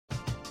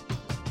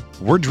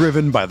We're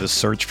driven by the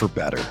search for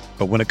better.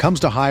 But when it comes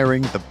to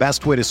hiring, the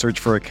best way to search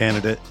for a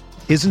candidate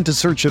isn't to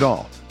search at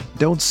all.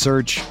 Don't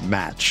search,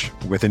 match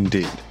with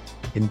Indeed.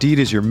 Indeed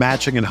is your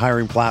matching and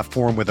hiring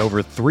platform with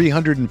over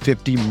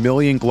 350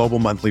 million global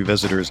monthly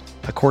visitors,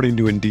 according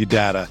to Indeed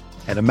data,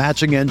 and a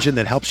matching engine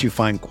that helps you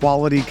find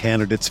quality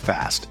candidates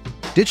fast.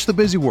 Ditch the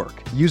busy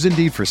work. Use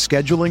Indeed for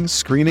scheduling,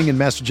 screening, and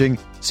messaging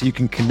so you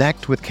can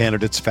connect with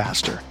candidates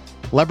faster.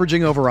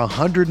 Leveraging over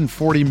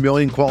 140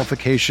 million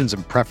qualifications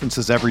and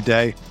preferences every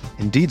day,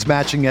 Indeed's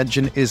matching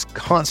engine is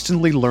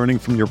constantly learning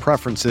from your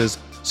preferences,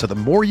 so the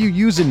more you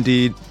use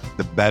Indeed,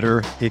 the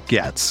better it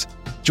gets.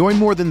 Join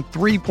more than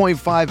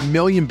 3.5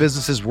 million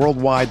businesses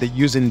worldwide that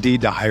use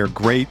Indeed to hire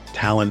great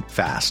talent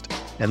fast.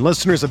 And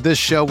listeners of this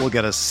show will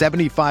get a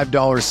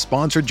 $75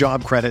 sponsored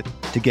job credit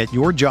to get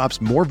your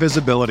jobs more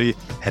visibility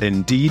at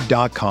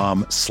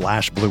Indeed.com/Blue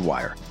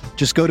Wire.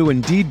 Just go to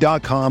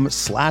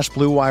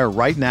Indeed.com/Blue Wire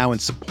right now and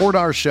support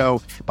our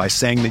show by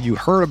saying that you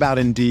heard about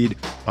Indeed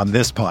on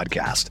this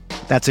podcast.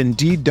 That's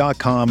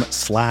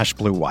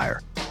Indeed.com/Blue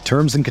Wire.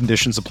 Terms and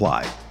conditions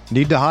apply.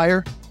 Need to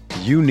hire?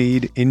 You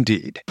need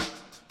Indeed.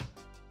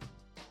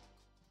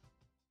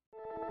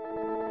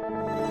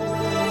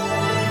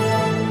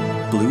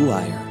 Blue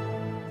Wire.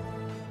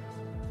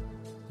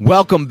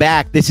 Welcome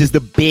back. This is the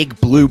Big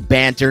Blue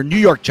Banter New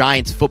York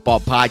Giants football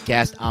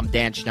podcast. I'm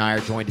Dan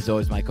Schneider, joined as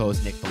always my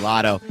co-host Nick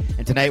Pilato.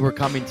 And tonight we're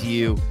coming to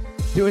you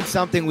doing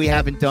something we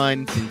haven't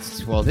done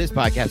since, well, this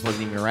podcast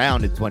wasn't even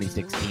around in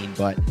 2016,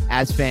 but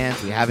as fans,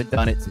 we haven't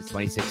done it since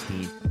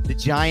 2016. The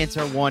Giants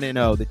are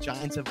 1-0. The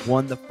Giants have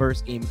won the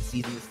first game of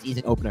the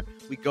season opener.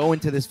 We go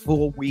into this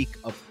full week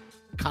of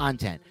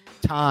content,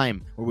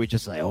 time, where we're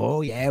just like,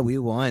 oh yeah, we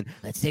won.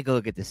 Let's take a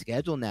look at the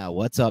schedule now.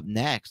 What's up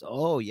next?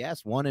 Oh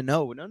yes, 1-0.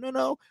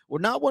 No. We're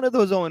not one of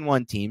those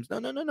 0-1 teams.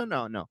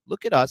 No.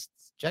 Look at us.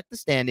 Check the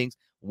standings.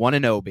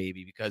 1-0,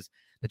 baby, because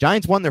the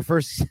Giants won their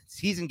first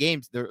season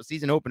games, their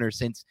season opener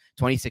since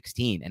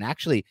 2016. And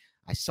actually,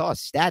 I saw a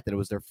stat that it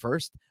was their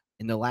first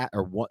in the last,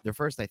 their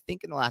first, I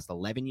think, in the last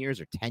 11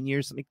 years or 10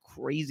 years, something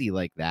crazy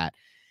like that.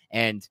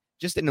 And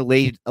just an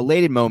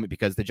elated moment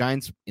because the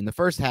Giants in the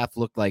first half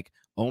looked like,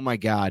 oh my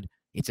God,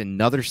 it's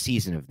another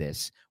season of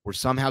this. We're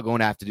somehow going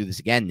to have to do this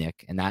again,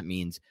 Nick. And that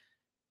means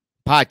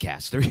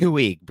podcasts 3 a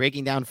week,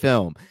 breaking down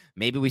film.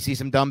 Maybe we see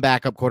some dumb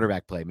backup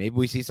quarterback play. Maybe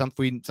we see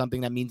something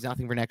that means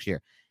nothing for next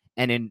year.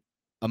 And in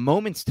a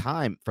moment's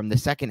time from the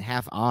second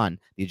half on,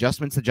 the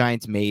adjustments the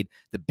Giants made,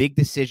 the big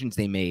decisions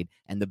they made,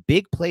 and the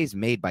big plays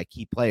made by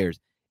key players,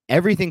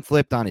 everything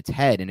flipped on its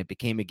head, and it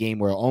became a game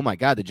where, oh my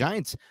God, the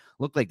Giants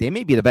look like they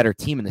may be the better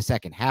team in the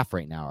second half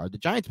right now. Are the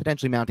Giants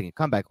potentially mounting a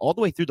comeback all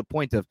the way through the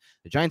point of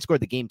the Giants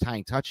scored the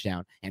game-tying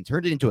touchdown and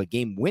turned it into a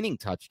game-winning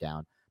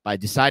touchdown by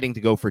deciding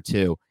to go for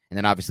two, and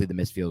then obviously the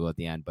missed field goal at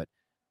the end. But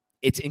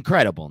it's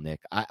incredible,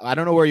 Nick. I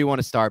don't know where you want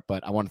to start,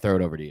 but I want to throw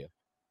it over to you.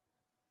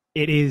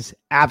 It is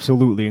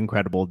absolutely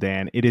incredible,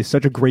 Dan. It is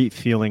such a great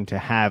feeling to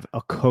have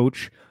a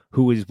coach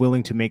who is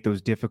willing to make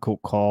those difficult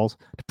calls,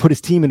 to put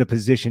his team in a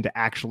position to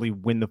actually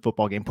win the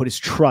football game, put his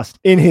trust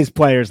in his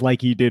players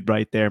like he did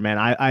right there, man.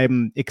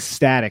 I'm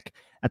ecstatic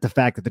at the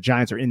fact that the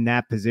Giants are in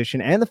that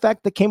position and the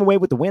fact that they came away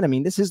with the win. I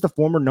mean, this is the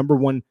former number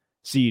one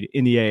seed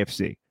in the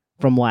AFC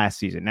from last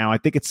season. Now, I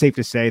think it's safe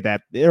to say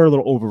that they're a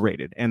little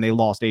overrated and they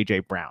lost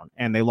A.J. Brown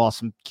and they lost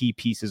some key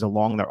pieces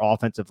along their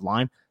offensive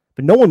line.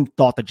 But no one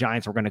thought the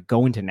Giants were going to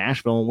go into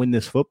Nashville and win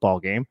this football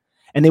game.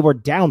 And they were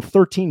down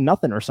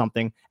 13-0 or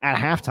something at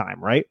halftime,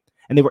 right?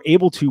 And they were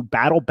able to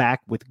battle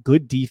back with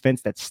good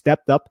defense that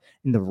stepped up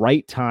in the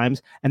right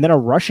times, and then a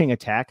rushing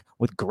attack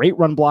with great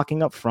run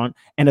blocking up front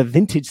and a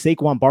vintage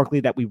Saquon Barkley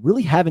that we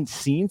really haven't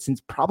seen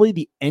since probably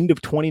the end of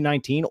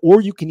 2019,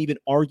 or you can even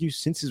argue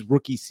since his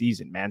rookie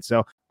season, man.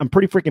 So I'm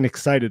pretty freaking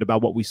excited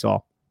about what we saw.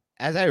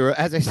 As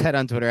I said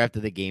on Twitter after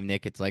the game,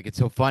 Nick, it's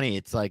so funny.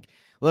 It's like,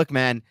 look,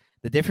 man,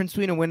 the difference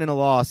between a win and a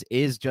loss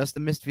is just a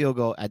missed field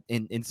goal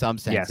in some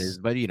senses, yes.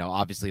 But,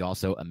 obviously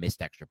also a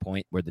missed extra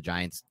point where the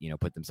Giants,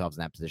 put themselves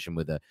in that position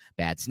with a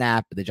bad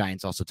snap. The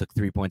Giants also took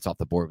 3 points off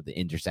the board with the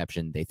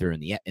interception they threw in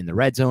the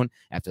red zone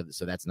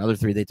so that's another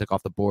 3 they took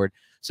off the board.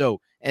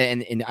 So,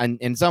 and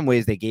in some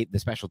ways they gave the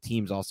special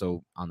teams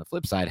also on the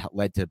flip side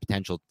led to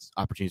potential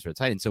opportunities for the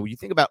Titans. So when you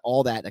think about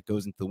all that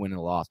goes into the win and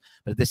the loss,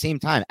 but at the same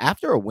time,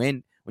 after a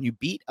win, when you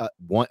beat a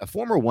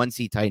former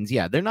 1-seed Titans,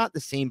 yeah, they're not the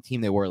same team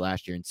they were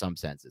last year in some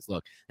senses.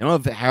 Look, they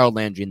don't have Harold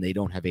Landry and they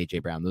don't have A.J.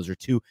 Brown. Those are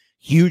two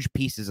huge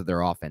pieces of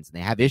their offense, and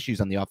they have issues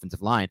on the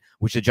offensive line,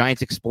 which the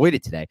Giants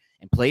exploited today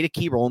and played a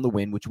key role in the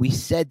win, which we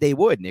said they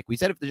would, Nick. We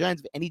said if the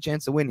Giants have any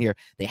chance to win here,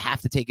 they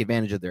have to take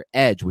advantage of their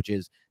edge, which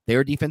is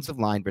their defensive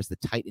line versus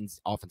the Titans'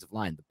 offensive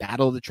line, the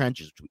battle of the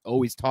trenches, which we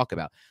always talk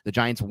about. The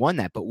Giants won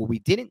that, but what we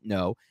didn't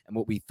know and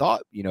what we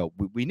thought,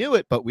 we knew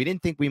it, but we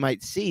didn't think we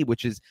might see,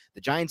 which is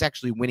the Giants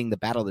actually winning the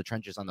battle of the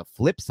trenches on the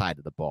flip side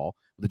of the ball,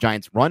 with the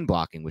Giants run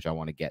blocking, which I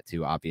want to get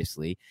to,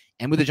 obviously,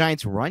 and with the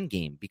Giants run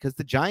game, because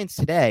the Giants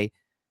today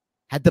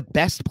had the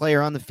best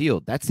player on the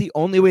field. That's the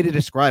only way to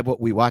describe what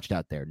we watched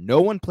out there.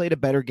 No one played a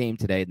better game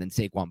today than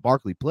Saquon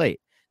Barkley played.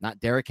 Not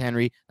Derrick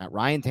Henry, not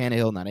Ryan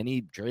Tannehill, not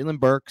any Treylon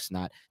Burks,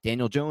 not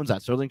Daniel Jones,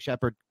 not Sterling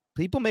Shepard.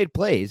 People made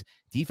plays,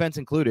 defense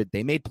included.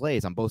 They made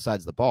plays on both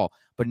sides of the ball,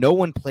 but no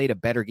one played a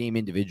better game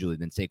individually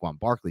than Saquon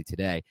Barkley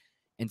today.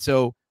 And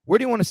so where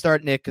do you want to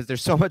start, Nick? Because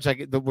there's so much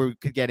that we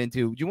could get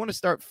into. Do you want to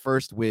start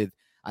first with,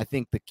 I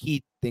think, the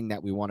key thing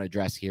that we want to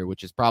address here,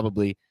 which is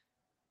probably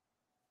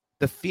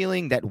the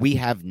feeling that we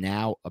have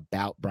now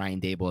about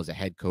Brian Daboll as a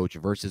head coach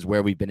versus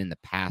where we've been in the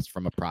past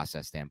from a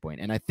process standpoint.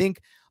 And I think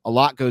a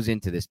lot goes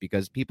into this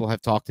because people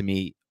have talked to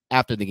me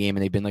after the game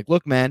and they've been like,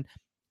 look, man,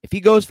 if he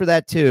goes for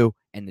that too,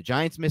 and the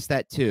Giants miss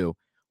that too,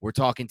 we're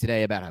talking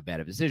today about how bad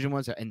a decision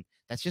was. And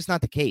that's just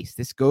not the case.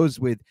 This goes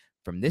with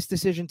from this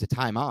decision to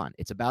time on.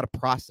 It's about a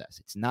process.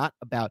 It's not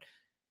about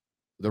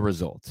the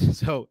results.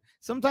 So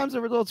sometimes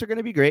the results are going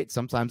to be great.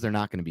 Sometimes they're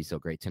not going to be so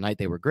great. Tonight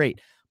they were great,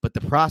 but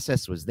the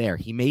process was there.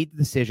 He made the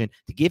decision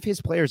to give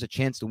his players a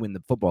chance to win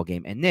the football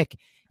game. And Nick,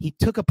 he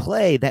took a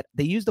play that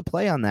they used a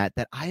play on that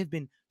I have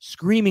been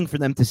screaming for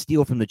them to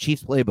steal from the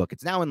Chiefs playbook.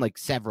 It's now in like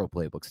several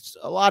playbooks.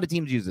 A lot of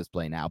teams use this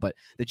play now, but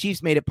the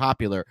Chiefs made it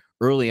popular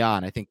early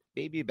on. I think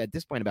maybe at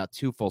this point, about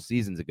 2 full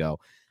seasons ago,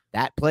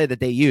 that play that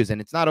they use,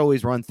 and it's not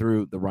always run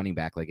through the running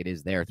back like it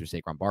is there through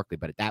Saquon Barkley,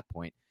 but at that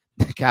point,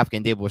 Kafka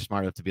and Daboll were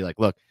smart enough to be like,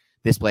 look,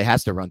 this play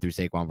has to run through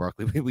Saquon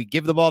Barkley. We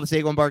give the ball to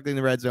Saquon Barkley in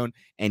the red zone,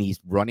 and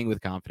he's running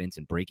with confidence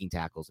and breaking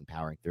tackles and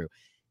powering through.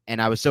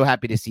 And I was so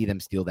happy to see them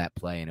steal that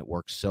play, and it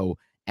worked so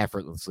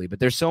effortlessly. But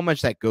there's so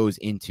much that goes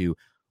into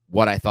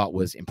what I thought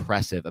was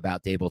impressive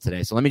about Daboll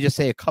today. So let me just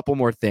say a couple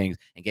more things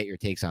and get your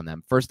takes on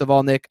them. First of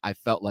all, Nick, I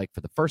felt like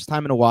for the first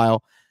time in a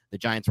while, the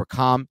Giants were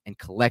calm and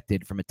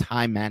collected from a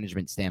time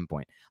management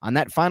standpoint. On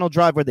that final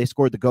drive where they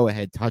scored the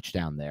go-ahead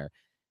touchdown there,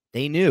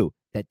 they knew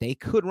that they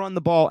could run the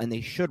ball and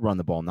they should run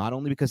the ball, not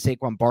only because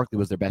Saquon Barkley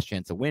was their best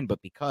chance to win,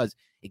 but because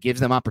it gives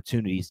them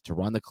opportunities to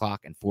run the clock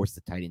and force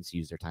the tight ends to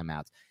use their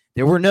timeouts.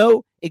 There were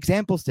no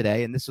examples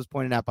today, and this was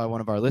pointed out by one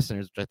of our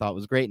listeners, which I thought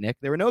was great, Nick.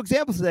 There were no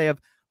examples today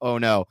of, oh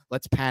no,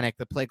 let's panic,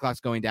 the play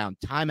clock's going down,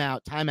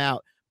 timeout,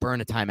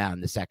 burn a timeout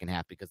in the second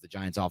half because the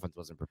Giants offense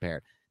wasn't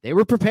prepared. They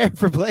were prepared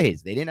for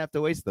plays. They didn't have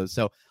to waste those.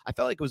 So I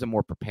felt like it was a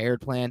more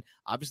prepared plan.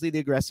 Obviously, the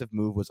aggressive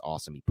move was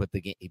awesome. He put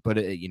the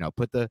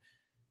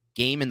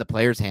game in the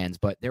players' hands,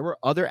 but there were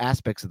other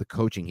aspects of the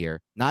coaching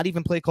here, not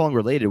even play calling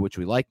related, which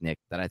we like, Nick,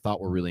 that I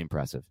thought were really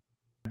impressive.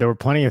 There were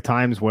plenty of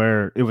times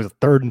where it was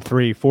 3rd and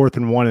 3, 4th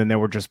and 1, and there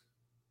were just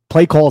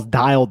play calls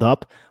dialed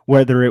up,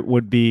 whether it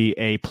would be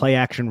a play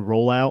action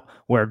rollout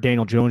where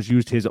Daniel Jones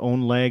used his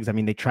own legs. I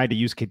mean, they tried to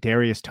use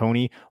Kadarius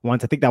Toney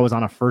once. I think that was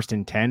on a 1st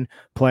and 10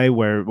 play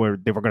where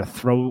they were going to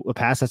throw a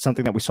pass. That's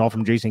something that we saw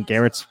from Jason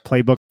Garrett's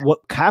playbook.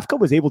 What Kafka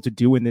was able to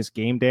do in this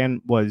game,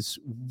 Dan, was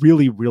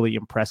really, really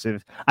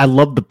impressive. I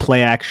love the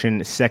play action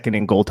 2nd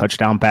and goal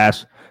touchdown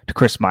pass to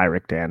Chris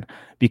Myarick, Dan,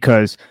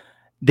 because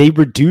they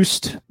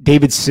reduced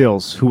David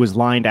Sills, who was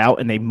lined out,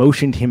 and they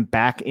motioned him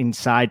back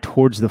inside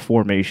towards the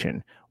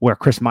formation where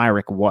Chris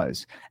Myarick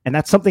was. And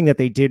that's something that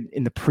they did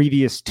in the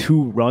previous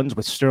 2 runs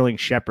with Sterling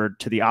Shepard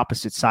to the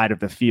opposite side of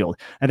the field.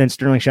 And then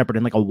Sterling Shepard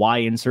in like a Y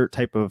insert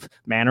type of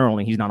manner,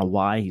 only he's not a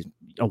Y, he's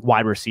a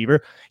wide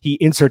receiver. He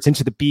inserts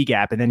into the B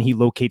gap, and then he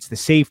locates the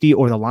safety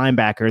or the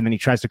linebacker, and then he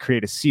tries to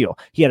create a seal.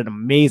 He had an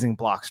amazing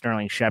block,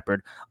 Sterling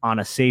Shepard, on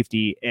a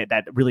safety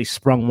that really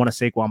sprung one of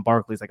Saquon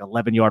Barkley's like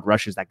 11-yard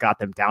rushes that got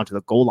them down to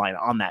the goal line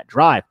on that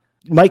drive.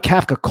 Mike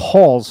Kafka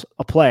calls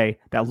a play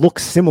that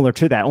looks similar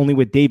to that, only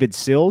with David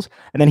Sills,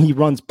 and then he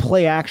runs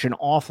play action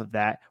off of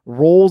that,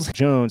 rolls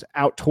Jones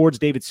out towards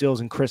David Sills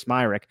and Chris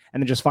Myarick,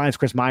 and then just finds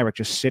Chris Myarick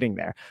just sitting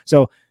there.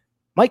 So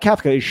Mike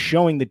Kafka is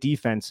showing the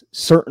defense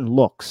certain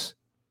looks,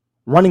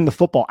 running the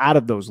football out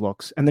of those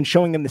looks, and then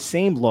showing them the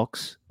same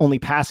looks, only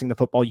passing the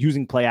football,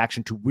 using play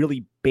action to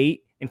really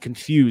bait and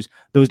confuse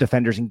those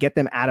defenders and get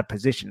them out of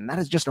position. And that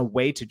is just a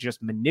way to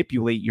just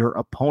manipulate your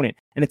opponent.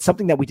 And it's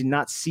something that we did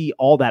not see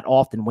all that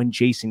often when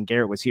Jason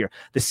Garrett was here.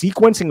 The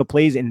sequencing of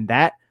plays in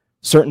that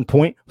certain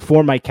point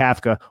for Mike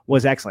Kafka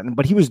was excellent,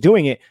 but he was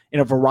doing it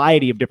in a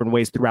variety of different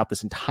ways throughout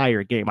this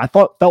entire game. I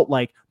felt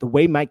like the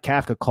way Mike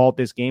Kafka called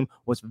this game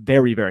was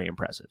very, very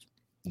impressive.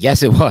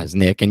 Yes, it was,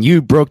 Nick. And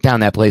you broke down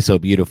that play so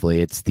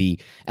beautifully. It's the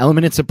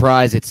element of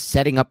surprise. It's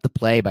setting up the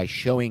play by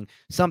showing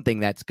something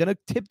that's going to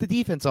tip the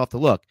defense off the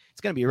look.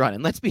 It's going to be a run.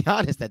 And let's be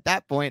honest, at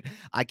that point,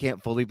 I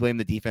can't fully blame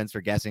the defense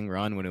for guessing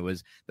run when it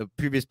was the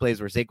previous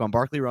plays were Saquon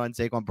Barkley run,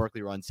 Saquon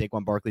Barkley run,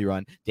 Saquon Barkley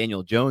run,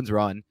 Daniel Jones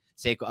run,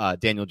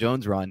 Daniel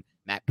Jones run,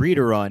 Matt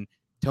Breida run,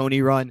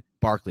 Toney run,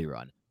 Barkley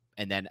run.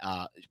 And then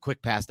quick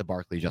pass to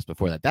Barkley just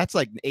before that. That's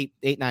like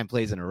 9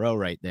 plays in a row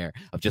right there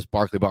of just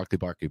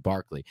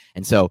Barkley.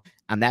 And so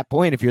on that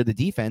point, if you're the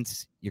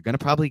defense, you're going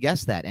to probably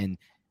guess that. And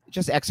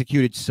just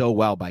executed so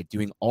well by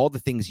doing all the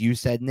things you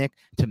said, Nick,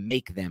 to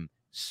make them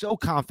so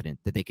confident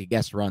that they could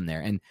guess run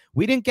there. And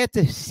we didn't get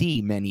to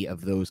see many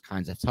of those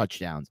kinds of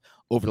touchdowns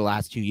over the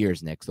last 2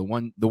 years, Nick. The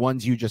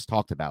ones you just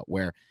talked about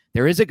where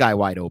there is a guy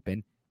wide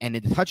open And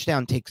the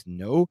touchdown takes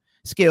no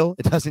skill.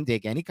 It doesn't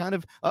take any kind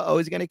of,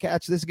 he's going to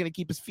catch this, is going to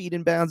keep his feet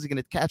in bounds, he's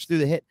going to catch through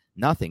the hit.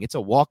 Nothing. It's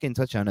a walk-in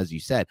touchdown, as you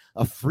said,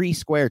 a free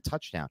square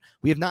touchdown.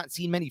 We have not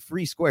seen many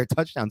free square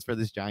touchdowns for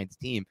this Giants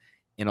team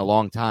in a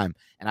long time.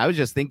 And I was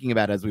just thinking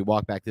about it as we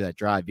walk back to that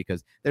drive,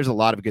 because there's a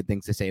lot of good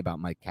things to say about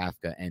Mike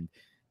Kafka. And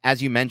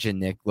as you mentioned,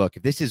 Nick, look,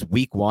 if this is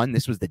week one,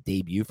 this was the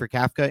debut for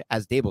Kafka.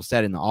 As Daboll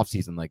said in the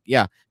offseason, like,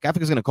 yeah,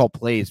 Kafka's going to call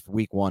plays for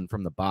week one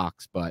from the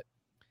box, but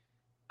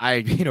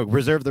I,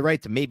 reserve the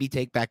right to maybe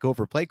take back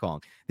over play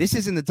calling. This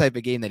isn't the type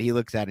of game that he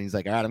looks at and he's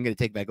like, all right, I'm going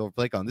to take back over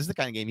play calling. This is the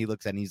kind of game he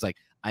looks at and he's like,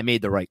 I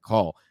made the right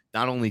call,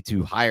 not only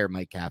to hire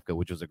Mike Kafka,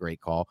 which was a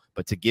great call,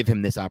 but to give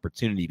him this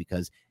opportunity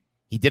because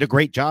he did a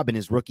great job in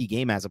his rookie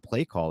game as a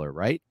play caller,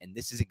 right? And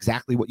this is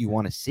exactly what you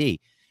want to see.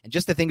 And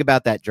just to think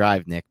about that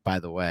drive, Nick, by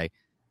the way,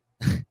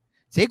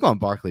 Saquon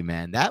Barkley,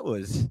 man, that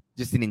was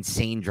just an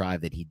insane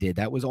drive that he did.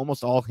 That was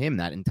almost all him,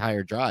 that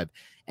entire drive.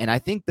 And I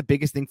think the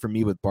biggest thing for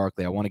me with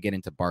Barkley, I want to get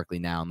into Barkley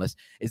now,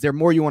 is there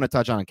more you want to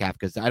touch on Kafka?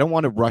 Because I don't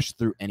want to rush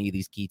through any of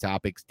these key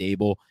topics,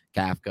 Daboll,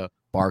 Kafka,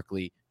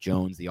 Barkley,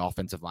 Jones, the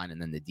offensive line,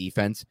 and then the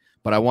defense.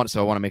 But I want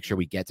to make sure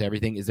we get to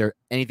everything. Is there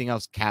anything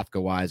else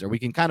Kafka-wise? Or we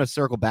can kind of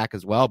circle back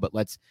as well, but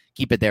let's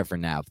keep it there for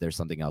now if there's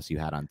something else you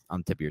had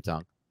on tip of your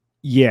tongue.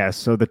 Yeah,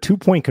 so the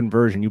 2-point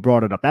conversion, you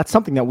brought it up. That's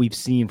something that we've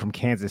seen from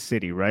Kansas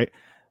City, right?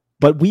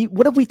 But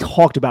what have we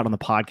talked about on the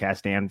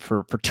podcast, Dan,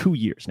 for 2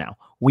 years now?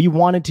 We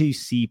wanted to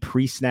see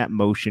pre-snap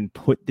motion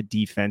put the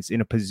defense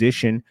in a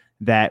position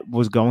that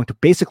was going to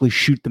basically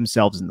shoot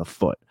themselves in the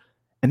foot.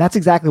 And that's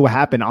exactly what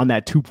happened on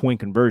that 2-point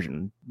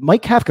conversion.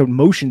 Mike Kafka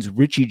motions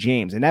Richie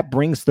James, and that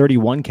brings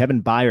 31,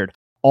 Kevin Byard,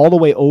 all the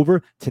way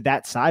over to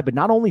that side. But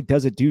not only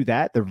does it do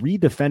that, the read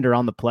defender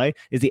on the play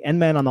is the end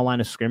man on the line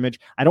of scrimmage.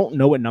 I don't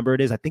know what number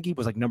it is. I think he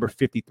was like number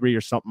 53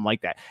 or something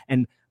like that.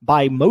 And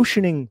by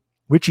motioning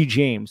Richie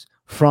James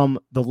from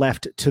the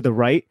left to the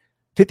right,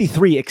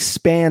 53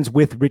 expands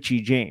with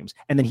Richie James.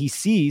 And then he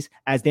sees,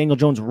 as Daniel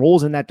Jones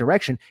rolls in that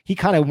direction, he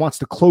kind of wants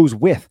to close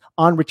with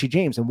on Richie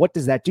James. And what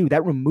does that do?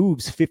 That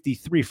removes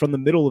 53 from the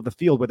middle of the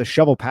field where the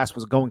shovel pass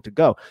was going to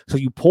go. So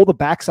you pull the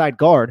backside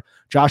guard,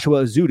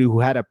 Joshua Ezeudu, who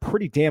had a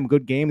pretty damn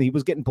good game. He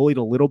was getting bullied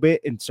a little bit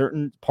in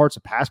certain parts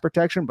of pass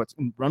protection, but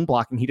in run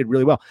blocking, he did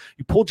really well.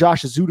 You pull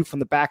Josh Ezeudu from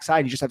the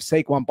backside, you just have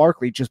Saquon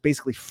Barkley just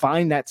basically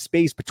find that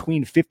space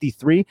between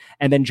 53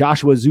 and then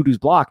Joshua Ezeudu's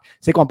block.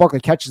 Saquon Barkley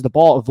catches the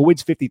ball,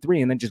 avoids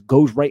 53, and then just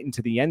goes right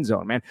into the end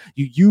zone, man.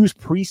 You use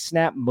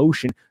pre-snap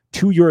motion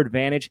to your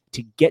advantage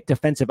to get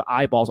defensive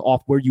eyeballs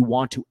off where you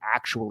want to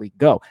actually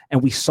go.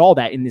 And we saw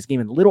that in this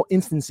game in little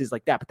instances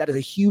like that. But that is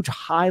a huge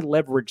high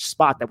leverage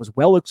spot that was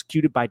well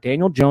executed by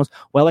Daniel Jones,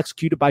 well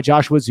executed by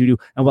Joshua Ezeudu,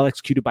 and well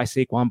executed by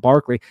Saquon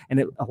Barkley. And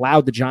it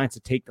allowed the Giants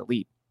to take the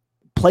lead.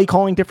 Play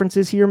calling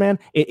differences here, man.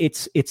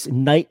 It's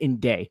night and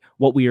day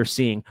what we are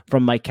seeing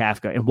from Mike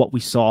Kafka and what we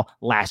saw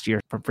last year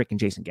from freaking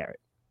Jason Garrett.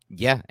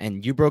 Yeah,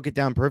 and you broke it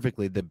down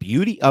perfectly. The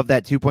beauty of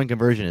that 2-point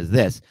conversion is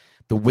this.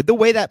 With the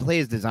way that play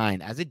is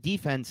designed, as a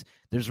defense,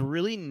 there's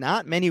really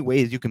not many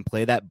ways you can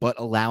play that but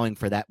allowing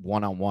for that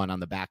one-on-one on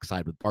the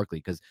backside with Barkley,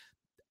 because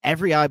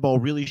every eyeball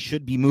really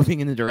should be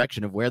moving in the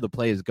direction of where the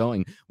play is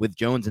going with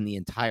Jones and the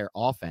entire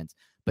offense.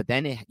 But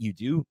then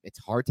it's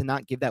hard to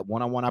not give that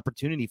one-on-one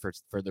opportunity for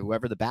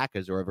whoever the back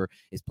is or whoever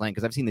is playing.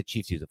 Because I've seen the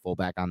Chiefs use a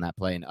fullback on that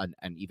play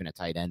and even a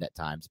tight end at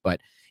times.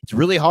 But it's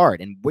really hard.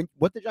 And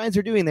what the Giants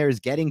are doing there is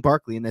getting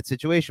Barkley in that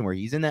situation where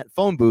he's in that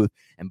phone booth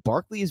and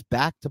Barkley is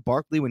back to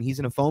Barkley when he's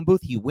in a phone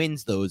booth. He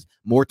wins those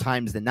more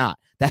times than not.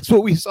 That's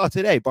what we saw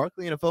today.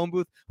 Barkley in a phone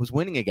booth was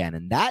winning again.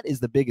 And that is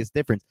the biggest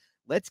difference.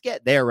 Let's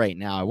get there right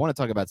now. I want to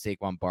talk about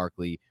Saquon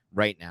Barkley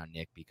right now,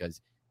 Nick,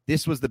 because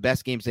this was the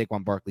best game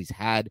Saquon Barkley's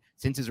had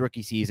since his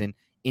rookie season.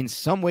 In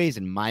some ways,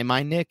 in my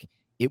mind, Nick,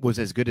 it was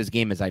as good a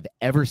game as I've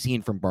ever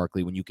seen from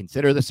Barkley when you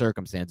consider the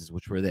circumstances,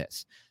 which were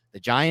this. The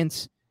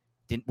Giants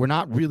were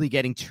not really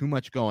getting too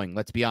much going,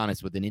 let's be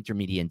honest, with an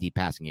intermediate and deep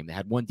passing game. They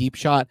had one deep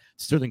shot,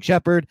 Sterling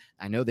Shepard.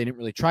 I know they didn't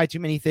really try too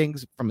many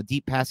things from a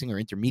deep passing or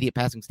intermediate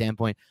passing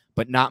standpoint,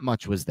 but not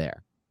much was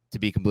there, to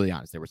be completely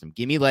honest. There were some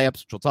gimme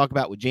layups, which we'll talk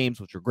about with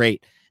James, which were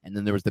great. And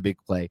then there was the big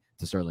play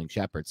to Sterling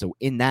Shepard. So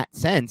in that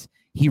sense,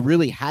 he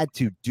really had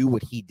to do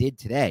what he did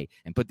today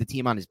and put the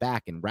team on his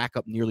back and rack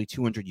up nearly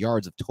 200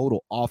 yards of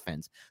total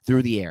offense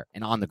through the air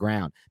and on the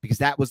ground, because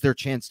that was their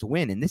chance to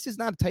win. And this is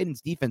not a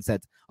Titans defense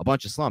that's a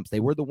bunch of slumps. They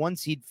were the 1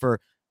 seed for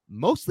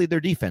mostly their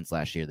defense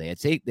last year. They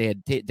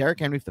had Derrick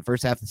Henry for the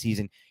first half of the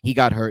season. He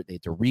got hurt. They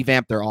had to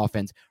revamp their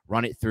offense,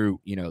 run it through,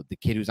 the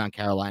kid who's on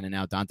Carolina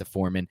now, D'Onta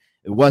Foreman.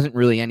 It wasn't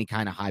really any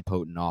kind of high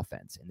potent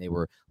offense, and they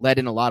were led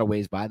in a lot of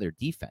ways by their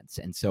defense.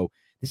 And so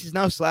this is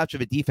no slouch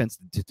of a defense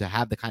to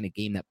have the kind of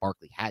game that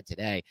Barkley had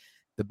today.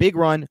 The big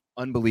run,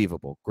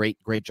 unbelievable. Great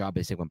job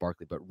by Saquon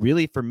Barkley. But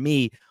really, for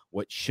me,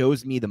 what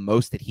shows me the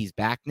most that he's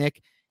back,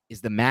 Nick,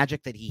 is the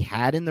magic that he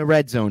had in the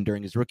red zone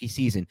during his rookie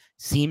season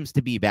seems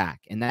to be back.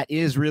 And that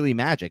is really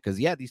magic because,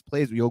 these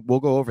plays, we'll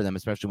go over them,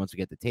 especially once we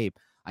get the tape.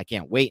 I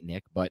can't wait,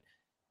 Nick, but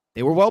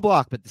they were well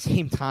blocked. But at the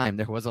same time,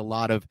 there was a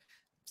lot of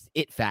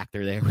it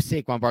factor there with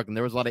Saquon Barkley.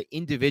 There was a lot of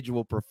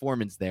individual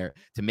performance there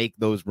to make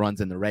those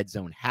runs in the red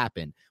zone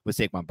happen with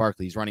Saquon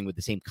Barkley. He's running with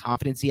the same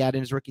confidence he had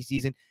in his rookie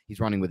season. He's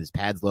running with his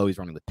pads low. He's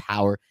running with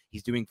power.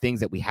 He's doing things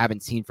that we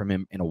haven't seen from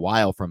him in a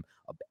while from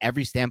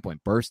every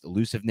standpoint: burst,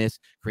 elusiveness,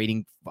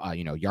 creating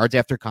yards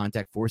after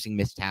contact, forcing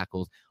missed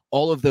tackles,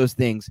 all of those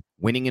things,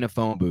 winning in a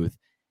phone booth.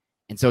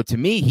 And so to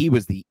me, he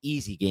was the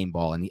easy game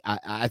ball. And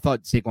I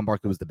thought Saquon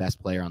Barkley was the best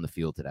player on the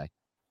field today.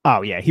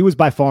 Oh, yeah. He was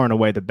by far and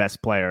away the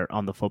best player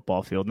on the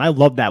football field. And I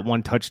love that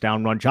one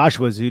touchdown run.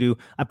 Joshua Ezeudu,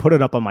 I put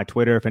it up on my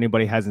Twitter if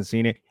anybody hasn't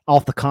seen it.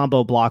 Off the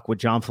combo block with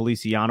John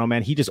Feliciano,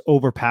 man, he just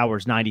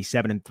overpowers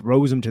 97 and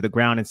throws him to the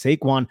ground. And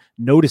Saquon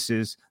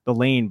notices the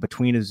lane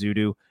between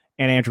Ezeudu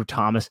and Andrew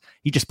Thomas.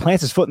 He just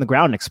plants his foot in the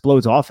ground and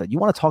explodes off it. You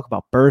want to talk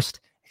about burst,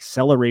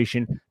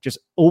 acceleration, just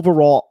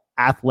overall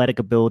athletic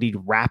ability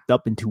wrapped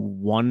up into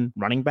one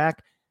running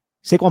back.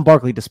 Saquon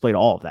Barkley displayed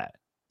all of that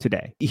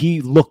today.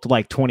 He looked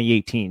like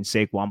 2018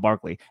 Saquon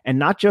Barkley, and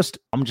not just,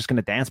 I'm just going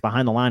to dance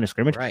behind the line of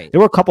scrimmage. Right.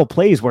 There were a couple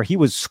plays where he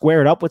was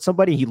squared up with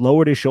somebody. He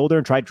lowered his shoulder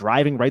and tried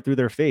driving right through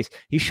their face.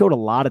 He showed a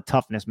lot of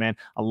toughness, man,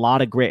 a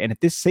lot of grit. And if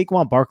this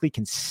Saquon Barkley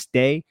can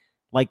stay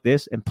like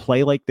this and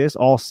play like this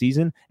all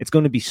season, it's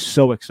going to be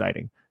so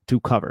exciting to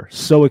cover,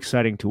 so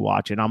exciting to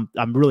watch. And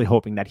I'm really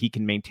hoping that he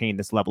can maintain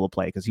this level of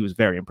play because he was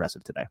very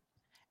impressive today.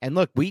 And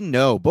look, we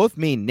know, both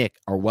me and Nick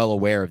are well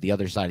aware of the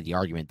other side of the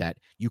argument that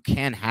you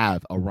can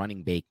have a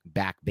running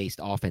back-based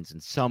offense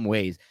in some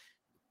ways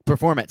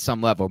perform at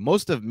some level.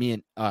 Most of me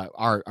and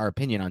our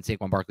opinion on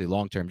Saquon Barkley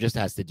long-term just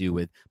has to do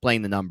with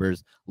playing the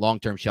numbers,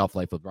 long-term shelf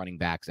life with running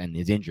backs, and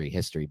his injury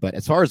history. But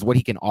as far as what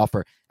he can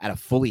offer at a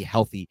fully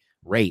healthy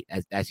rate,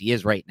 as he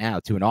is right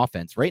now, to an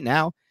offense, right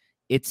now,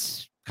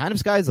 it's kind of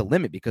sky's the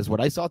limit, because what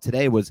I saw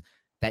today was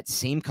that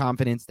same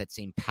confidence, that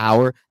same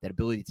power, that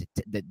ability to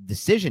the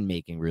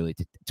decision-making really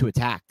to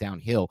attack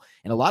downhill.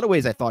 In a lot of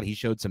ways, I thought he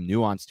showed some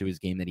nuance to his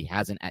game that he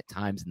hasn't at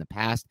times in the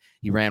past.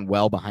 He ran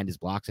well behind his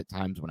blocks at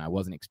times when I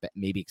wasn't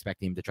maybe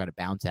expecting him to try to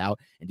bounce out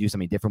and do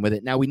something different with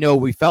it. Now,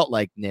 we felt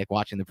like, Nick,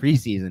 watching the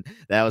preseason,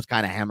 that was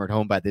kind of hammered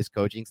home by this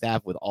coaching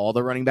staff with all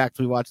the running backs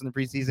we watched in the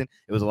preseason.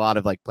 It was a lot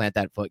of like plant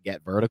that foot,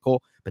 get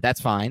vertical, but that's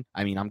fine.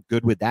 I mean, I'm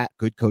good with that.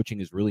 Good coaching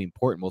is really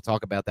important. We'll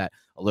talk about that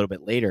a little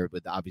bit later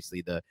with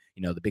obviously the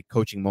big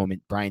coaching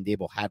moment Brian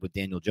Daboll had with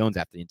Daniel Jones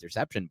after the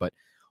interception. But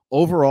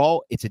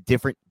overall, it's a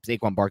different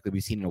Saquon Barkley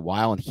we've seen in a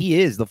while, and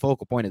he is the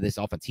focal point of this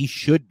offense. He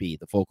should be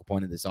the focal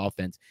point of this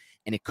offense,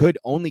 and it could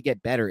only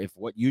get better if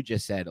what you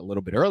just said a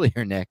little bit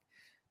earlier, Nick,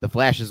 the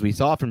flashes we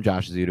saw from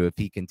Josh Ezeudu, if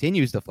he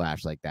continues to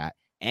flash like that,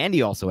 and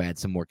he also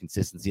adds some more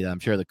consistency that I'm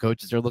sure the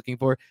coaches are looking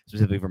for,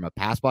 specifically from a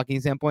pass blocking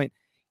standpoint,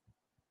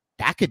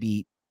 that could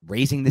be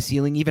raising the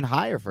ceiling even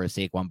higher for a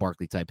Saquon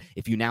Barkley type.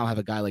 If you now have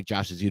a guy like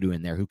Josh Ezeudu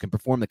in there who can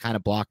perform the kind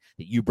of block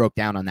that you broke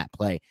down on that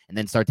play and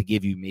then start to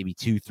give you maybe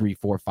 2, 3,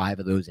 4, 5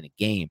 of those in a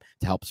game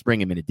to help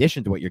spring him, in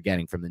addition to what you're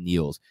getting from the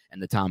Neals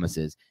and the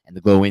Thomases and the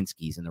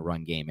Glowinskis in the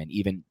run game, and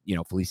even,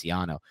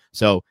 Feliciano.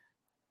 So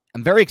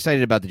I'm very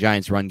excited about the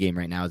Giants run game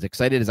right now, as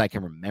excited as I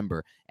can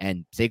remember.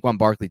 And Saquon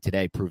Barkley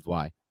today proved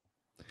why.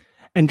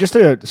 And just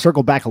to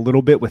circle back a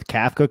little bit with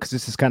Kafka, because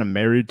this is kind of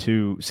married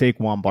to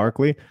Saquon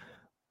Barkley,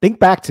 think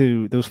back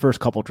to those first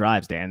couple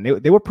drives, Dan.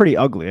 They were pretty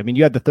ugly. I mean,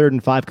 you had the 3rd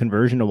and 5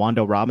 conversion to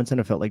Wan'Dale Robinson.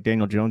 It felt like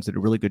Daniel Jones did a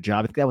really good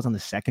job. I think that was on the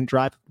second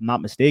drive, if I'm not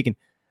mistaken.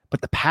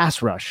 But the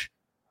pass rush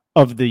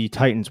of the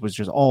Titans was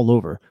just all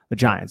over the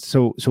Giants.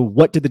 So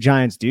what did the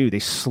Giants do? They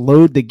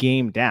slowed the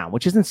game down,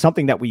 which isn't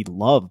something that we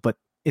love, but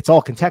it's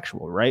all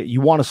contextual, right?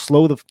 You want to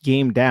slow the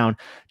game down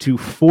to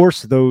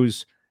force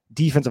those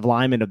defensive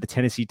linemen of the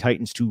Tennessee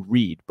Titans to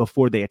read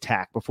before they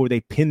attack, before they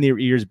pin their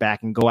ears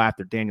back and go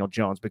after Daniel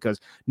Jones, because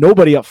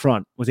nobody up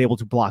front was able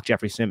to block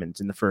Jeffrey Simmons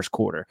in the first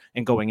quarter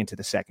and going into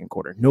the second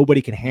quarter.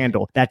 Nobody can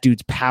handle that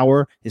dude's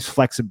power, his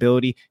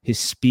flexibility, his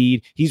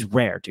speed. He's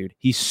rare, dude.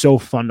 He's so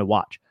fun to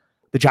watch.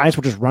 The Giants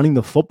were just running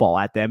the football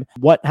at them.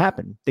 What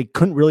happened? They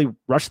couldn't really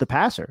rush the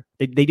passer.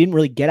 They didn't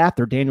really get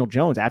after Daniel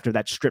Jones after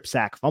that strip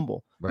sack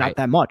fumble. Right. Not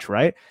that much,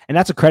 right? And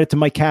that's a credit to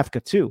Mike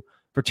Kafka too,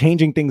 for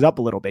changing things up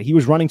a little bit. He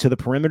was running to the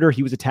perimeter.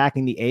 He was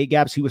attacking the A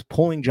gaps. He was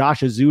pulling Josh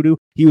Ezeudu.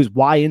 He was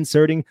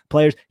inserting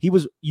players. He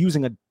was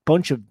using a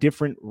bunch of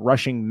different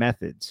rushing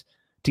methods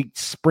to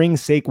spring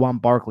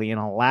Saquon Barkley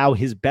and allow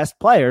his best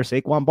player,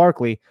 Saquon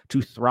Barkley,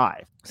 to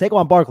thrive.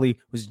 Saquon Barkley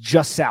was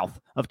just south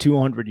of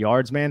 200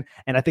 yards, man.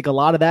 And I think a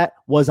lot of that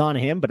was on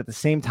him. But at the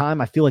same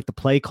time, I feel like the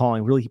play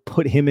calling really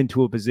put him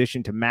into a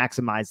position to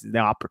maximize the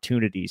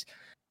opportunities.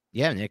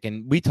 Yeah, Nick,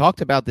 and we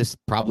talked about this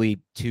probably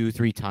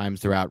 2-3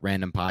 times throughout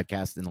random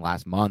podcasts in the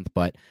last month,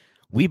 but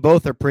we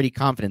both are pretty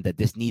confident that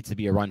this needs to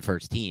be a run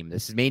first team.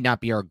 This may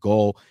not be our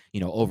goal,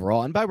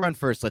 overall. And by run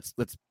first,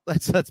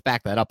 let's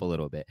back that up a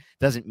little bit.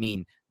 Doesn't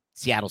mean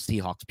Seattle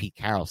Seahawks Pete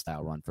Carroll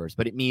style run first,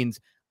 but it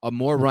means a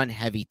more run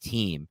heavy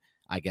team,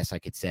 I guess I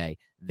could say,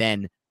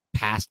 than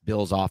past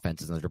Bills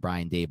offenses under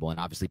Brian Daboll, and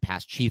obviously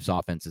past Chiefs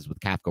offenses with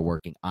Kafka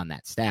working on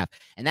that staff.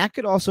 And that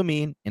could also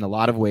mean, in a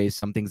lot of ways,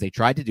 some things they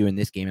tried to do in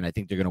this game, and I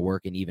think they're going to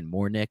work in even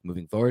more, Nick,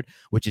 moving forward,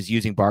 which is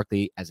using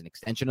Barkley as an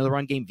extension of the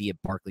run game via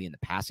Barkley in the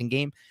passing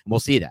game. And we'll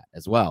see that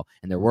as well.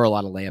 And there were a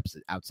lot of layups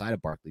outside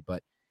of Barkley,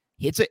 but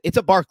it's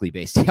a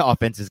Barkley-based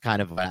offense is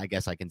kind of what I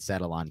guess I can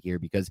settle on here,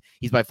 because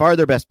he's by far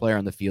their best player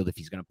on the field if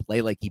he's going to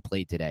play like he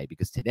played today,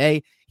 because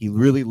today he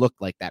really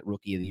looked like that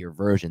rookie of the year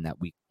version that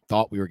we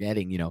thought we were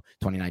getting,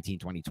 2019,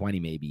 2020,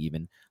 maybe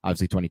even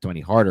obviously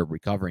 2020 harder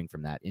recovering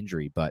from that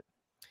injury. But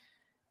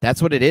that's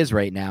what it is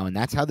right now. And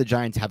that's how the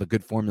Giants have a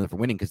good formula for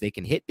winning, because they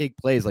can hit big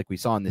plays like we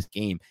saw in this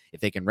game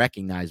if they can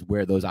recognize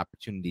where those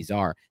opportunities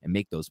are and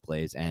make those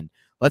plays. And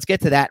let's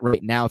get to that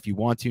right now if you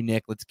want to,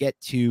 Nick. Let's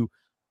get to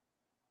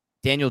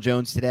Daniel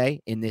Jones today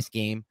in this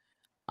game.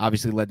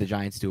 Obviously led the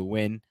Giants to a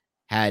win,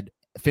 had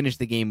finished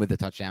the game with a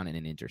touchdown and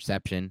an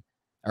interception.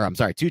 Or I'm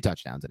sorry, 2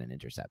 touchdowns and an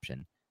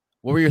interception.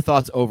 What were your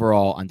thoughts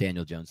overall on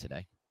Daniel Jones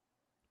today?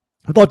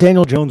 I thought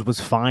Daniel Jones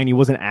was fine. He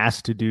wasn't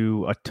asked to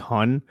do a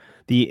ton.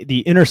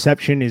 The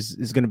interception is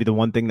going to be the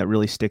one thing that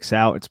really sticks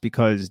out. It's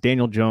because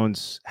Daniel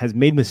Jones has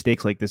made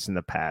mistakes like this in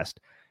the past.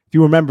 If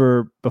you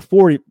remember,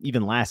 before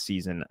even last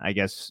season, I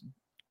guess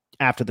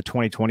after the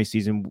 2020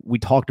 season, we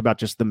talked about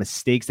just the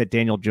mistakes that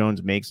Daniel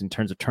Jones makes in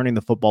terms of turning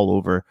the football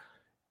over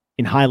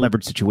in high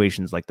leverage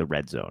situations like the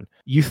red zone.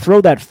 You throw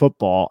that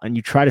football and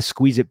you try to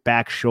squeeze it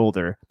back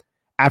shoulder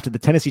after the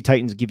Tennessee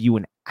Titans give you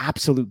an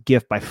absolute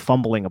gift by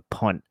fumbling a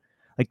punt.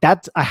 Like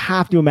that's, I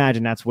have to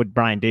imagine that's what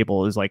Brian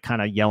Daboll is like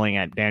kind of yelling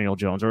at Daniel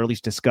Jones, or at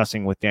least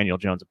discussing with Daniel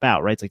Jones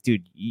about, right? It's like,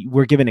 dude,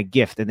 we're given a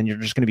gift and then you're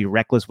just going to be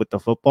reckless with the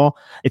football.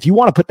 If you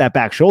want to put that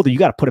back shoulder, you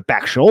got to put it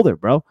back shoulder,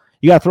 bro.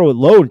 You got to throw it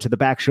low to the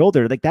back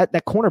shoulder. Like that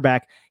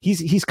cornerback,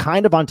 he's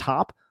kind of on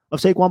top of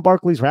Saquon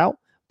Barkley's route,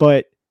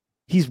 but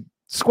he's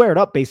squared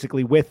up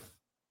basically with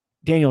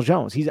Daniel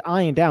Jones. He's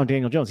eyeing down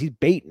Daniel Jones. He's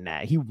baiting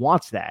that. He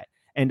wants that.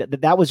 And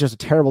that was just a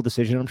terrible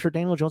decision. I'm sure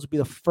Daniel Jones would be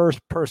the first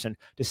person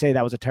to say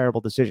that was a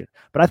terrible decision.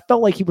 But I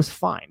felt like he was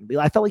fine.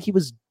 I felt like he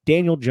was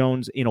Daniel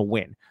Jones in a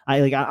win.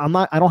 I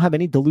don't have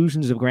any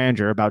delusions of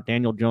grandeur about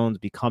Daniel Jones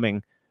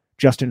becoming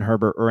Justin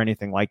Herbert or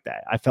anything like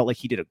that. I felt like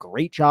he did a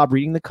great job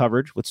reading the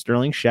coverage with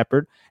Sterling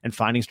Shepard and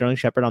finding Sterling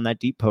Shepard on that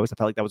deep post. I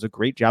felt like that was a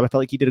great job. I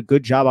felt like he did a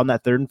good job on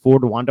that 3rd and 4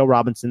 to Wan'Dale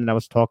Robinson that I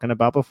was talking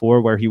about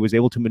before, where he was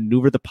able to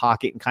maneuver the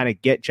pocket and kind of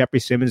get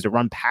Jeffrey Simmons to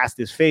run past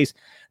his face,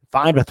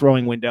 find a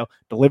throwing window,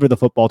 deliver the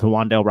football to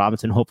Wan'Dale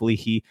Robinson. Hopefully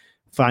he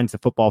finds the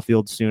football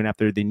field soon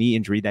after the knee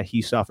injury that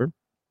he suffered.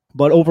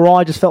 But overall,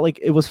 I just felt like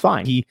it was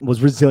fine. He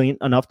was resilient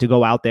enough to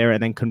go out there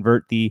and then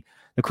convert the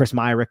Chris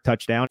Myarick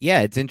touchdown. Yeah,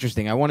 it's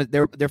interesting.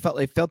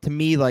 It felt to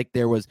me like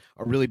there was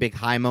a really big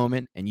high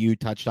moment, and you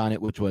touched on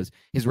it, which was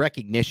his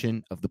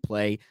recognition of the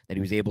play that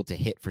he was able to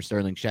hit for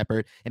Sterling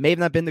Shepard. It may have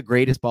not been the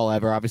greatest ball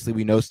ever. Obviously,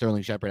 we know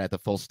Sterling Shepard had the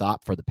full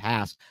stop for the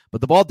pass,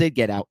 but the ball did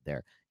get out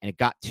there, and it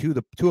got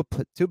to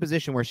a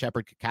position where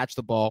Shepard could catch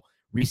the ball,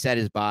 reset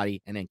his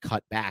body, and then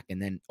cut back,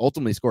 and then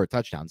ultimately score a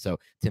touchdown. So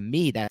to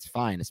me, that's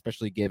fine,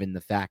 especially given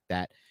the fact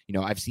that,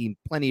 I've seen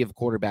plenty of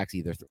quarterbacks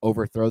either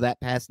overthrow that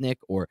pass, Nick,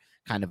 or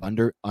kind of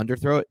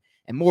underthrow it.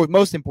 And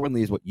most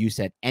importantly is what you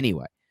said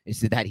anyway, is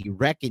that he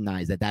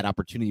recognized that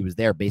opportunity was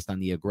there based on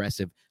the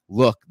aggressive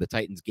look the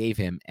Titans gave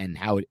him and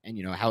how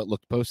it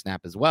looked post snap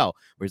as well,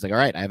 where he's like, all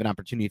right, I have an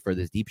opportunity for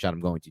this deep shot.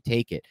 I'm going to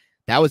take it.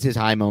 That was his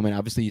high moment.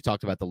 Obviously, you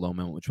talked about the low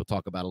moment, which we'll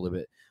talk about a little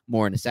bit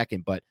more in a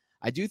second, but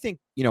I do think,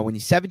 when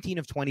he's 17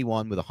 of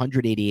 21 with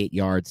 188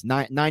 yards,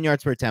 9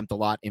 yards per attempt, a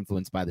lot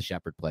influenced by the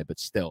Shepard play, but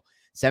still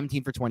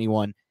 17 for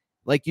 21,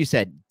 like you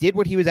said, did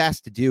what he was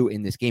asked to do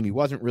in this game. He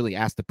wasn't really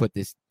asked to put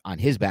this on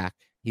his back.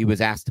 He was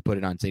asked to put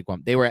it on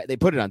Saquon. They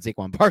put it on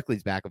Saquon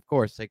Barkley's back. Of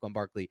course, Saquon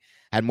Barkley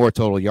had more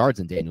total yards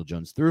than Daniel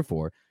Jones threw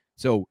for.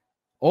 So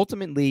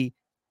ultimately,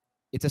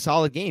 it's a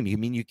solid game.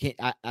 You can't,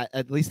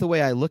 at least the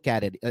way I look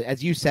at it,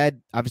 as you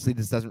said, obviously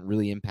this doesn't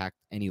really impact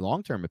any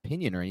long-term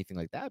opinion or anything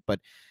like that, but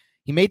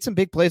he made some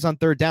big plays on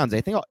 3rd downs.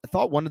 I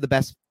thought one of the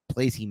best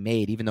plays he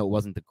made, even though it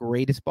wasn't the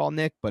greatest ball,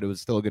 Nick, but it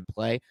was still a good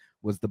play,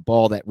 was the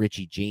ball that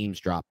Richie James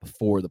dropped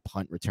before the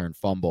punt return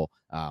fumble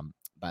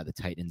by the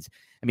Titans.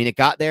 I mean, it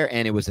got there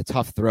and it was a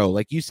tough throw.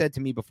 Like you said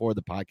to me before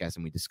the podcast,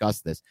 and we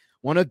discussed this,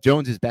 one of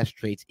Jones's best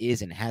traits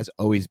is and has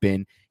always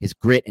been his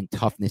grit and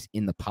toughness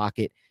in the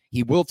pocket.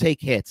 He will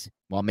take hits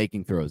while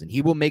making throws, and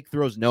he will make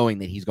throws knowing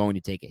that he's going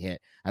to take a hit.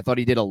 I thought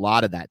he did a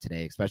lot of that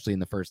today, especially in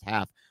the first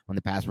half when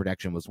the pass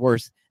protection was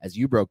worse, as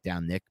you broke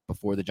down, Nick,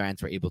 before the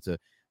Giants were able to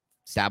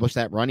establish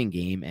that running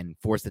game and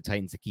force the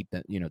Titans to keep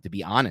the, to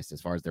be honest,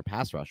 as far as their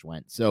pass rush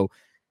went. So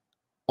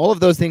all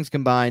of those things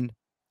combined,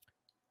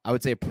 I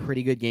would say a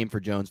pretty good game for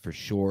Jones for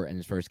sure in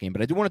his first game.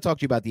 But I do want to talk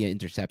to you about the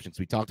interceptions.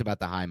 We talked about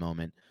the high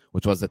moment,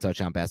 which was the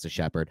touchdown pass to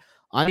Shepard.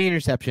 On the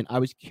interception, I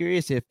was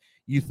curious if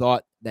you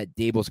thought that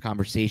Daboll's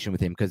conversation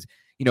with him, because,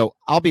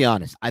 I'll be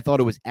honest, I thought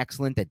it was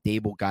excellent that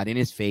Daboll got in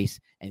his face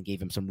and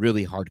gave him some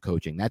really hard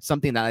coaching. That's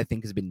something that I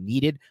think has been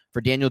needed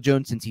for Daniel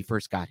Jones since he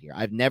first got here.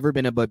 I've never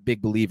been a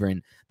big believer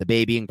in the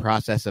babying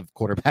process of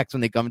quarterbacks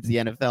when they come into the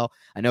NFL.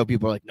 I know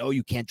people are like, no,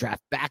 you can't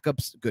draft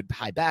backups, good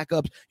high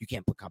backups. You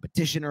can't put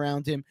competition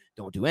around him.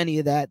 Don't do any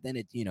of that. Then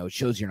it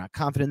shows you're not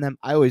confident in them.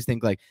 I always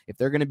think like if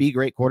they're going to be a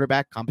great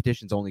quarterback,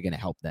 competition's only going to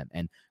help them,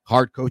 and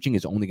hard coaching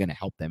is only going to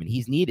help them. And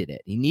he's needed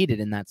it. He needed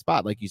in that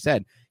spot. Like you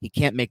said, he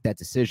can't make that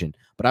decision.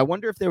 But I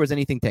wonder if there was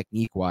anything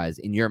technique-wise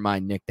in your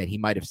mind, Nick, that he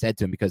might have said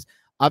to him, because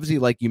obviously,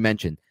 like you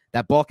mentioned,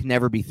 that ball can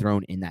never be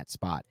thrown in that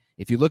spot.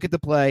 If you look at the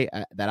play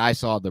that I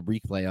saw the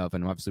replay of,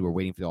 and obviously we're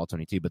waiting for the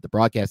All-22, but the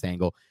broadcast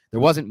angle, there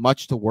wasn't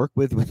much to work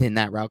with within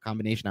that route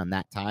combination on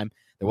that time.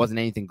 There wasn't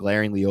anything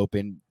glaringly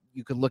open.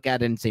 You could look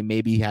at it and say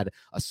maybe he had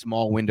a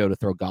small window to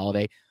throw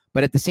Golladay,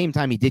 but at the same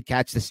time, he did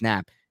catch the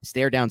snap,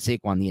 stare down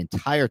Saquon the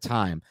entire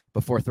time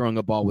before throwing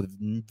a ball with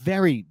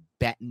very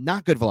bad,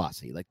 not good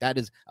velocity. Like that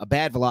is a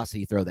bad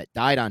velocity throw that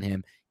died on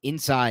him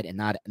inside and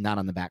not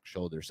on the back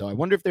shoulder. So I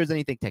wonder if there's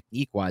anything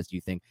technique-wise, do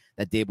you think,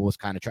 that Daboll was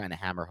kind of trying to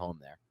hammer home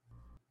there?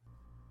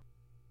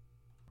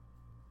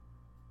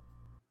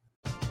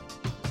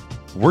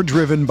 We're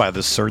driven by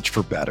the search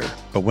for better.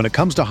 But when it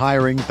comes to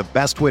hiring, the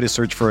best way to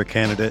search for a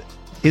candidate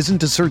isn't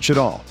to search at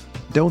all.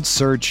 Don't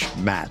search,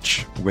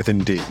 match with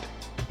Indeed.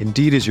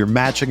 Indeed is your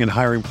matching and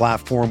hiring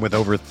platform with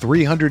over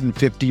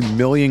 350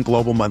 million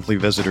global monthly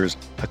visitors,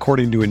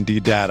 according to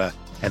Indeed data,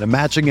 and a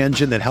matching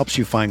engine that helps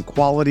you find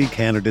quality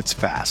candidates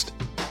fast.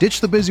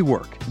 Ditch the busy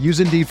work. Use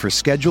Indeed for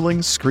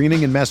scheduling,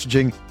 screening, and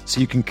messaging so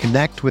you can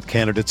connect with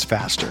candidates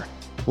faster.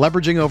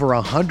 Leveraging over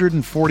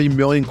 140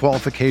 million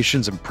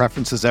qualifications and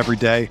preferences every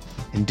day,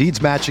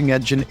 Indeed's matching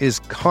engine is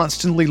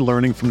constantly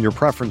learning from your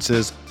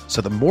preferences,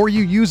 so the more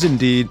you use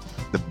Indeed,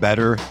 the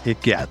better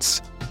it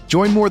gets.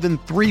 Join more than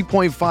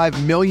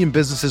 3.5 million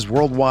businesses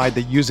worldwide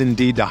that use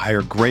Indeed to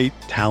hire great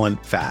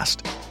talent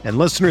fast. And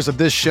listeners of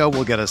this show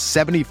will get a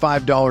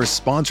 $75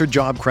 sponsored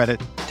job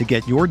credit to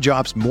get your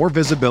jobs more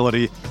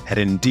visibility at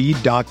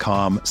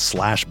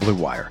Indeed.com/Blue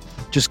Wire.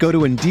 Just go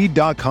to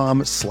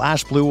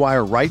Indeed.com/Blue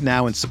Wire right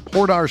now and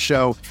support our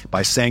show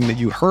by saying that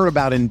you heard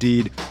about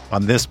Indeed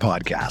on this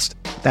podcast.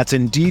 That's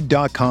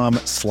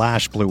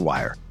Indeed.com/Blue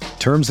Wire.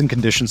 Terms and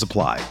conditions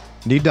apply.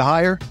 Need to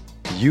hire?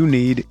 You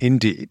need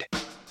Indeed.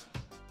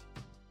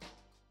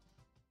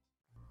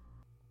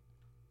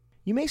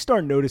 You may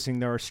start noticing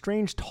there are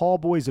strange tall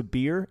boys of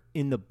beer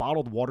in the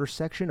bottled water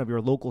section of your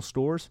local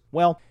stores.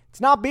 Well,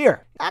 it's not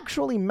beer. It's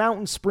actually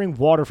mountain spring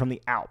water from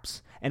the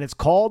Alps, and it's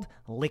called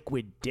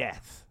Liquid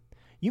Death.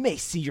 You may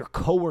see your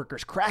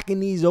coworkers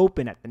cracking these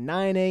open at the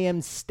 9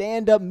 a.m.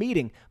 stand-up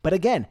meeting, but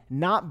again,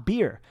 not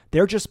beer.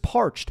 They're just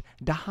parched,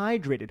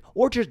 dehydrated,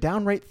 or just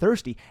downright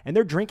thirsty, and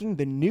they're drinking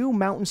the new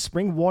mountain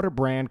spring water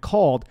brand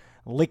called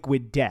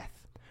Liquid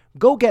Death.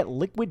 Go get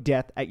Liquid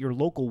Death at your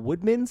local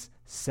Woodman's,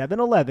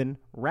 7-Eleven,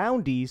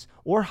 Roundy's,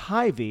 or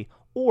Hy-Vee,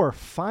 or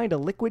find a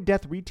Liquid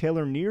Death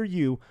retailer near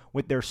you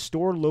with their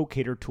store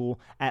locator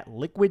tool at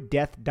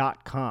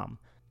liquiddeath.com.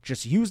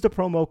 Just use the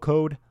promo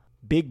code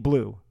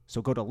BIGBLUE.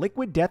 So go to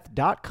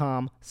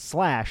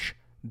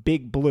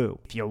liquiddeath.com/BigBlue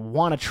if you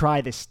want to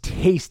try this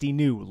tasty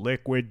new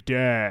Liquid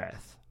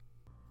Death.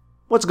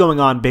 What's going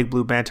on, Big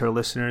Blue Banter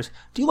listeners?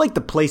 Do you like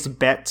to place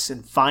bets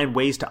and find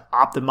ways to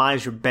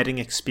optimize your betting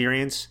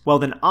experience? Well,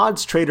 then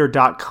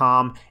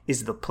oddstrader.com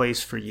is the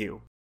place for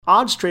you.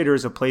 OddsTrader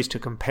is a place to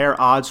compare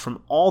odds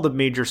from all the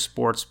major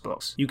sports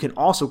books. You can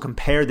also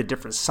compare the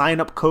different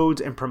sign-up codes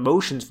and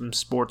promotions from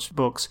sports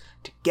books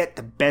to get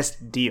the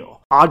best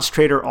deal.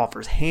 OddsTrader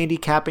offers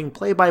handicapping,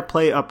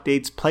 play-by-play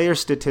updates, player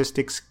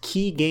statistics,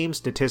 key game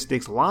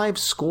statistics, live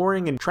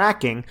scoring and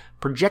tracking,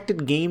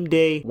 projected game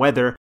day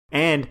weather,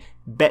 and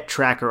Bet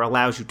Tracker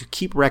allows you to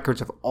keep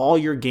records of all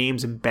your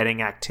games and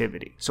betting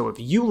activity. So if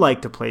you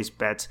like to place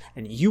bets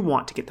and you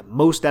want to get the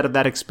most out of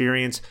that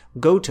experience,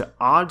 go to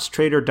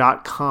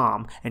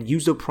oddstrader.com and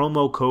use the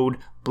promo code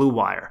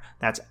BlueWire.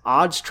 That's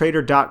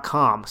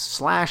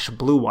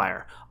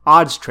oddstrader.com/BlueWire.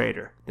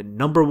 OddsTrader, the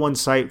 #1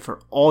 site for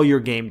all your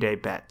game day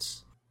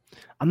bets.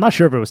 I'm not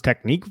sure if it was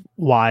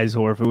technique-wise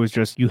or if it was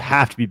just you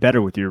have to be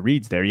better with your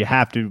reads there. You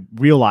have to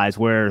realize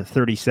where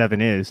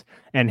 37 is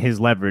and his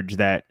leverage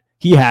that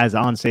he has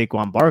on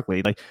Saquon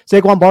Barkley. Like,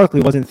 Saquon Barkley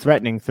wasn't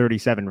threatening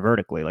 37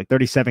 vertically. Like,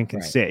 37 can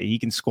sit. He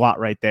can squat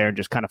right there and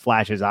just kind of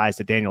flash his eyes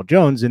to Daniel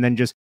Jones and then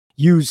just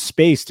use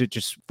space to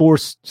just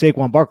force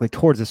Saquon Barkley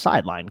towards the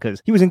sideline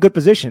because he was in good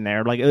position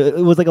there. Like,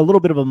 it was like a little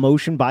bit of a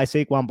motion by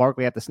Saquon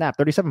Barkley at the snap.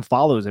 37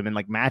 follows him and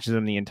like matches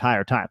him the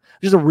entire time.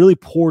 Just a really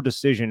poor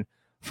decision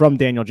from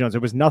Daniel Jones.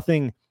 There was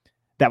nothing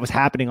that was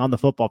happening on the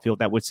football field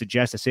that would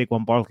suggest that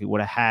Saquon Barkley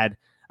would have had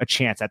a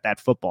chance at that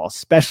football,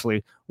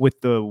 especially with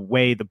the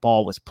way the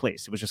ball was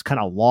placed. It was just kind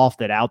of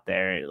lofted out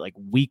there, like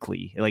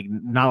weakly, like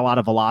not a lot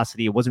of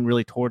velocity. It wasn't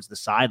really towards the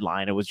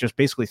sideline. It was just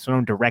basically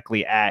thrown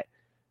directly at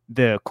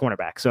the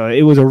cornerback. So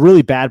it was a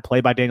really bad play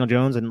by Daniel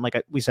Jones. And like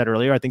we said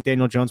earlier, I think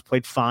Daniel Jones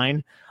played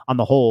fine on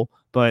the whole,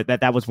 but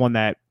that was one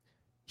that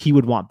he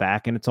would want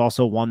back. And it's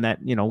also one that,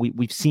 you know,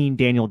 we've seen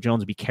Daniel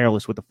Jones be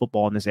careless with the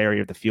football in this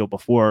area of the field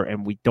before,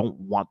 and we don't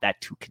want that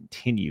to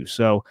continue.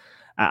 So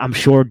I'm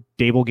sure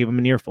Dable gave him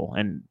an earful.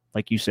 And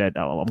like you said,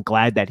 I'm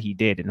glad that he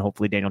did. And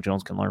hopefully Daniel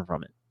Jones can learn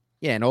from it.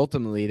 Yeah, and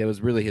ultimately, that was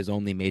really his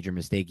only major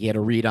mistake. He had a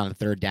read on a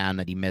third down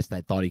that he missed that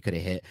I thought he could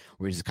have hit,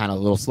 where he was kind of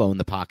a little slow in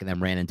the pocket and then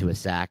ran into a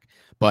sack.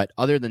 But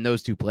other than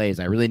those two plays,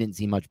 I really didn't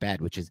see much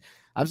bad, which is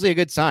obviously a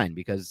good sign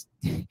because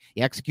he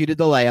executed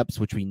the layups,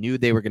 which we knew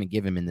they were going to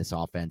give him in this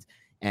offense.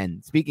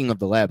 And speaking of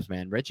the layups,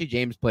 man, Richie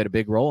James played a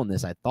big role in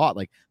this. I thought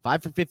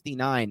 5 for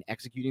 59,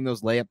 executing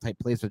those layup type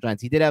plays for the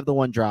Giants. He did have the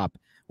one drop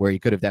where he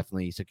could have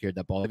definitely secured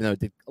that ball, even though it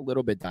did a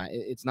little bit.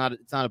 It's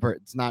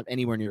not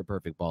anywhere near a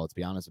perfect ball. Let's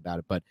be honest about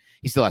it, but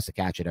he still has to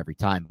catch it every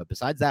time. But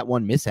besides that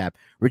one mishap,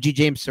 Richie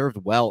James served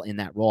well in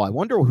that role. I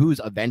wonder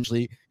who's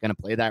eventually going to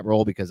play that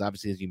role because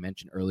obviously, as you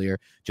mentioned earlier,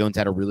 Jones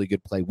had a really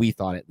good play. We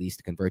thought at least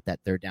to convert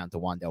that third down to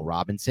Wan'Dale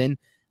Robinson.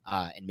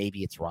 And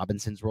maybe it's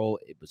Robinson's role.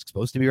 It was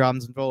supposed to be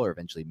Robinson's role, or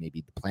eventually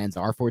maybe the plans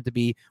are for it to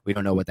be. We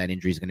don't know what that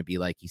injury is going to be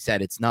like. He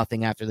said it's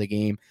nothing after the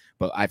game,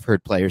 but I've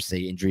heard players say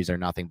injuries are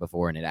nothing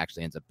before, and it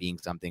actually ends up being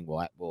something.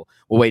 We'll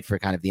wait for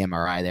kind of the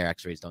MRI there.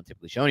 X-rays don't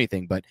typically show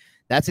anything, but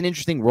that's an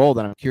interesting role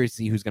that I'm curious to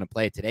see who's going to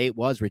play it. Today it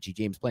was Richie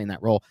James playing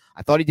that role.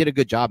 I thought he did a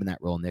good job in that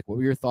role, Nick. What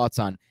were your thoughts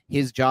on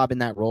his job in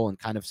that role and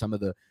kind of some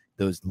of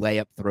those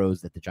layup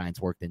throws that the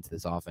Giants worked into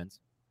this offense?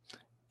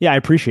 Yeah, I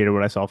appreciated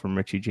what I saw from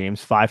Richie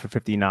James. 5 for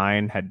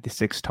 59, had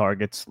 6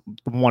 targets,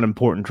 one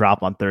important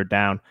drop on third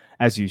down,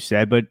 as you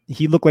said. But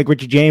he looked like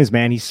Richie James,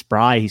 man. He's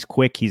spry, he's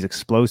quick, he's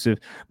explosive.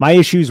 My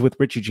issues with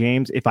Richie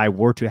James, if I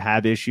were to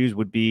have issues,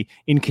 would be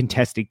in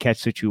contested catch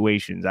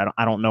situations.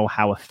 I don't know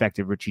how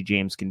effective Richie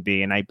James can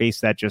be. And I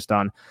base that just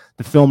on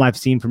the film I've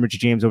seen from Richie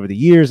James over the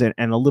years and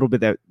a little bit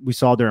that we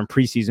saw during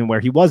preseason where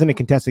he was in a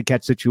contested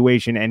catch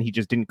situation and he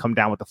just didn't come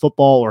down with the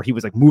football, or he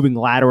was moving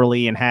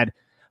laterally and had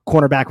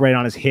cornerback right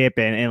on his hip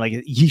and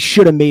he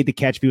should have made the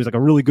catch. If he was a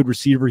really good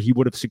receiver, he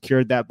would have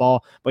secured that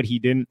ball, but he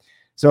didn't.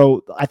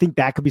 So I think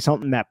that could be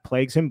something that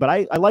plagues him. But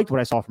I liked what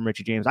I saw from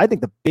Richie James. I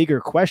think the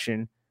bigger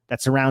question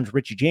that surrounds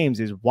Richie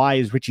James is why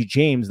is Richie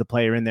James the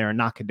player in there and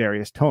not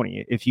Kadarius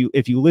Toney? If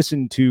you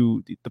listen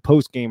to the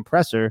post-game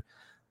presser,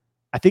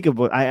 I think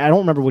I don't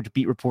remember which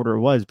beat reporter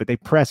it was, but they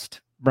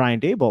pressed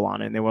Brian Daboll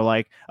on it. And they were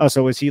like, oh,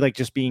 so is he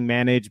just being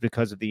managed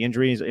because of the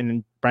injuries?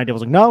 And Brian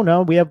Daboll's like,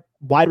 no, we have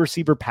wide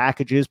receiver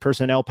packages,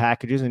 personnel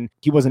packages, and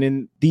he wasn't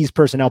in these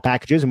personnel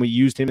packages, and we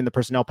used him in the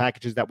personnel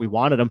packages that we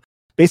wanted him.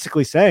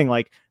 Basically saying,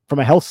 from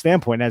a health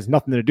standpoint, it has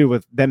nothing to do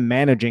with them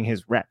managing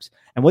his reps.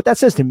 And what that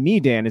says to me,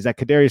 Dan, is that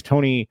Kadarius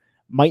Toney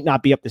might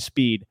not be up to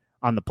speed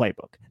on the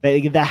playbook.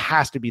 That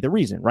has to be the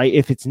reason, right?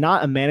 If it's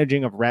not a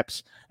managing of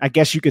reps, I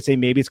guess you could say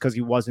maybe it's because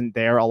he wasn't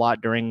there a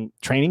lot during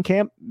training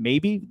camp.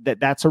 Maybe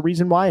that's a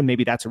reason why, and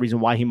maybe that's a reason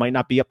why he might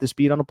not be up to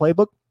speed on the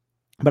playbook.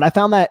 But I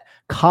found that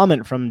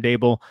comment from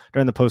Daboll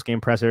during the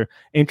post-game presser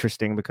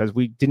interesting because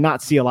we did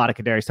not see a lot of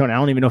Kadarius Toney. I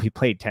don't even know if he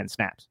played 10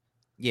 snaps.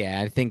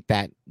 Yeah, I think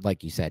that,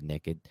 like you said,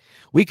 Nick,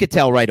 we could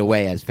tell right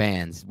away as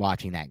fans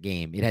watching that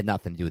game, it had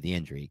nothing to do with the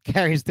injury.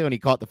 Kadarius Toney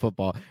caught the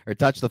football or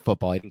touched the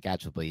football. He didn't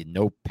catch the ball. He had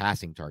no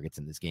passing targets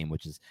in this game,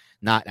 which is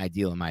not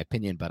ideal in my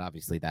opinion, but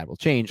obviously that will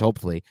change.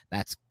 Hopefully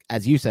that's,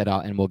 as you said,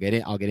 and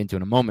I'll get into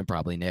in a moment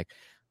probably, Nick,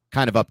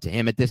 kind of up to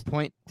him at this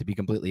point, to be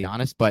completely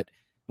honest. But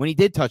when he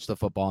did touch the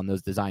football in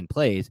those design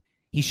plays,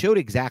 he showed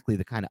exactly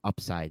the kind of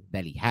upside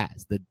that he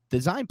has. The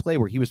design play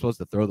where he was supposed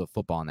to throw the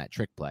football on that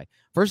trick play.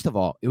 First of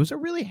all, it was a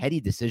really heady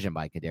decision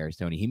by Kadarius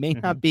Toney. He may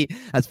not be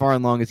as far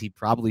along as he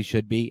probably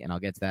should be, and I'll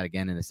get to that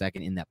again in a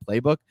second in that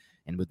playbook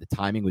and with the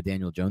timing with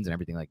Daniel Jones and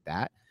everything like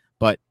that.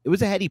 But it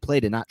was a heady play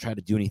to not try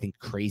to do anything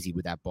crazy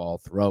with that ball,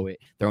 throw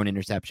an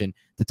interception,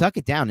 to tuck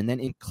it down. And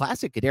then in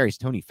classic Kadarius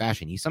Toney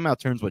fashion, he somehow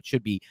turns what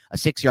should be a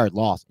 6-yard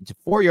loss into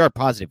 4-yard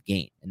positive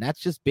gain. And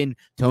that's just been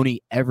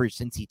Toney ever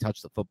since he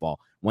touched the football,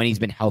 when he's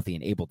been healthy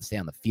and able to stay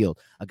on the field.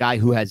 A guy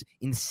who has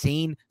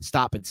insane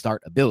stop and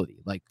start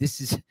ability.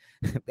 This is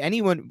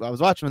anyone. I was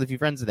watching with a few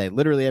friends today.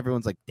 Literally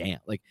everyone's like, damn,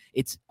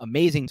 it's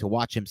amazing to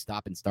watch him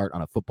stop and start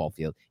on a football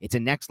field. It's a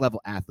next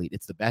level athlete.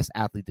 It's the best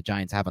athlete the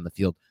Giants have on the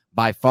field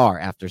by far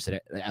after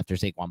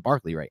Saquon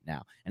Barkley right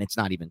now. And it's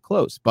not even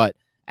close. But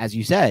as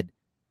you said,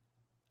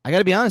 I got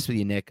to be honest with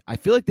you, Nick. I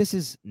feel like this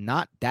is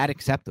not that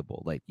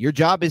acceptable. Your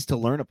job is to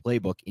learn a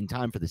playbook in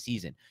time for the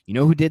season. You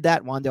know who did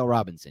that? Wan'Dale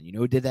Robinson. You know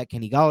who did that?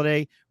 Kenny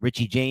Golladay,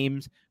 Richie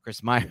James,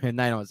 Chris Myrick. I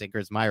don't want to say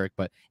Chris Myrick,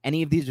 but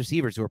any of these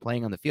receivers who are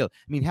playing on the field.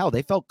 I mean, hell,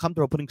 they felt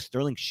comfortable putting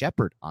Sterling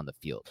Shepard on the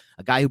field,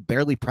 a guy who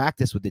barely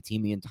practiced with the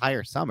team the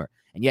entire summer.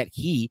 And yet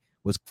he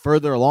was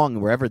further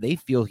along wherever they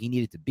feel he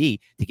needed to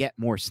be to get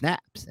more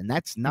snaps. And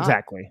that's not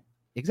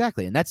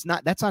Exactly. And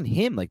that's on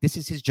him. This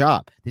is his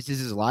job. This is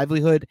his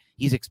livelihood.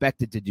 He's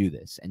expected to do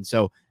this. And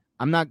so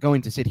I'm not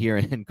going to sit here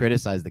and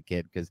criticize the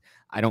kid because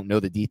I don't know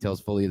the details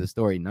fully of the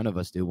story. None of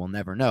us do. We'll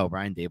never know.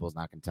 Brian Daboll's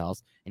not going to tell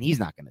us, and he's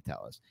not going to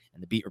tell us.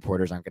 And the beat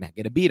reporters aren't going to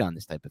get a beat on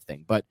this type of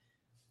thing. But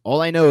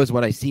all I know is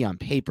what I see on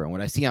paper. And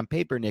what I see on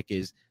paper, Nick,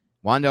 is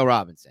Wan'Dale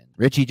Robinson,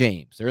 Richie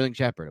James, Sterling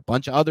Shepard, a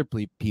bunch of other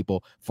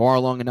people far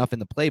along enough in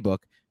the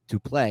playbook to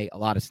play a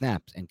lot of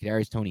snaps, and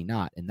Kadarius Toney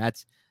not. And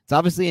it's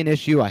obviously an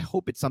issue. I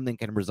hope it's something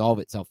can resolve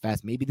itself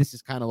fast. Maybe this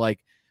is kind of like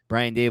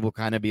Brian Dave will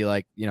kind of be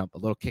like, a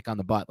little kick on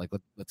the butt. Like,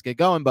 let's get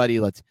going, buddy.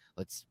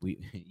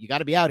 You got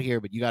to be out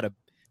here, but you got to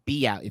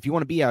be out. If you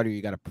want to be out here,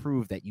 you got to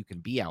prove that you can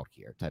be out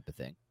here type of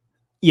thing.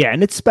 Yeah,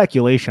 and it's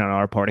speculation on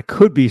our part. It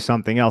could be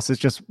something else. It's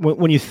just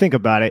when you think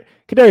about it,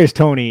 Kadarius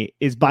Toney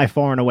is by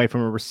far and away,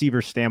 from a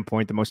receiver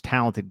standpoint, the most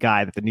talented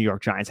guy that the New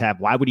York Giants have.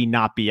 Why would he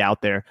not be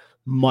out there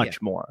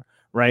much more,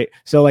 right?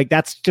 So, like,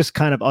 that's just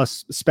kind of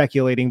us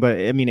speculating, but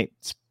I mean,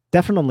 it's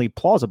definitely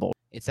plausible.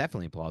 It's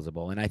definitely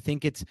plausible, and I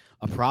think it's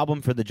a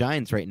problem for the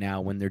Giants right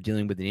now when they're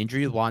dealing with an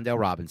injury with Wan'Dale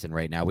Robinson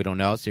right now. We don't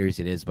know how serious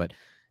it is, but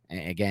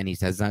again, he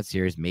says it's not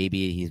serious.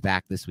 Maybe he's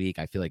back this week.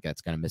 I feel like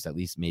that's going to miss at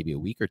least maybe a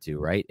week or two,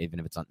 right? Even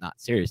if it's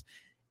not serious.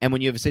 And when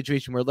you have a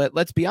situation where,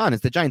 let's be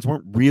honest, the Giants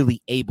weren't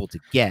really able to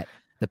get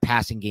the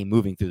passing game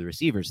moving through the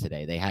receivers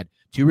today. They had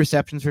 2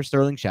 receptions for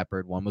Sterling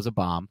Shepard. One was a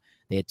bomb.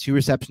 They had 2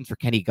 receptions for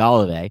Kenny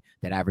Golladay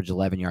that averaged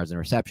 11 yards in a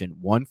reception,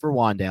 1 for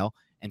Wan'Dale,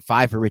 and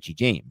 5 for Richie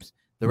James.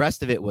 The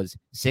rest of it was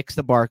 6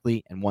 to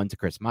Barkley and 1 to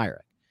Chris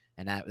Myrick.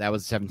 And that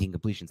was 17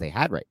 completions they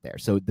had right there.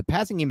 So the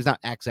passing game is not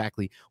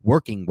exactly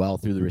working well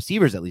through the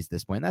receivers, at least at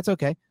this point. That's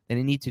okay. They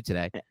didn't need to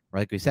today.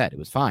 Like we said, it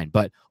was fine.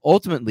 But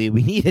ultimately,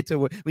 we need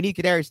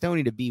Kadarius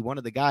Toney to be one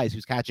of the guys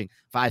who's catching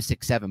 5,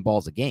 6, 7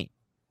 balls a game.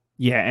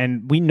 Yeah,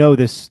 and we know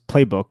this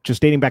playbook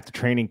just dating back to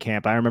training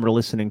camp. I remember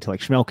listening to like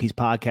Schmelke's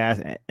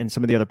podcast and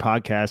some of the other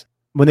podcasts.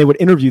 When they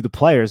would interview the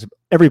players,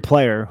 every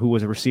player who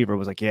was a receiver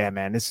was like, yeah,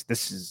 man, this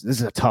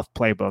is a tough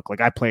playbook.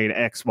 Like, I played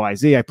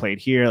XYZ, I played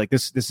here. Like,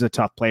 this is a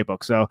tough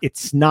playbook. So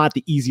it's not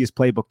the easiest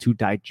playbook to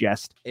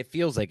digest. It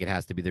feels like it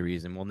has to be the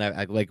reason. We'll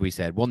never, like we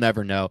said, we'll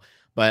never know.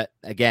 But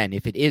again,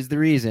 if it is the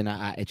reason,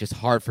 it's just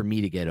hard for me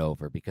to get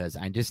over, because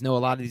I just know a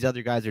lot of these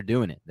other guys are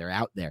doing it. They're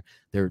out there.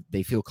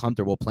 They feel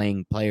comfortable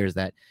playing players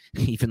that,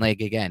 even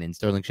like, again, in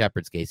Sterling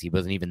Shepard's case, he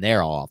wasn't even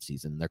there all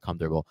offseason. They're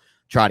comfortable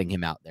trotting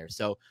him out there.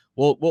 So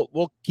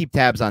we'll keep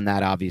tabs on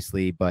that,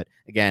 obviously. But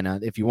again,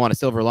 if you want a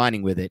silver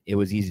lining with it, it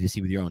was easy to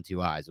see with your own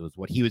 2 eyes. It was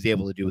what he was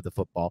able to do with the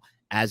football,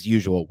 as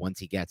usual, once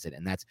he gets it,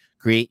 and that's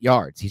create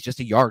yards. He's just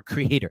a yard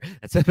creator.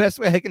 That's the best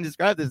way I can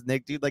describe this,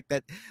 Nick, dude. Like,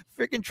 that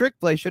freaking trick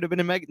play should have been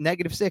a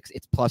 -6.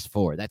 It's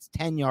 +4. That's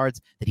 10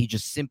 yards that he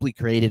just simply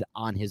created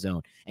on his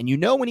own. And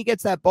when he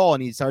gets that ball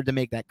and he started to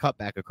make that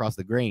cutback across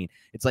the grain,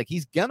 it's like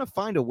he's gonna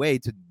find a way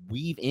to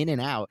weave in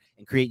and out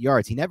and create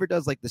yards. He never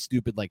does like the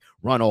stupid like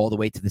run all the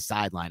way to the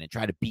sideline and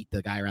try to beat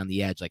the guy around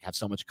the edge, like have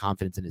so much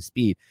confidence in his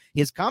speed. He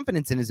has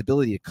confidence in his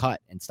ability to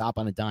cut and stop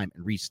on a dime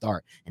and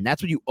restart. And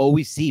that's what you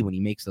always see when he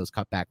makes those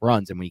cutback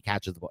runs and when he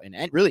catches the ball. And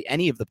really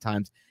any of the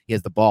times he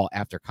has the ball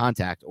after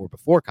contact or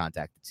before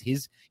contact,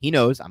 he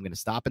knows I'm going to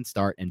stop and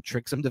start and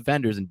trick some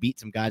defenders and beat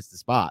some guys to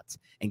spots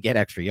and get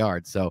extra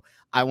yards. So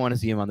I want to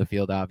see him on the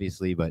field,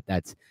 obviously, but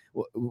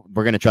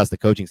we're going to trust the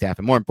coaching staff.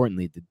 And more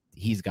importantly,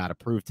 he's got to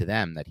prove to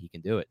them that he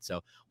can do it.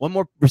 So one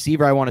more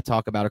receiver I want to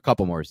talk about, a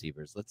couple more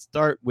receivers. Let's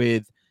start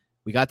with,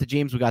 we got to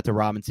James, we got to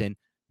Robinson.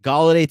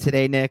 Golladay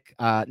today, Nick,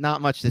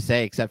 not much to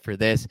say except for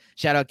this.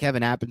 Shout out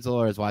Kevin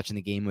Appenzeller. I was watching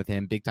the game with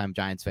him, big-time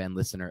Giants fan,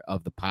 listener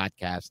of the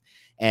podcast.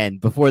 And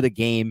before the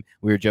game,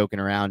 we were joking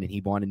around, and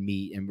he wanted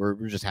me, and we're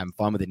just having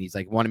fun with it. And he's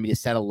like, wanted me to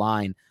set a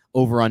line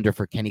over-under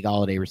for Kenny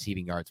Golladay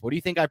receiving yards. What do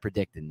you think I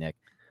predicted, Nick?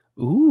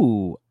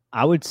 Ooh,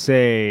 I would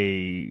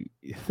say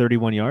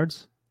 31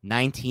 yards.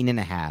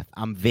 19.5.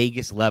 I'm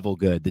Vegas level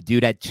good. The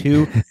dude had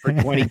 2 for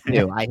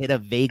 22. I hit a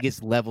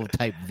Vegas level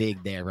type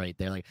vig there, right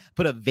there. Like,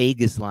 put a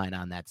Vegas line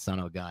on that son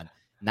of a gun.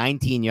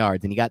 19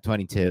 yards, and he got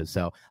 22.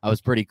 So I was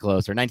pretty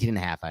close, or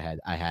 19.5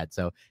 I had.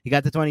 So he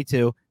got to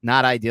 22.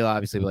 Not ideal,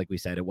 obviously, but like we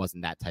said, it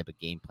wasn't that type of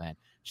game plan.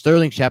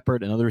 Sterling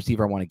Shepard, another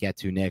receiver I want to get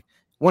to, Nick.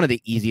 One of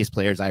the easiest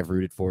players I've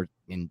rooted for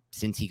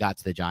since he got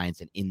to the Giants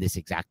and in this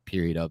exact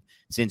period of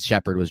since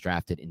Shepard was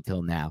drafted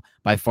until now.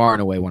 By far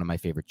and away, one of my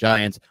favorite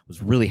Giants.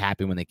 Was really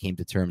happy when they came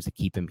to terms to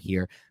keep him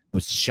here.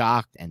 Was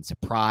shocked and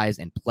surprised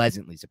and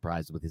pleasantly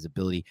surprised with his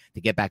ability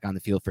to get back on the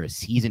field for a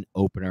season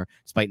opener,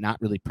 despite not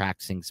really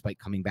practicing, despite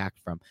coming back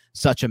from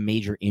such a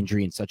major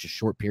injury in such a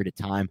short period of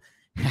time.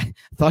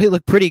 Thought he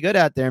looked pretty good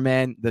out there,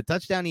 man. The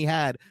touchdown he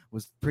had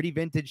was pretty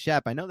vintage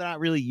Shep. I know they're not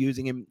really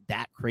using him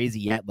that crazy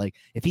yet. Like,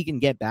 if he can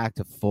get back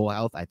to full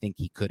health, I think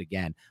he could,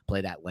 again,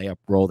 play that layup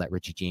role that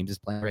Richie James is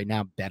playing right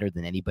now better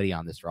than anybody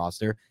on this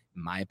roster.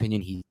 In my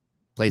opinion, he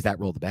plays that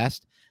role the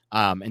best.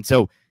 And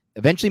so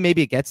eventually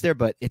maybe it gets there,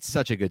 but it's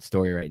such a good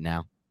story right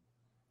now.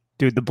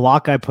 Dude, the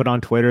block I put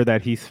on Twitter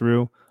that he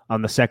threw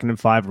on the 2nd and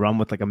 5 run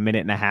with like a minute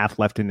and a half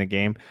left in the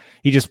game,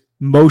 he just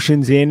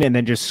motions in and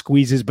then just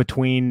squeezes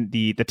between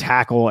the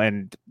tackle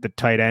and the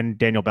tight end,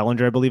 Daniel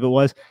Bellinger, I believe it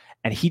was.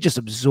 And he just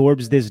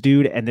absorbs this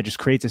dude and then just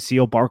creates a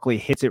seal. Barkley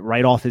hits it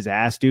right off his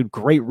ass, dude.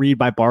 Great read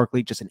by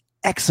Barkley. Just an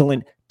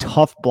excellent,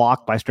 tough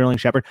block by Sterling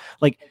Shepard.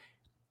 Like,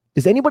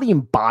 does anybody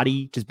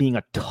embody just being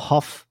a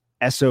tough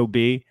SOB,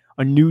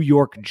 a New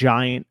York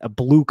Giant, a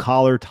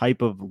blue-collar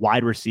type of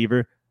wide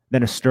receiver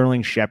than a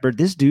Sterling Shepard?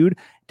 This dude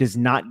does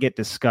not get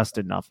discussed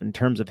enough in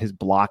terms of his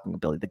blocking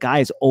ability. The guy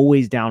is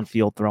always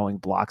downfield throwing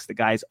blocks. The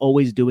guy is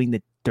always doing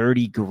the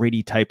dirty,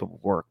 gritty type of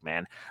work,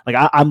 man. Like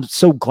I'm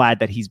so glad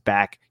that he's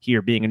back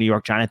here being a New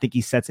York Giant. I think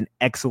he sets an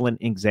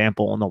excellent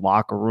example in the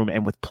locker room.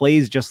 And with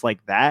plays just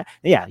like that,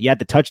 yeah, you had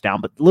the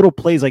touchdown, but little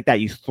plays like that,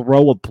 you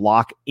throw a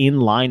block in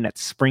line that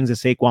springs a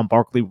Saquon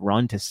Barkley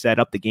run to set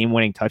up the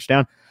game-winning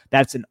touchdown.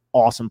 That's an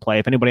awesome play.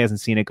 If anybody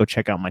hasn't seen it, go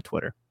check out my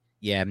Twitter.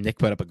 Yeah, Nick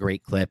put up a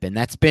great clip, and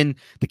that's been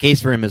the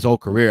case for him his whole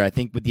career. I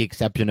think with the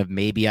exception of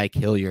maybe Ike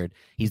Hilliard,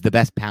 he's the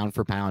best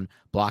pound-for-pound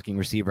blocking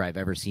receiver I've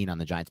ever seen on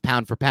the Giants.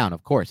 Pound for pound,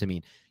 of course. I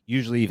mean,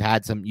 usually you've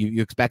had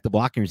you expect the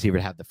blocking receiver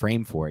to have the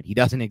frame for it. He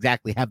doesn't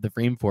exactly have the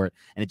frame for it,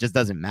 and it just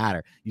doesn't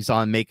matter. You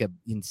saw him make an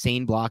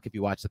insane block if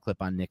you watch the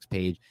clip on Nick's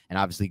page, and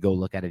obviously go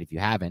look at it if you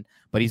haven't.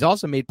 But he's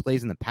also made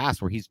plays in the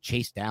past where he's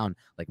chased down,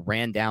 like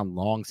ran down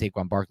long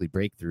Saquon Barkley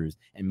breakthroughs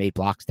and made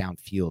blocks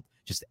downfield.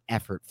 Just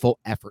full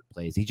effort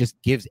plays. He just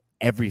gives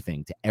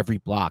everything to every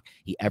block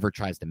he ever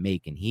tries to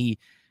make. And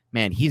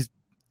he's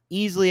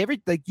easily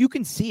you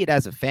can see it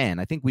as a fan.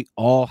 I think we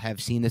all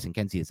have seen this and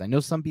can see this. I know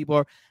some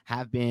people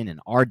have been and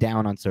are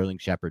down on Sterling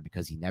Shepard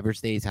because he never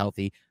stays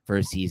healthy for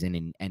a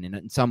season. And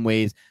in some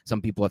ways,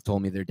 some people have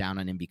told me they're down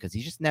on him because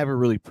he's just never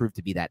really proved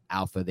to be that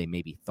alpha they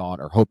maybe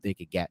thought or hoped they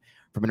could get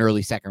from an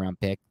early second round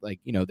pick. Like,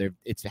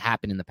 it's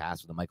happened in the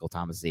past with the Michael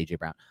Thomas, AJ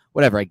Brown,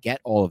 whatever. I get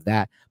all of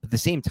that. But at the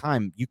same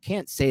time, you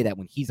can't say that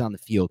when he's on the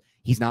field,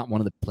 he's not one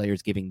of the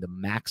players giving the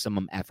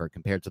maximum effort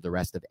compared to the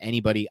rest of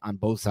anybody on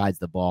both sides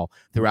of the ball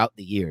throughout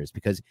the years,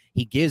 because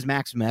he gives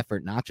maximum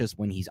effort, not just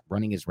when he's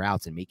running his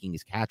routes and making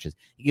his catches.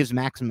 He gives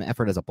maximum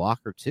effort as a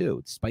blocker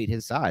too, despite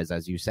his size,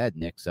 as you said,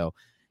 Nick. So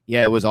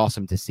yeah, it was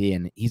awesome to see.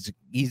 And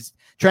he's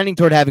trending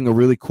toward having a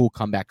really cool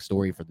comeback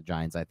story for the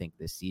Giants, I think,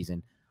 this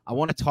season. I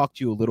want to talk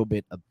to you a little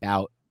bit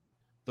about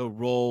the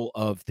role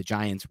of the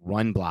Giants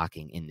run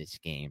blocking in this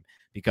game,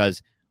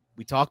 because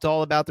we talked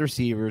all about the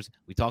receivers.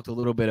 We talked a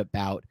little bit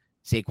about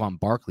Saquon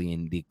Barkley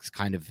and the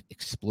kind of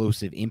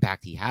explosive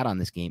impact he had on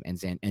this game, and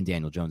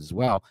Daniel Jones as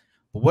well.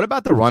 But what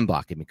about the run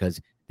blocking? Because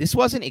this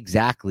wasn't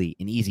exactly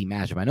an easy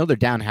matchup. I know they're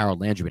down Harold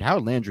Landry, but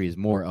Harold Landry is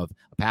more of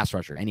a pass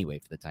rusher anyway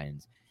for the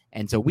Titans.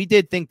 And so we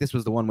did think this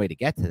was the one way to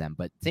get to them.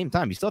 But at the same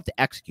time, you still have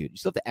to execute. You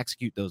still have to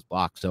execute those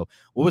blocks. So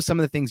what was some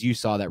of the things you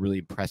saw that really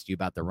impressed you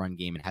about the run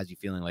game and has you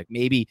feeling like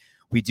maybe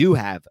we do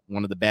have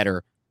one of the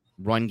better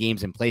run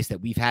games in place that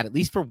we've had, at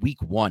least for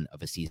week one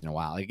of a season, a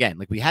while? Again,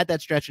 like we had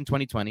that stretch in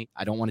 2020.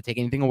 I don't want to take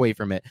anything away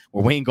from it,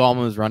 where Wayne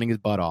Gallman was running his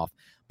butt off.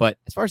 But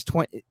as far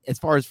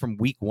as from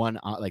week one,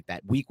 like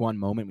that week one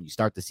moment when you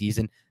start the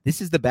season, this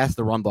is the best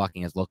the run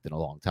blocking has looked in a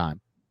long time.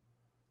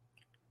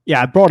 Yeah,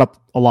 I brought up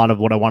a lot of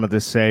what I wanted to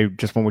say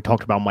just when we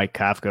talked about Mike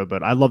Kafka,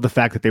 but I love the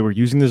fact that they were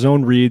using the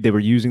zone read. They were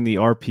using the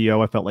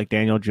RPO. I felt like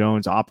Daniel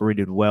Jones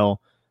operated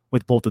well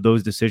with both of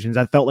those decisions.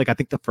 I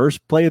think the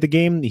first play of the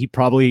game, he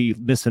probably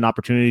missed an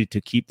opportunity to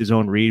keep the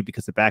zone read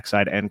because the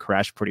backside end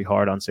crashed pretty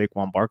hard on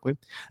Saquon Barkley.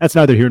 That's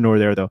neither here nor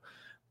there, though.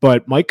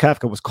 But Mike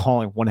Kafka was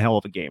calling one hell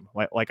of a game,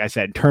 like I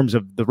said, in terms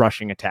of the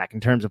rushing attack, in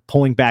terms of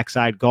pulling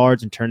backside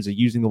guards, in terms of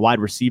using the wide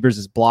receivers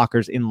as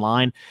blockers in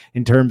line,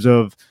 in terms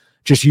of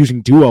just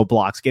using duo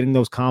blocks, getting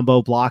those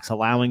combo blocks,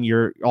 allowing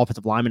your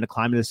offensive lineman to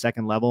climb to the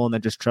second level, and then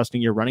just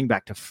trusting your running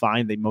back to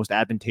find the most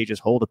advantageous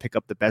hole to pick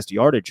up the best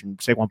yardage. And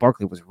Saquon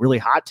Barkley was really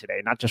hot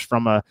today, not just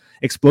from a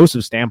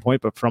explosive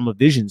standpoint, but from a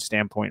vision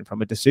standpoint,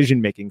 from a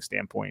decision-making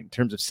standpoint, in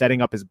terms of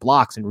setting up his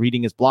blocks and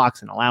reading his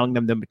blocks and allowing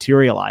them to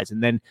materialize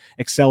and then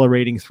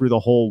accelerating through the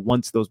hole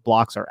once those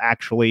blocks are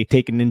actually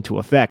taken into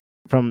effect.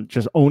 From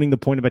just owning the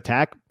point of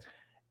attack,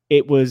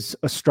 it was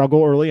a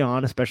struggle early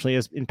on, especially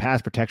as in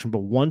pass protection,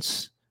 but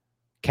once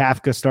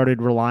Kafka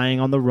started relying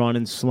on the run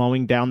and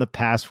slowing down the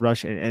pass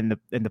rush, and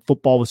the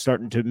football was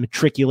starting to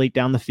matriculate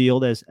down the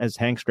field, as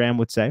Hank Stram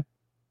would say,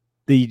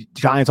 the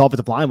Giants'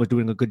 offensive line was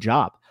doing a good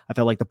job. I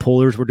felt like the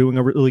pullers were doing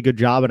a really good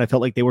job, and I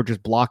felt like they were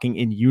just blocking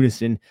in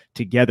unison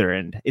together.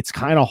 And it's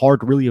kind of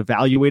hard to really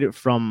evaluate it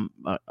from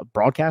a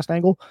broadcast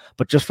angle,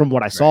 but just from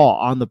what I saw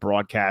on the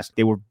broadcast,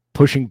 they were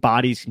pushing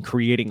bodies and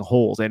creating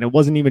holes. And it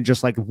wasn't even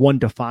just like one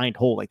defined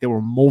hole, like there were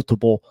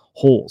multiple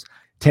holes.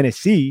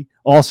 Tennessee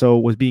also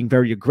was being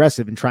very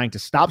aggressive in trying to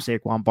stop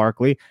Saquon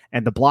Barkley,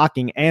 and the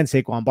blocking and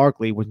Saquon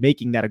Barkley was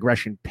making that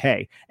aggression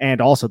pay. And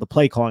also the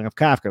play calling of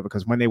Kafka,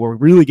 because when they were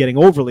really getting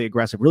overly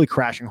aggressive, really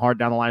crashing hard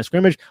down the line of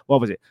scrimmage,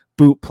 what was it?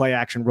 Boot, play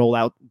action,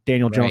 rollout,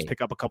 Daniel Jones pick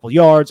up a couple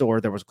yards,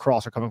 or there was a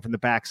crosser coming from the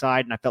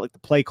backside. And I felt like the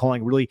play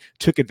calling really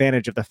took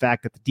advantage of the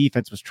fact that the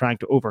defense was trying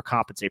to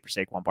overcompensate for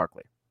Saquon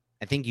Barkley.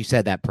 I think you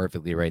said that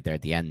perfectly right there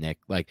at the end, Nick.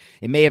 Like,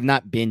 it may have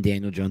not been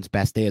Daniel Jones'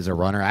 best day as a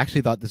runner. I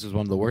actually thought this was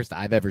one of the worst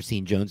I've ever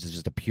seen Jones as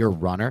just a pure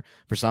runner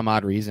for some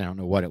odd reason. I don't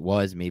know what it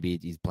was. Maybe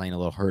he's playing a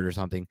little hurt or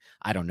something.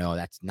 I don't know.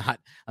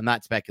 I'm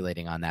not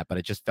speculating on that, but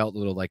it just felt a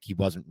little like he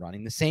wasn't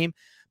running the same.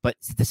 But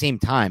at the same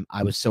time,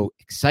 I was so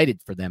excited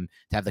for them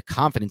to have the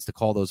confidence to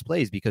call those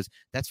plays, because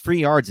that's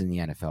free yards in the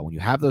NFL. When you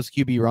have those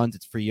QB runs,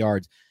 it's free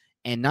yards.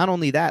 And not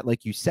only that,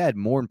 like you said,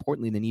 more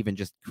importantly than even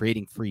just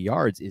creating free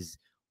yards is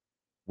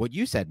what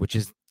you said, which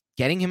is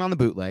getting him on the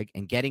bootleg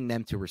and getting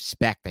them to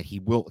respect that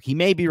he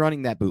may be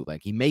running that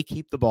bootleg. He may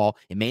keep the ball.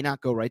 It may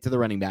not go right to the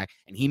running back,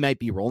 and he might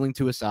be rolling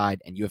to a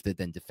side, and you have to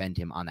then defend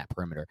him on that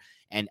perimeter.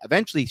 And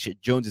eventually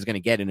Jones is going to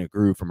get in a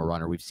groove from a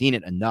runner. We've seen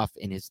it enough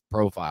in his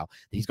profile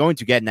that he's going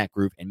to get in that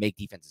groove and make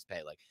defenses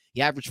pay. Like,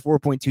 he averaged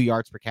 4.2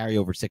 yards per carry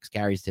over 6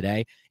 carries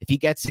today. If he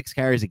gets 6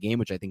 carries a game,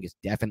 which I think is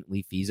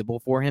definitely feasible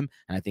for him,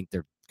 and I think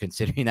they're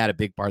considering that a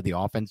big part of the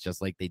offense,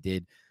 just like they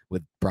did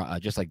with,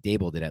 just like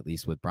Dable did at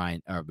least with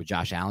with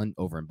Josh Allen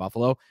over in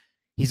Buffalo,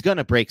 he's going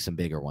to break some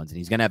bigger ones and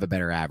he's going to have a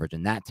better average.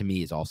 And that to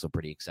me is also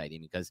pretty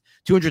exciting because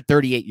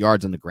 238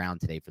 yards on the ground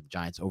today for the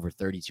Giants over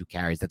 32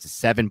 carries. That's a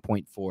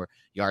 7.4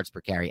 yards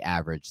per carry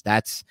average.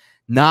 That's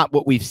not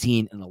what we've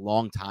seen in a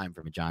long time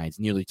from the Giants.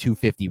 Nearly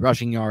 250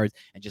 rushing yards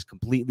and just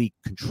completely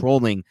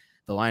controlling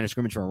the line of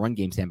scrimmage from a run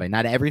game standpoint.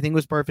 Not everything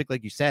was perfect,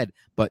 like you said,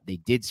 but they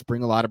did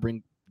spring a lot of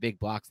big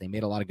blocks. They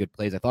made a lot of good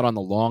plays. I thought on the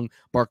long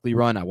Barkley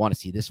run, I want to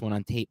see this one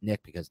on tape,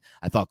 Nick, because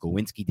I thought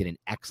Glowinski did an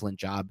excellent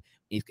job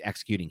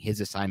executing his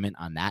assignment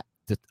on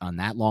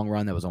that long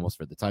run that was almost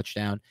for the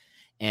touchdown.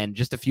 And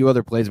just a few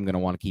other plays I'm going to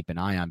want to keep an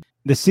eye on.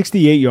 The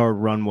 68-yard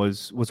run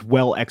was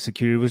well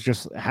executed. It was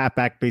just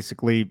halfback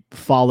basically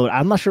followed.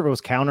 I'm not sure if it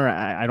was counter.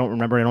 I don't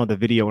remember. I don't have the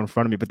video in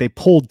front of me, but they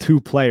pulled 2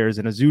 players,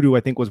 and Ezeudu,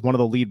 I think, was one of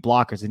the lead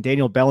blockers, and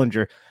Daniel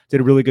Bellinger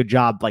did a really good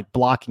job like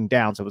blocking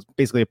down. So it was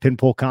basically a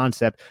pin-pull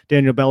concept.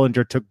 Daniel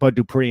Bellinger took Bud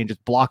Dupree and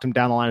just blocked him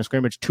down the line of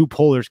scrimmage. 2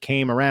 pullers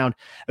came around.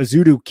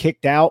 Ezeudu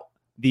kicked out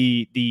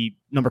the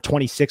number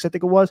 26, I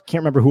think it was.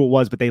 Can't remember who it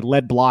was, but they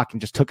led block and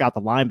just took out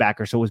the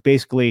linebacker. So it was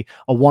basically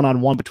a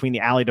one-on-one between the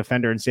alley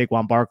defender and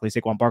Saquon Barkley.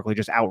 Saquon Barkley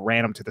just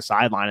outran him to the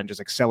sideline and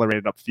just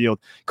accelerated upfield.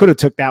 Could have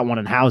took that one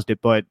and housed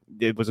it, but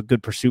it was a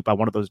good pursuit by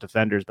one of those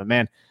defenders. But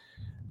man,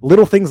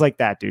 little things like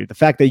that, dude. The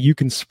fact that you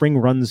can spring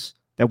runs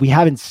that we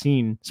haven't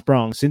seen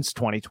sprung since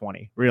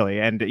 2020, really.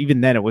 And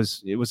even then it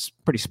was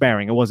pretty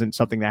sparing. It wasn't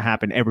something that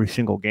happened every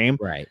single game.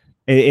 Right.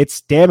 It's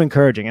damn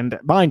encouraging. And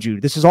mind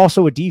you, this is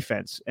also a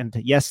defense. And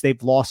yes,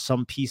 they've lost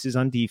some pieces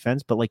on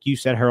defense, but like you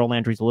said, Harold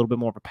Landry's a little bit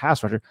more of a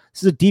pass rusher.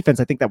 This is a defense,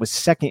 I think, that was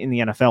second in the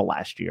NFL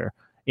last year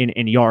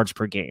in yards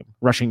per game,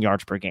 rushing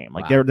yards per game.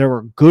 Like, wow. There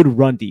were good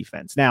run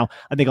defense. Now,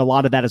 I think a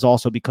lot of that is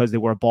also because they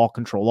were a ball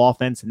control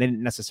offense and they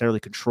didn't necessarily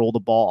control the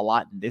ball a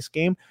lot in this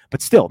game,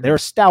 but still, they're a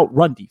stout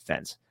run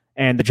defense.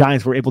 And the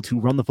Giants were able to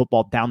run the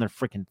football down their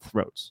freaking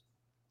throats.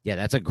 Yeah,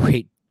 that's a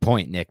great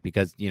point, Nick,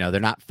 because they're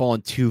not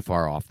falling too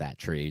far off that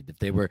tree. If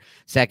they were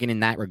second in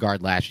that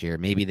regard last year,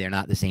 maybe they're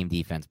not the same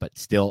defense, but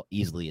still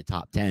easily a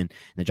top 10. And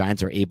the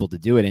Giants are able to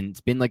do it. And it's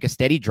been like a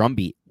steady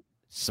drumbeat,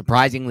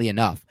 surprisingly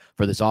enough,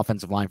 for this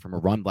offensive line from a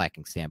run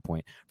blocking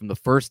standpoint. From the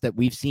first that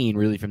we've seen,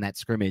 really, from that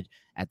scrimmage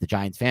at the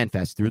Giants Fan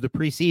Fest through the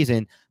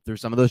preseason, through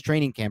some of those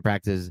training camp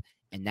practices,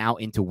 and now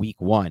into week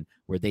 1,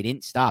 where they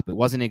didn't stop. It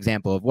wasn't an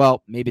example of,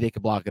 well, maybe they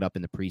could block it up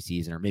in the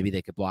preseason, or maybe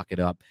they could block it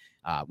up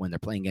when they're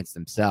playing against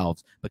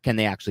themselves, but can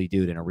they actually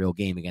do it in a real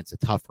game against a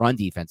tough run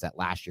defense that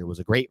last year was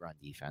a great run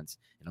defense,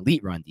 an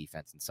elite run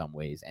defense in some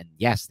ways? And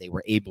yes, they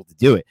were able to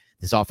do it.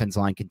 This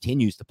offensive line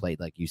continues to play,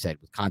 like you said,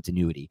 with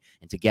continuity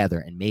and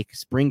together and make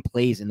spring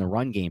plays in the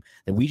run game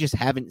that we just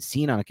haven't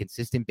seen on a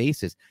consistent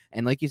basis.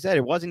 And like you said,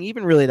 it wasn't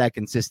even really that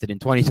consistent in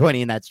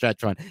 2020 in that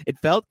stretch run. It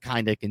felt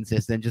kind of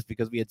consistent just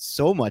because we had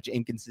so much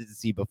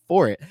inconsistency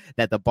before it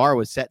that the bar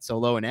was set so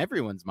low in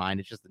everyone's mind.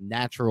 It's just the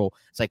natural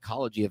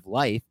psychology of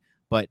life.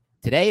 But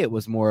today it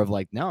was more of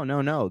like,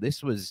 no.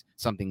 This was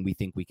something we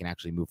think we can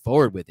actually move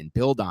forward with and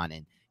build on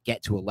and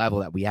get to a level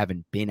that we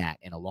haven't been at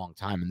in a long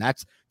time. And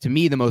that's, to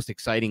me, the most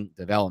exciting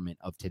development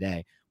of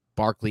today,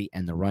 Barkley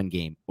and the run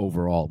game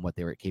overall and what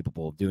they were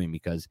capable of doing,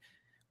 because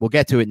we'll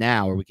get to it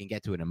now, or we can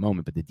get to it in a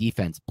moment, but the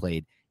defense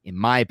played, in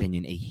my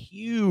opinion, a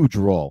huge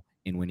role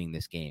in winning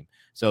this game.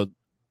 So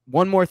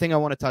one more thing I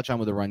want to touch on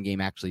with the run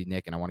game, actually,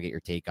 Nick, and I want to get your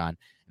take on.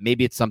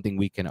 Maybe it's something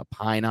we can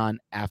opine on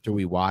after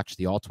we watch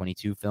the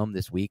All-22 film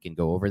this week and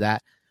go over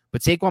that.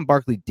 But Saquon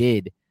Barkley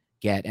did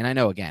get, and I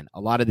know, again,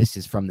 a lot of this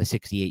is from the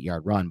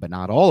 68-yard run, but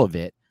not all of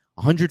it,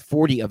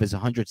 140 of his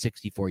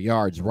 164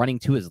 yards running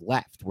to his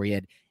left, where he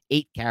had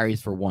 8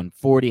 carries for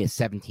 140, a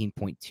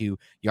 17.2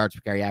 yards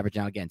per carry average.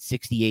 Now, again,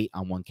 68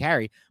 on 1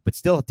 carry, but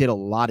still did a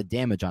lot of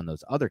damage on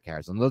those other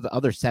carries. On those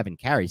other 7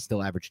 carries,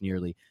 still averaged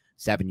nearly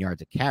 7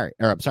 yards a carry,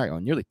 or I'm sorry,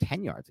 nearly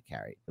 10 yards a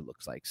carry, it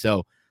looks like.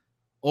 So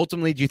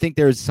ultimately, do you think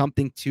there's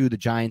something to the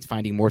Giants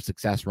finding more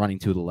success running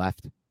to the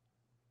left?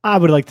 I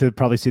would like to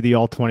probably see the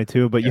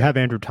All-22, but you have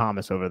Andrew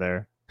Thomas over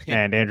there.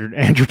 And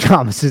Andrew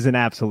Thomas is an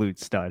absolute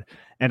stud.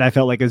 And I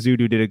felt like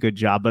Ezeudu did a good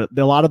job, but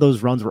a lot of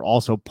those runs were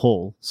also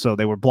pull. So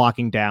they were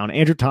blocking down.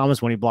 Andrew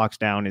Thomas, when he blocks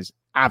down, is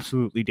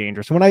absolutely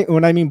dangerous. When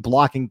I mean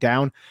blocking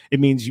down, it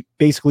means you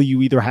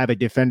either have a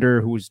defender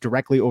who is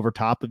directly over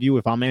top of you,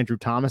 if I'm Andrew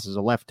Thomas as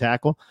a left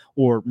tackle,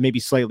 or maybe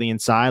slightly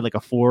inside, like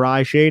a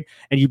 4-eye shade,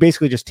 and you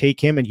basically just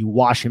take him and you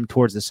wash him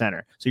towards the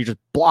center. So you're just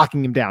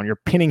blocking him down. You're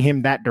pinning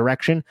him that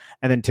direction,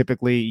 and then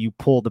typically you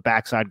pull the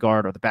backside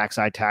guard or the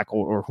backside tackle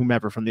or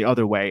whomever from the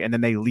other way, and then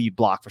they lead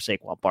block for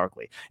Saquon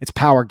Barkley. It's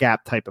power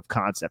gap type of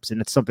concepts,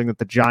 and it's something that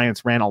the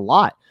Giants ran a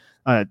lot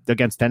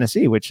against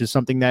Tennessee, which is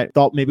something that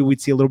thought maybe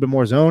we'd see a little bit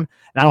more zone.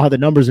 And I don't have the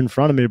numbers in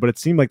front of me, but it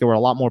seemed like there were a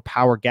lot more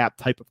power gap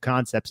type of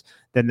concepts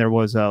than there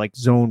was like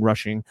zone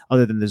rushing,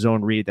 other than the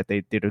zone read that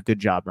they did a good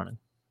job running.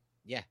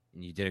 Yeah,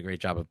 and you did a great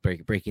job of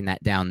breaking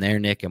that down there,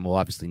 Nick, and we'll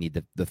obviously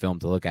need the film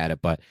to look at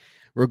it. But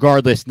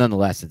regardless,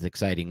 nonetheless, it's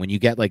exciting. When you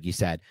get, like you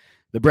said,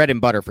 the bread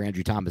and butter for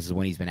Andrew Thomas is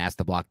when he's been asked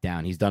to block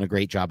down. He's done a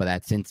great job of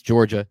that since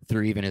Georgia,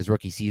 through even his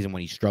rookie season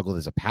when he struggled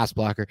as a pass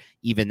blocker.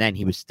 Even then,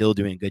 he was still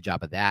doing a good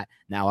job of that.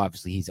 Now,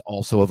 obviously, he's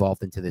also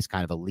evolved into this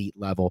kind of elite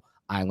level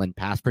island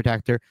pass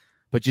protector.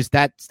 But just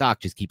that stock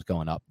just keeps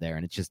going up there.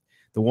 And it's just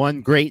the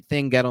one great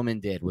thing Gettleman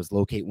did was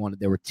locate one.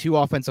 There were 2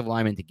 offensive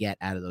linemen to get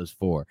out of those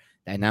 4.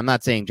 And I'm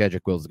not saying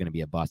Jedrick Wills is going to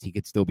be a bust. He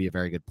could still be a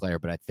very good player,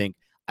 but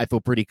I feel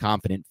pretty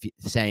confident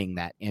saying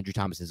that Andrew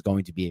Thomas is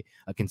going to be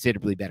a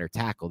considerably better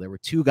tackle. There were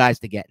 2 guys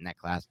to get in that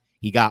class.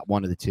 He got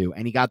one of the 2,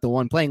 and he got the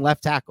one playing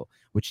left tackle,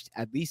 which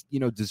at least,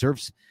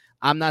 deserves.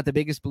 I'm not the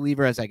biggest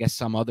believer, as I guess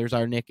some others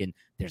are, Nick, and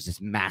there's this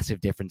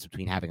massive difference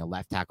between having a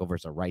left tackle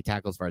versus a right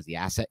tackle as far as the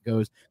asset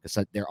goes,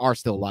 because there are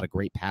still a lot of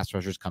great pass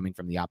rushers coming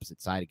from the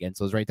opposite side against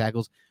those right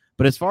tackles.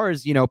 But as far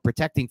as,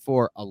 protecting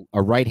for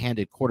a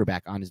right-handed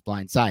quarterback on his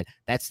blind side,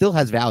 that still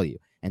has value.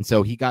 And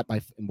so he got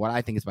what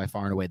I think is by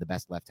far and away the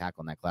best left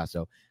tackle in that class.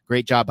 So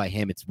great job by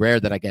him. It's rare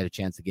that I get a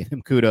chance to give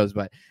him kudos,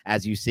 but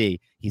as you see,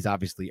 he's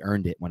obviously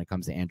earned it when it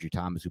comes to Andrew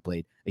Thomas, who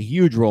played a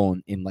huge role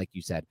in, like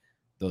you said,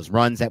 those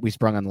runs that we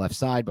sprung on the left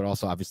side, but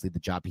also obviously the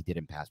job he did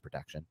in pass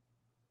protection.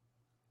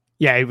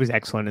 Yeah, it was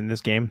excellent in this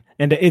game.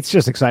 And it's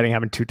just exciting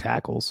having 2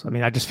 tackles. I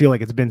mean, I just feel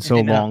like it's been so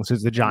long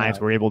since the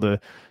Giants were able to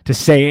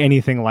say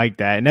anything like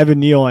that. And Evan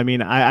Neal, I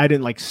mean, I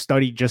didn't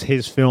study just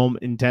his film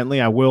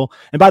intently. I will.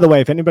 And by the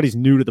way, if anybody's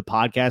new to the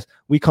podcast,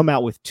 we come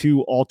out with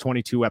 2 all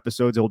 22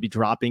 episodes. It will be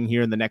dropping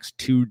here in the next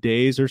 2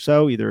 days or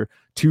so, either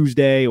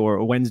Tuesday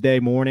or Wednesday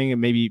morning, and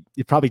maybe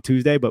probably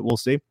Tuesday, but we'll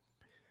see,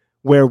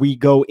 where we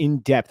go in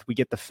depth. We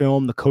get the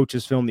film, the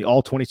coach's film, the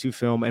all 22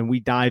 film, and we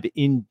dive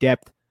in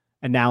depth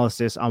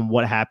analysis on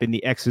what happened,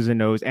 the X's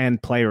and O's,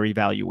 and player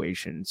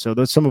evaluation. So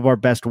that's some of our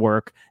best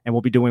work, and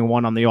we'll be doing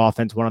one on the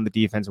offense, one on the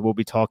defense, and we'll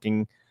be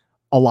talking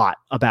a lot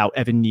about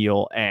Evan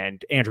Neal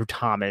and Andrew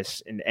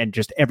Thomas and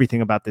just everything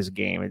about this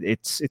game.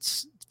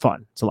 It's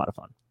fun. It's a lot of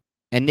fun.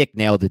 And Nick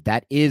nailed it.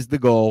 That is the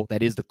goal.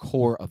 That is the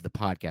core of the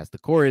podcast. The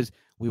core is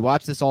we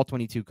watch this all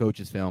 22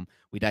 coaches film,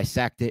 we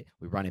dissect it,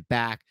 we run it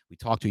back, we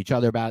talk to each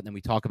other about it, and then we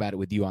talk about it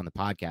with you on the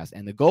podcast.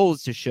 And the goal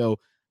is to show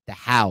the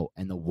how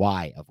and the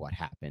why of what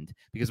happened,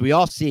 because we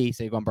all see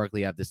Saquon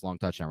Barkley have this long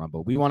touchdown run,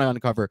 but we want to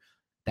uncover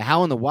the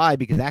how and the why,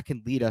 because that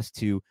can lead us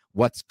to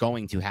what's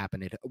going to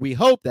happen. We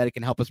hope that it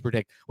can help us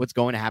predict what's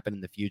going to happen in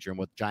the future and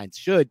what the Giants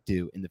should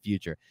do in the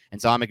future. And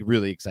so I'm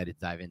really excited to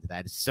dive into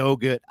that. It's so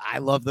good. I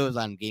love those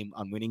on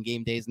winning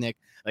game days, Nick.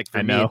 Like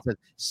for me, it's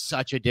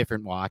such a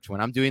different watch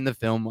when I'm doing the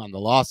film on the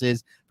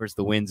losses versus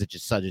the wins. It's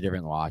just such a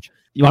different watch.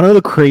 You want to know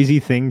the crazy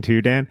thing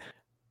too, Dan?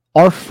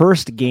 Our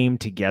first game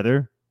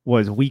together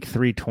was week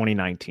 3,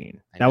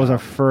 2019. That was our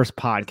first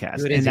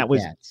podcast. And that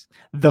was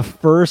the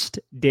first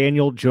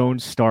Daniel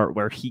Jones start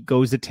where he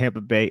goes to Tampa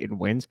Bay and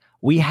wins.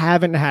 We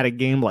haven't had a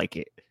game like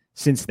it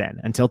since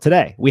then until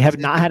today. We have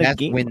not had a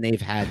game win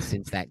they've had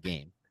since that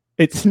game.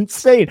 It's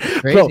insane.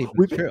 Crazy,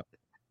 Bro,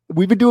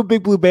 we've been doing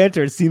Big Blue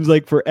Banter, it seems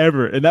like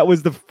forever. And that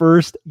was the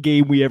first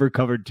game we ever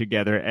covered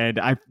together. And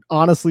I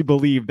honestly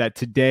believe that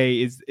today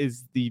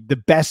is the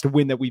best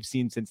win that we've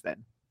seen since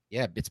then.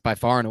 Yeah, it's by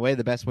far and away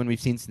the best win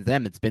we've seen since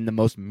then. It's been the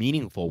most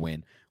meaningful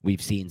win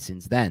we've seen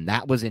since then.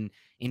 That was an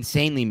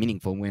insanely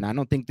meaningful win. I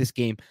don't think this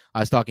game, I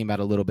was talking about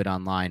a little bit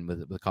online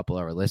with a couple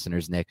of our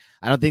listeners, Nick.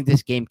 I don't think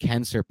this game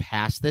can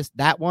surpass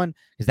that one,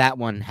 because that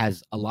one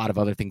has a lot of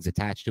other things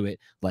attached to it.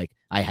 Like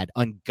I had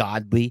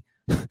ungodly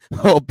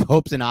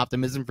hopes and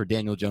optimism for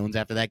Daniel Jones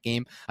after that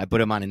game. I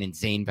put him on an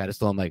insane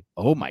pedestal. I'm like,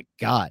 oh my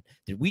God,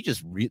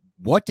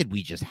 what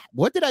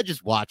did I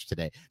just watch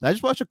today? Did I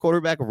just watch a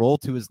quarterback roll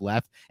to his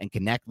left and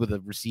connect with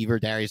a receiver,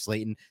 Darius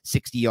Slayton,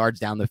 60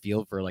 yards down the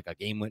field for like a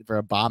game win for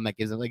a bomb that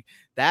gives him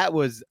that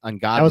was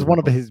ungodly. That was one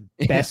of his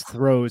best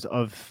throws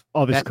of his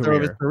career. Throw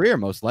of his career,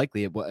 most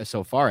likely.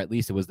 So far, at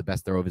least, it was the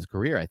best throw of his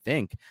career, I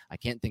think. I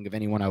can't think of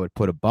anyone I would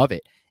put above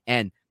it.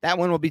 And that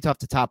one will be tough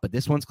to top, but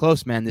this one's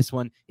close, man. This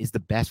one is the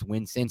best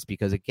win since,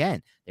 because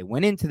again, they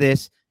went into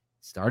this,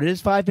 started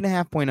as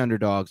 5.5-point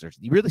underdogs, or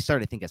you really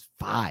started, I think, as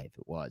 5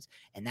 it was.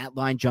 And that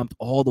line jumped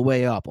all the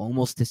way up,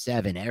 almost to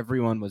 7.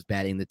 Everyone was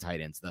betting the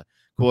Titans. The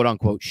quote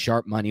unquote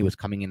sharp money was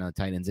coming in on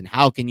the Titans. And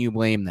how can you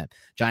blame them?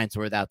 Giants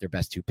were without their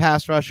best 2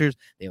 pass rushers.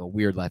 They have a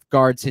weird left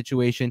guard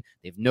situation.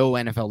 They have no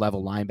NFL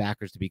level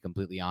linebackers, to be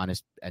completely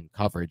honest, and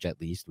coverage,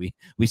 at least.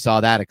 We saw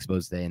that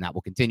exposed today, and that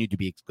will continue to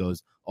be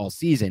exposed all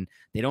season.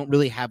 They don't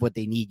really have what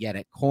they need yet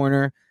at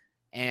corner.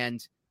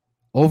 And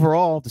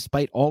overall,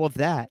 despite all of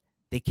that,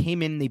 they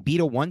came in, they beat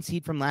a 1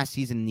 seed from last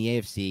season in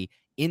the AFC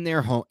in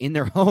their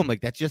home.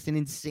 Like, that's just an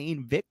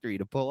insane victory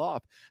to pull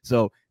off.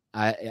 So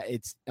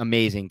it's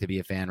amazing to be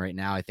a fan right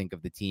now, I think,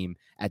 of the team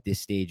at this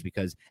stage,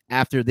 because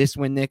after this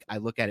win, Nick, I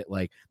look at it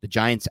like the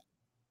Giants,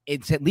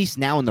 it's at least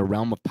now in the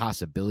realm of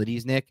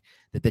possibilities, Nick,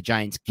 that the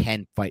Giants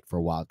can fight for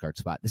a wild card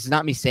spot. This is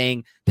not me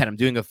saying that I'm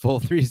doing a full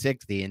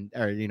 360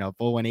 or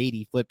full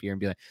 180 flip here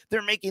and be like,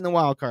 they're making the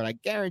wild card. I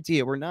guarantee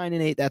it. We're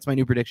 9-8. That's my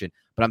new prediction.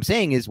 But I'm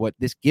saying is what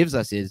this gives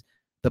us is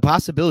the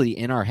possibility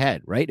in our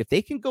head, right? If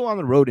they can go on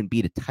the road and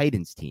beat a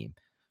Titans team,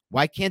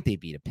 why can't they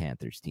beat a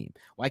Panthers team?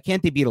 Why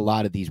can't they beat a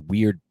lot of these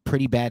weird,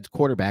 pretty bad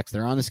quarterbacks that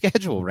are on the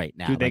schedule right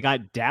now? Dude, they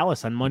got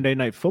Dallas on Monday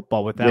Night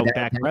Football without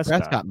Dak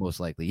Prescott. Most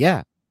likely.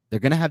 Yeah. They're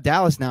going to have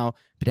Dallas now,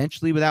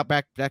 potentially without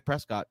Dak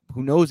Prescott.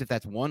 Who knows if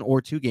that's 1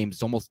 or 2 games?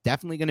 It's almost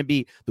definitely going to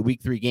be the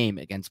week 3 game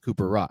against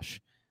Cooper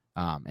Rush.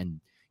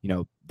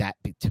 That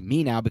to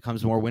me now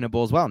becomes more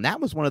winnable as well. And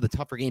that was one of the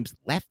tougher games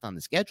left on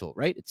the schedule,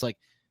 right? It's like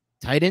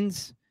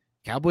Titans,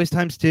 Cowboys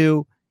times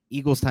 2,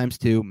 Eagles times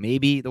 2.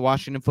 Maybe the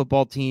Washington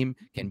football team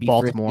can beat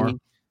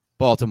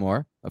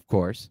Baltimore, of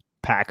course.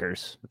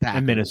 Packers.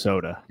 And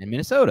Minnesota.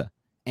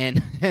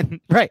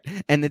 And right.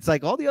 And it's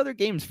like all the other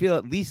games feel,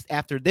 at least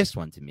after this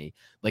one to me,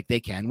 like they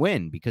can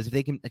win, because if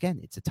they can,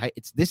 again,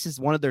 this is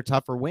one of their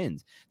tougher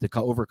wins to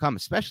overcome,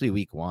 especially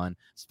week 1,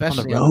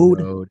 especially on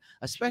the road,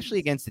 especially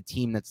against a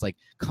team that's like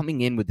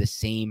coming in with the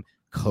same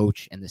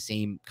coach and the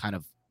same kind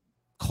of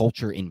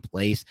culture in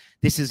place.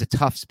 This is a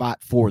tough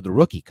spot for the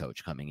rookie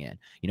coach coming in.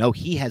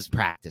 He has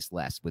practiced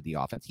less with the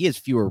offense. He has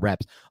fewer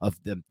reps of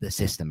the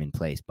system in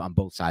place on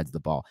both sides of the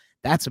ball.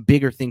 That's a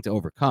bigger thing to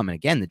overcome. And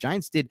again, the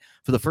Giants did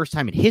for the first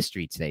time in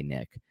history today,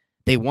 Nick.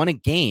 They won a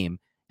game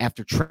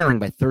after trailing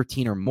by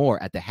 13 or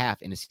more at the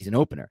half in a season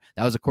opener.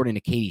 That was according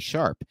to Katie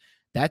Sharp.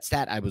 That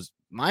stat was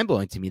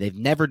mind-blowing to me. They've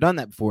never done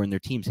that before in their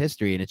team's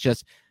history, and it's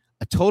just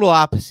a total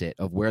opposite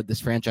of where this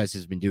franchise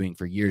has been doing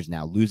for years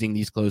now, losing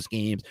these close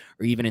games,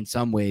 or even in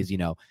some ways,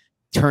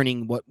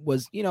 turning what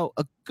was,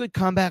 a good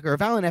comeback or a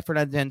valiant effort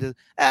at the end of,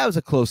 it was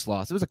a close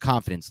loss. It was a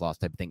confidence loss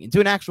type of thing,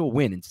 into an actual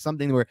win, into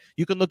something where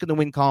you can look at the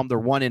win column. They're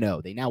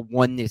 1-0. They now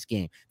won this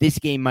game. This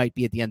game might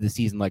be at the end of the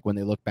season, like when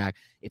they look back,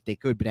 if they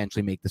could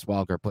potentially make this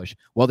wildcard push.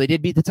 Well, they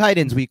did beat the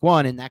Titans week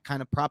 1, and that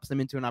kind of props them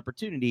into an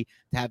opportunity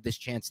to have this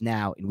chance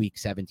now in week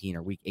 17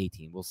 or week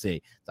 18. We'll see.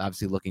 It's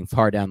obviously looking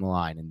far down the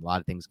line, and a lot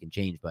of things can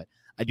change, but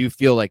I do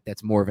feel like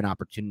that's more of an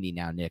opportunity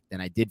now, Nick,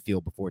 than I did feel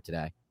before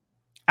today.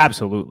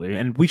 Absolutely.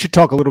 And we should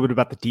talk a little bit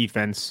about the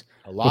defense.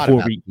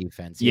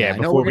 Defense. Yeah,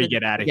 before we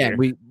get out of here.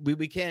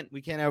 We can't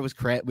always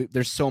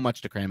there's so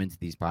much to cram into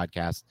these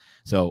podcasts.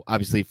 So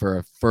obviously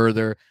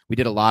we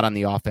did a lot on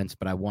the offense,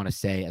 but I want to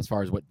say, as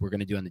far as what we're going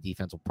to do on the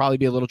defense, will probably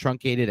be a little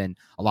truncated, and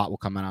a lot will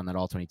come out on that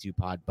All 22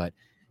 pod. But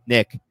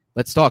Nick,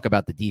 let's talk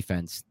about the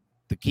defense.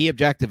 The key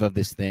objective of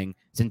this thing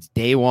since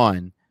day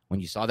one, when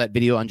you saw that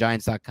video on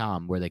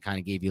Giants.com where they kind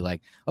of gave you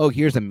like, oh,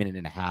 here's a minute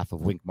and a half of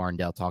Wink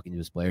Martindale talking to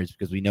his players,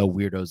 because we know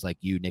weirdos like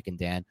you, Nick and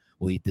Dan,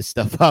 will eat this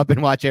stuff up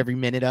and watch every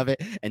minute of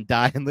it and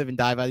live and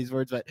die by these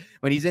words. But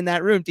when he's in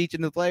that room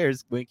teaching the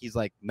players, Wink, he's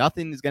like,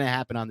 nothing is going to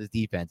happen on this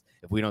defense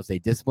if we don't stay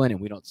disciplined and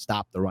we don't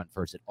stop the run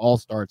first. It all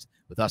starts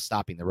with us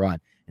stopping the run.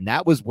 And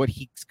that was what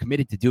he's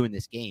committed to do in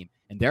this game.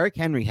 And Derrick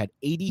Henry had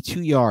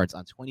 82 yards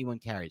on 21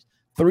 carries,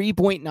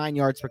 3.9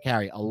 yards per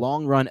carry, a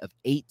long run of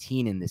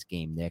 18 in this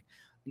game, Nick.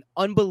 An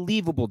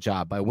unbelievable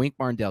job by Wink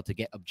Martindale to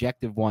get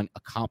objective 1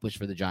 accomplished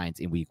for the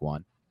Giants in week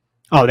 1.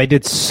 Oh, they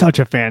did such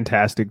a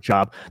fantastic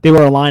job. They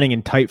were aligning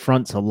in tight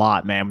fronts a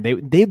lot, man.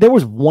 There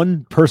was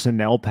one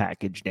personnel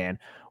package, Dan,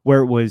 where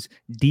it was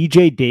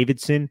DJ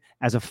Davidson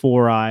as a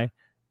 4-eye,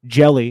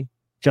 Jelly,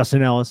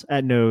 Justin Ellis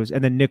at nose,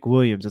 and then Nick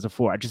Williams as a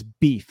 4-eye. Just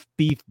beef.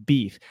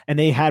 And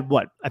they had,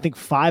 I think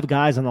 5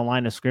 guys on the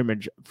line of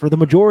scrimmage for the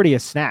majority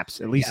of snaps.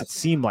 At least It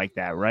seemed like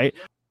that, right?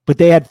 But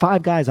they had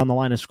 5 guys on the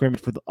line of scrimmage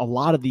for a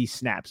lot of these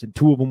snaps, and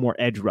 2 of them were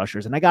edge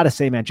rushers. And I got to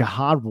say, man,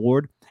 Jihad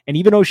Ward and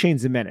even O'Shane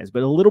Ximenez,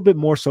 but a little bit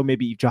more so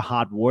maybe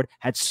Jihad Ward,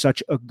 had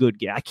such a good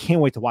game. I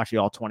can't wait to watch the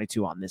All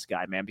 22 on this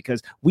guy, man,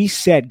 because we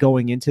said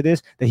going into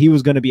this that he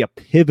was going to be a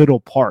pivotal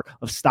part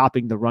of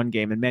stopping the run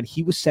game. And, man,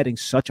 he was setting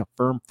such a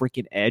firm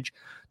freaking edge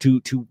to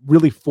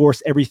really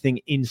force everything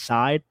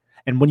inside.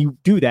 And when you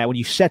do that, when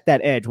you set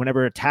that edge,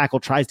 whenever a tackle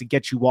tries to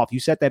get you off,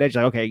 you set that edge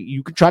like, okay,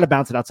 you can try to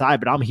bounce it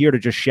outside, but I'm here to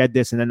just shed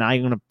this, and then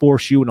I'm going to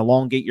force you and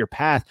elongate your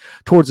path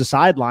towards the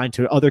sideline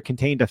to other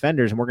contained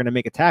defenders, and we're going to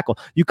make a tackle.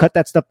 You cut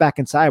that stuff back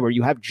inside where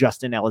you have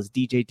Justin Ellis,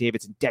 DJ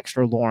Davidson,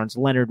 Dexter Lawrence,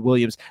 Leonard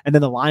Williams, and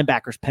then the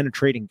linebackers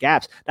penetrating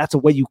gaps. That's a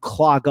way you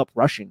clog up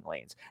rushing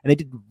lanes. And they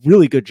did a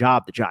really good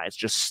job, the Giants,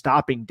 just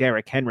stopping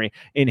Derrick Henry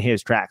in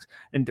his tracks.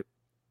 And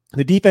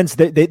the defense,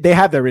 they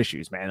have their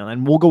issues, man,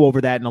 and we'll go over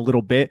that in a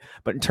little bit.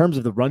 But in terms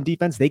of the run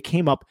defense, they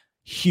came up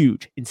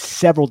huge in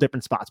several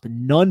different spots, but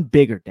none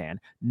bigger, Dan,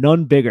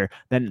 none bigger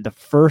than the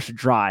first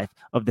drive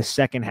of the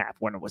second half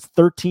when it was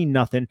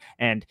 13-0,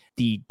 and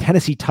the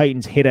Tennessee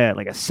Titans hit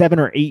a 7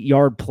 or 8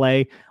 yard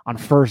play on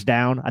first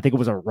down. I think it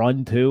was a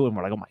run too, and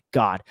we're like, oh my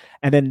God.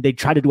 And then they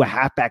tried to do a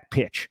halfback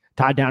pitch,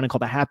 tied down and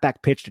called a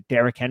halfback pitch to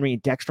Derrick Henry,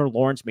 and Dexter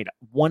Lawrence made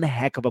one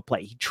heck of a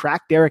play. He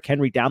tracked Derrick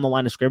Henry down the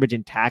line of scrimmage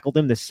and tackled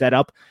him to set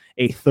up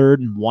a 3rd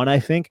and 1, I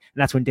think.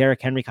 And that's when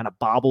Derrick Henry kind of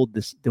bobbled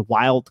the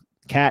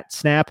wildcat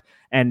snap,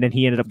 and then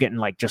he ended up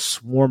getting just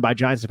swarmed by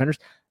Giants defenders.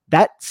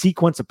 That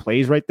sequence of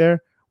plays right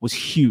there was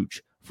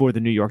huge for the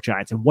New York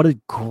Giants. And what a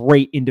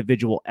great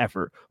individual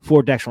effort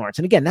for Dexter Lawrence.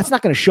 And again, that's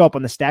not going to show up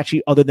on the stat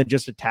sheet other than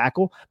just a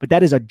tackle, but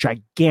that is a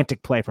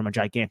gigantic play from a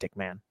gigantic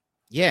man.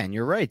 Yeah, and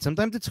you're right.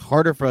 Sometimes it's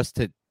harder for us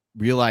to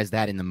realize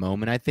that in the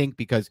moment, I think,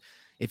 because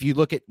if you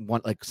look at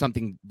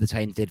something the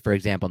Titans did, for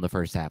example, in the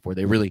first half, where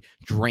they really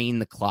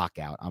drained the clock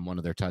out on one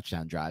of their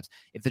touchdown drives,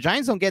 if the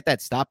Giants don't get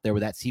that stop there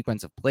with that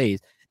sequence of plays,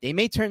 they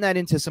may turn that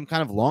into some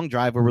kind of long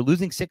drive where we're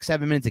losing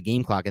 6-7 minutes of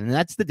game clock. And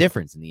that's the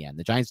difference in the end.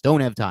 The Giants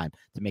don't have time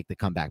to make the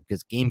comeback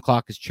because game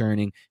clock is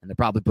churning and they're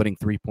probably putting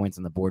 3 points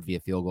on the board via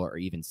field goal or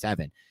even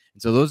 7.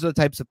 And so those are the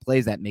types of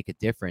plays that make a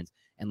difference.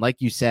 And like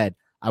you said,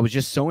 I was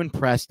just so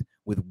impressed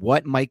with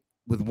what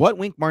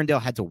Wink Martindale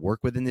had to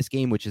work with in this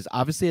game, which is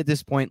obviously at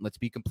this point, let's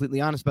be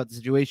completely honest about the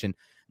situation,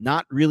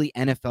 not really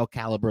NFL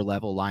caliber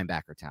level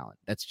linebacker talent.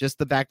 That's just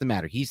the fact of the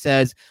matter. He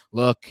says,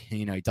 look,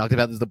 he talked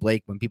about this to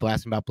Blake. When people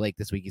asked him about Blake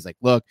this week, he's like,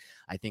 look,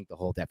 I think the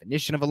whole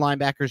definition of a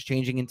linebacker is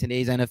changing in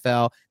today's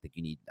NFL. I think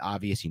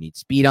you need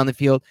speed on the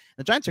field.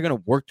 The Giants are going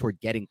to work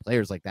toward getting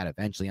players like that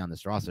eventually on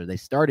this roster. They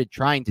started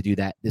trying to do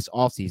that this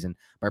offseason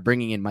by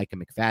bringing in Micah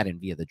McFadden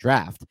via the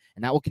draft,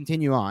 and that will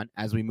continue on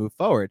as we move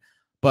forward.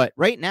 But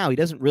right now, he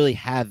doesn't really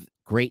have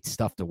great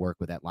stuff to work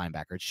with at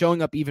linebacker. It's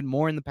showing up even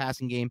more in the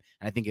passing game,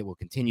 and I think it will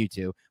continue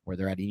to, where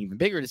they're at an even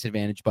bigger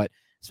disadvantage. But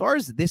as far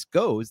as this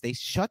goes, they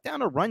shut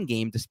down a run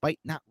game despite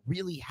not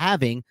really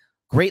having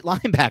great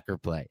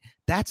linebacker play.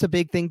 That's a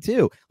big thing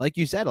too. Like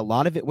you said, a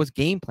lot of it was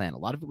game plan. A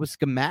lot of it was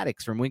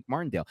schematics from Wink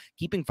Martindale,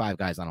 keeping 5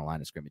 guys on a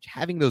line of scrimmage,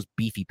 having those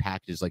beefy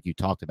packages like you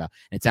talked about.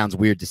 And it sounds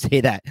weird to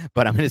say that,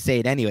 but I'm going to say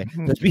it anyway.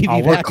 Those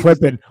beefy we're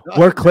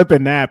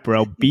clipping that,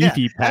 bro.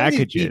 Beefy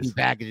packages. Beefy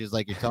packages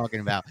like you're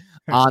talking about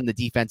on the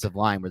defensive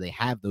line, where they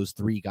have those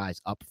 3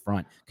 guys up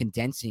front,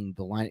 condensing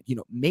the line,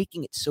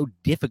 making it so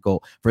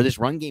difficult for this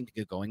run game to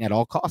get going at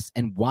all costs.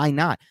 And why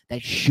not?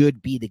 That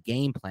should be the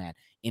game plan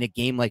in a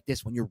game like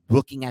this. When you're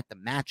looking at the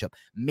matchup,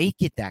 make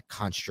it that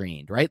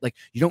constrained, right? Like,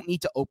 you don't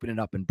need to open it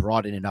up and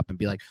broaden it up and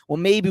be like, well,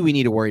 maybe we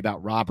need to worry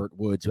about Robert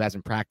Woods, who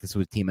hasn't practiced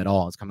with the team at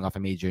all. It's coming off a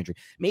major injury.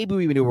 Maybe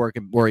we need to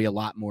worry a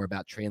lot more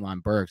about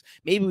Treylon Burks.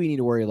 Maybe we need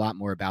to worry a lot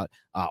more about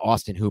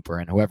Austin Hooper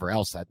and whoever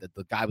else,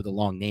 the guy with the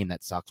long name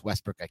that sucks,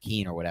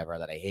 Westbrook-Ikhine or whatever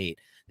that I hate,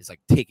 is like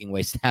taking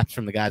away snaps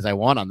from the guys I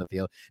want on the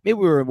field. Maybe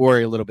we were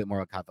worried a little bit more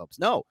about Kyle Phillips.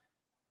 No,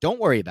 don't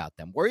worry about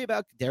them. Worry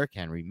about Derrick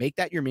Henry. Make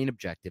that your main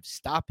objective.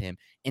 Stop him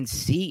and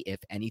see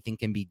if anything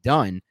can be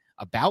done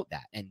about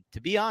that. And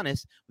to be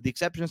honest, with the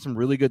exception of some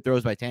really good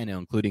throws by Tannehill,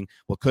 including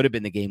what could have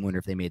been the game winner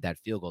if they made that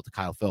field goal to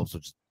Kyle Phillips,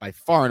 which is by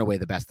far and away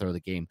the best throw of the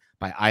game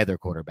by either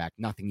quarterback.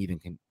 Nothing even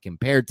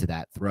compared to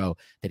that throw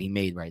that he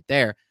made right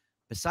there.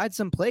 Besides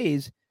some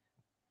plays,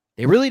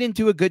 they really didn't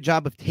do a good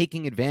job of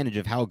taking advantage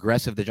of how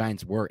aggressive the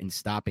Giants were in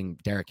stopping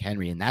Derrick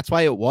Henry. And that's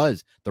why it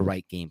was the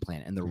right game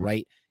plan and the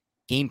right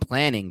game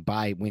planning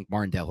by Wink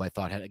Martindale, who I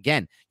thought had,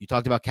 again, you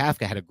talked about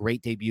Kafka, had a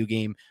great debut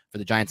game for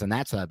the Giants on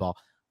that side of the ball.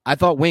 I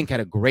thought Wink had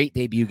a great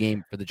debut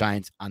game for the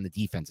Giants on the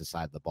defensive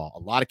side of the ball. A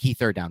lot of key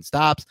third down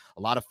stops,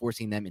 a lot of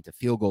forcing them into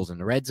field goals in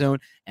the red zone,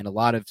 and a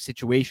lot of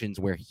situations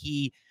where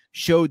he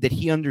showed that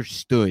he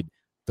understood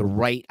the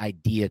right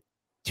idea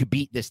to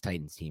beat this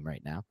Titans team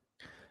right now.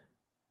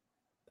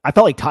 I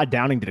felt like Todd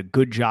Downing did a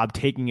good job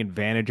taking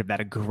advantage of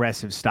that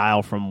aggressive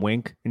style from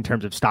Wink in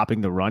terms of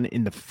stopping the run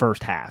in the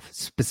first half,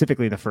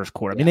 specifically the first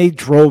quarter. I mean, they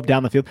drove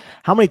down the field.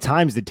 How many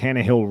times did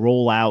Tannehill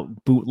roll out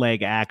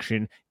bootleg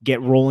action,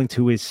 get rolling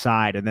to his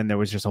side, and then there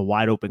was just a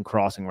wide open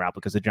crossing route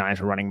because the Giants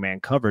were running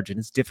man coverage, and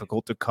it's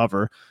difficult to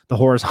cover the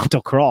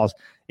horizontal cross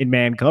in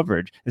man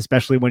coverage,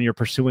 especially when you're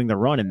pursuing the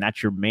run, and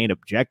that's your main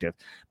objective.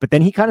 But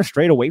then he kind of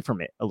strayed away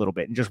from it a little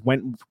bit and just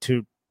went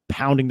to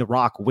pounding the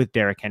rock with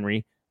Derrick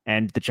Henry.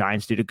 And the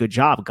Giants did a good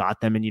job, got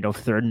them in,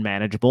 third and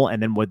manageable.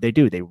 And then what they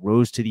do, they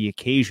rose to the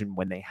occasion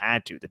when they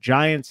had to. The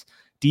Giants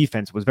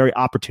defense was very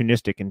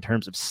opportunistic in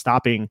terms of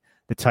stopping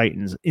the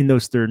Titans in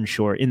those third and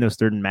short, in those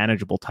third and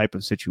manageable type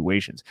of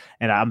situations.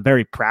 And I'm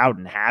very proud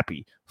and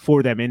happy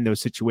for them in those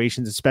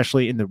situations,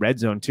 especially in the red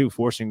zone too,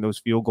 forcing those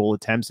field goal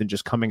attempts and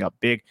just coming up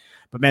big.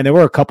 But man, there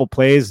were a couple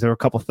plays, there were a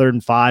couple 3rd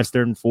and 5s,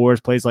 3rd and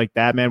 4s, plays like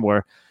that, man,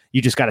 where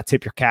you just got to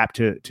tip your cap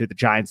to the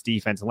Giants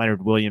defense,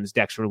 Leonard Williams,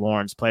 Dexter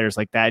Lawrence, players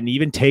like that. And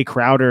even Tay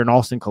Crowder and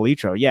Austin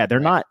Calitro. Yeah, they're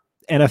not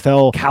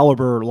NFL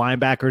caliber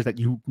linebackers that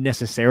you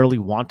necessarily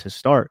want to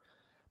start.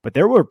 But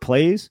there were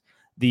plays,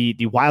 the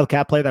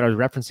Wildcat play that I was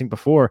referencing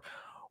before,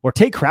 where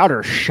Tay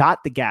Crowder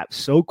shot the gap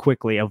so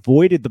quickly,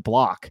 avoided the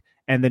block,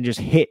 and then just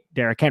hit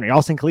Derrick Henry.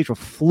 Austin Calitro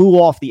flew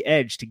off the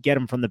edge to get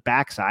him from the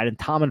backside, and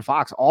Tommen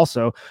Fox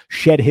also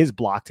shed his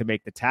block to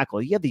make the tackle.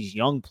 You have these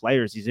young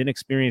players, these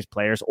inexperienced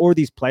players, or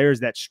these players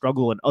that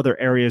struggle in other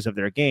areas of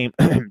their game,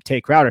 Tay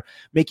Crowder,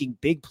 making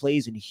big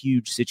plays in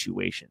huge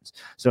situations.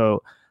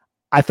 So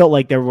I felt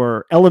like there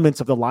were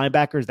elements of the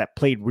linebackers that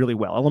played really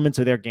well, elements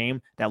of their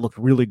game that looked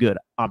really good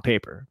on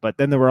paper. But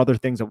then there were other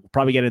things that we'll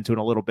probably get into in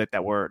a little bit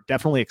that were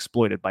definitely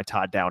exploited by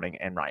Todd Downing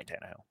and Ryan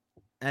Tannehill.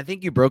 And I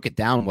think you broke it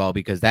down well,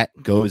 because that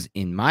goes,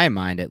 in my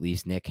mind at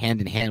least, Nick, hand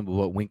in hand with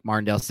what Wink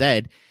Martindale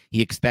said he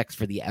expects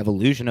for the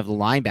evolution of the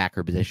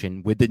linebacker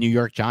position with the New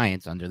York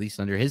Giants, at least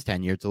under his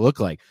tenure, to look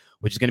like,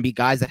 which is going to be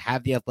guys that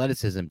have the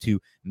athleticism to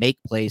make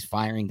plays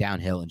firing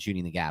downhill and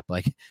shooting the gap.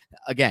 Like,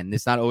 again,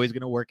 it's not always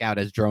going to work out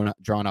as drawn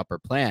up or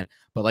planned.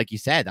 But like you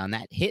said, on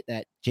that hit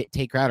that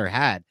Tae Crowder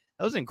had,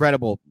 that was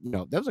incredible.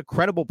 That was a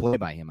credible play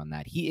by him on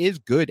that. He is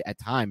good at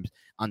times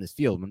on this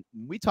field. When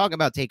we talk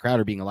about Tae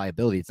Crowder being a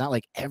liability, it's not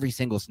like every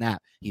single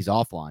snap he's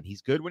awful on.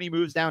 He's good when he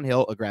moves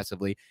downhill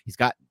aggressively. He's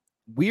got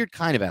weird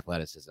kind of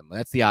athleticism.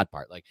 That's the odd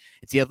part. Like,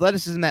 it's the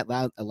athleticism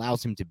that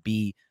allows him to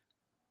be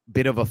a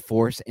bit of a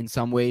force in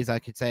some ways. I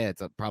could say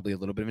it's probably a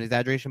little bit of an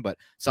exaggeration, but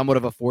somewhat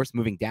of a force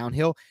moving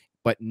downhill,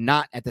 but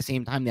not at the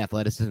same time the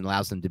athleticism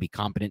allows him to be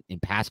competent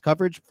in pass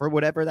coverage for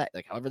whatever that,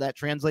 like, however that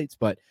translates.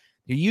 But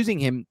you're using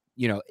him,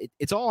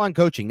 it's all on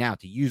coaching now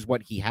to use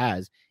what he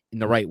has in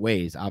the right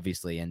ways,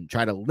 obviously, and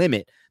try to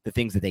limit the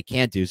things that they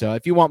can't do. So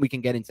if you want, we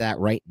can get into that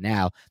right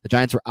now. The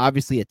Giants were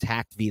obviously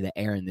attacked via the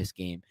air in this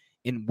game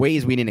in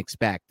ways we didn't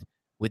expect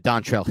with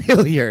Dontrell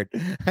Hilliard.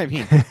 I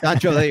mean,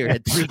 Dontrell Hilliard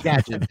had 3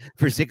 catches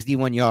for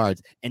 61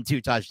 yards and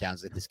 2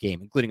 touchdowns in this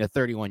game, including a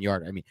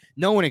 31-yarder. I mean,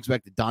 no one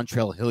expected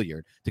Dontrell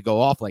Hilliard to go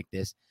off like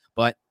this,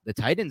 but the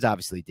Titans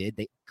obviously did.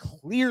 They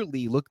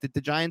clearly looked at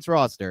the Giants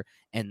roster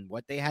and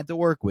what they had to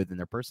work with in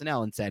their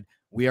personnel and said,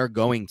 we are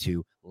going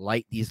to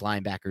light these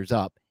linebackers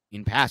up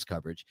in pass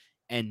coverage.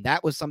 And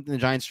that was something the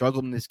Giants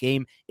struggled in this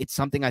game. It's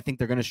something I think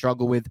they're going to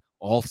struggle with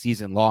all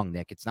season long,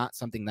 Nick. It's not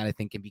something that I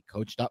think can be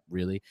coached up,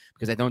 really,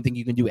 because I don't think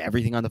you can do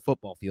everything on the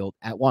football field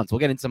at once. We'll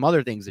get into some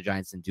other things the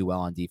Giants didn't do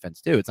well on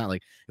defense, too. It's not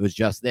like it was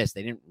just this.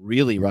 They didn't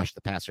really rush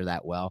the passer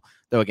that well,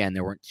 though, again,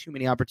 there weren't too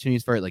many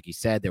opportunities for it. Like you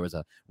said, there was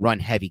a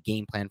run-heavy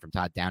game plan from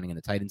Todd Downing and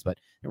the Titans, but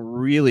they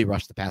really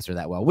rushed the passer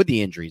that well, with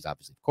the injuries,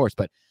 obviously, of course.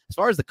 But as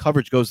far as the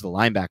coverage goes to the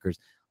linebackers,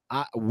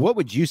 what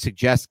would you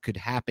suggest could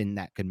happen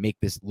that could make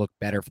this look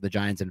better for the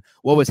Giants? And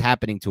what was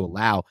happening to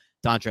allow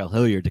Dontrell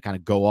Hilliard to kind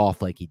of go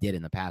off like he did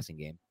in the passing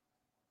game?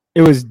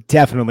 It was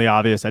definitely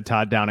obvious that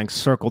Todd Downing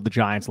circled the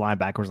Giants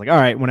linebackers. Like, all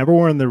right, whenever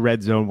we're in the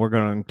red zone, we're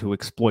going to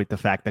exploit the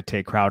fact that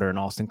Tae Crowder and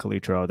Austin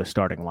Calitro are the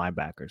starting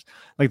linebackers.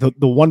 Like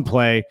the one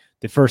play,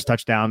 the first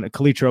touchdown,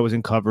 Calitro was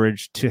in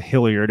coverage to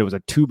Hilliard. It was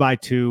a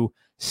 2x2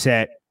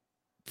 set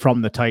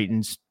from the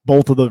Titans.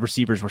 Both of the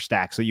receivers were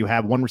stacked. So you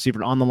have one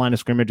receiver on the line of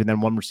scrimmage and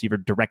then one receiver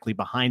directly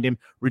behind him,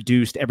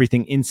 reduced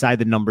everything inside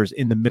the numbers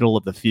in the middle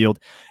of the field.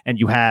 And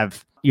you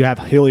have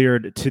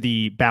Hilliard to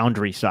the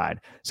boundary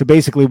side. So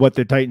basically what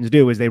the Titans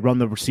do is they run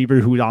the receiver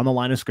who's on the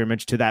line of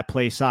scrimmage to that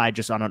play side,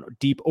 just on a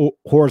deep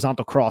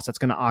horizontal cross that's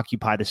going to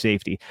occupy the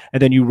safety.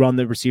 And then you run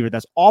the receiver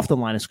that's off the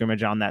line of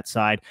scrimmage on that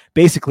side,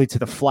 basically to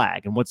the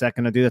flag. And what's that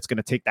going to do? That's going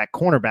to take that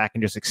cornerback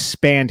and just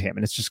expand him.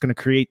 And it's just going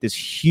to create this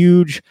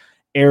huge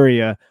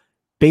area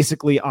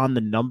basically on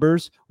the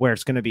numbers where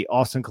it's going to be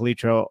Austin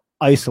Calitro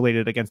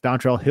isolated against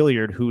Dontrell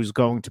Hilliard, who's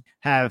going to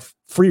have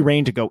free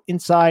reign to go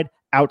inside,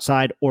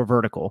 outside, or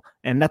vertical.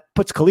 And that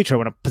puts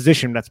Calitro in a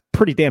position that's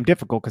pretty damn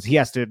difficult because he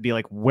has to be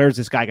like, where's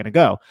this guy going to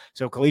go?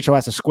 So Calitro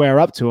has to square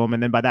up to him.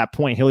 And then by that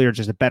point, Hilliard's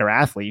just a better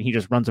athlete. He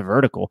just runs a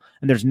vertical.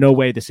 And there's no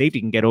way the safety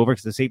can get over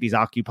because the safety's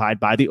occupied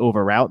by the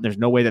over route. And there's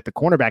no way that the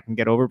cornerback can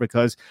get over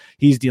because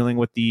he's dealing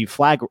with the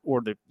flag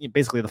or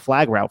basically the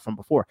flag route from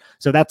before.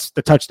 So that's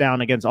the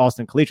touchdown against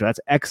Austin Calitro. That's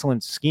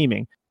excellent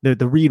scheming.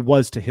 The read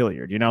was to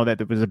Hilliard, that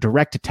there was a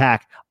direct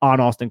attack on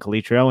Austin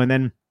Calitro. And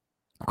then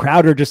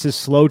Crowder just is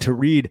slow to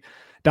read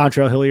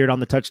Dontrell Hilliard on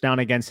the touchdown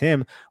against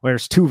him, where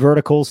there's 2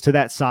 verticals to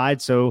that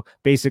side. So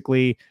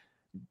basically,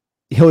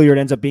 Hilliard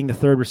ends up being the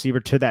third receiver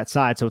to that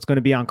side. So it's going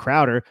to be on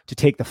Crowder to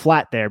take the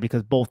flat there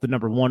because both the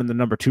number 1 and the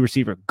number 2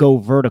 receiver go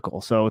vertical.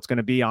 So it's going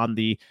to be on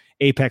the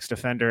apex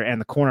defender and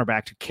the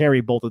cornerback to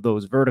carry both of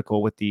those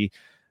vertical with the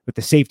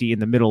safety in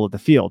the middle of the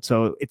field.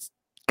 So it's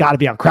got to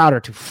be on Crowder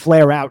to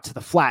flare out to the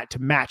flat to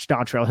match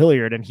Dontrell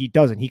Hilliard, and he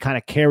doesn't. He kind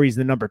of carries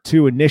the number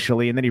 2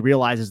 initially, and then he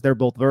realizes they're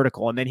both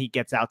vertical, and then he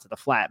gets out to the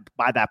flat.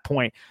 By that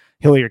point,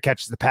 Hilliard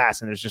catches the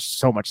pass, and there's just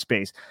so much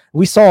space.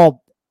 We saw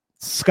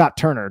Scott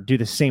Turner do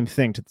the same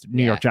thing to the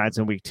New York Giants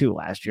in week 2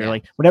 last year.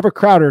 Like, whenever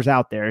Crowder's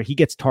out there, he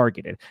gets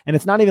targeted, and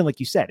it's not even like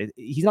you said.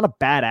 He's not a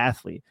bad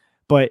athlete,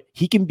 but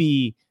he can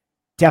be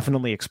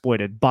definitely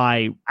exploited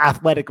by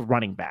athletic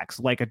running backs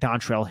like a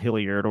Dontrell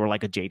Hilliard or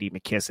like a J.D.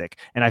 McKissick.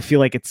 And I feel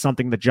like it's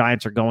something the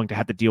Giants are going to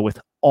have to deal with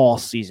all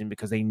season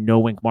because they know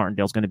Wink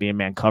Martindale's going to be in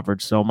man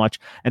coverage so much,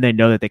 and they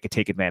know that they could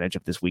take advantage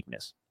of this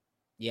weakness.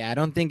 Yeah, I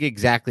don't think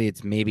exactly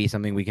it's maybe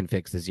something we can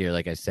fix this year,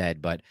 like I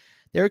said, but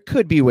there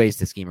could be ways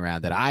to scheme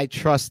around that. I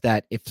trust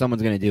that if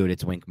someone's going to do it,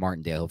 it's Wink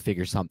Martindale. He'll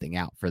figure something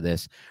out for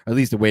this, or at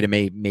least a way to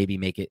maybe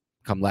make it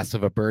come less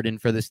of a burden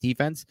for this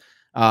defense.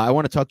 I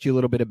want to talk to you a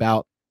little bit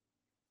about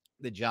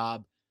the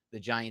job the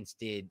Giants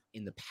did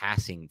in the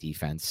passing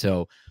defense.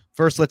 So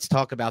first, let's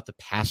talk about the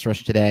pass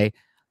rush today.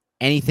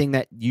 Anything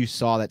that you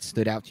saw that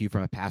stood out to you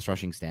from a pass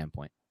rushing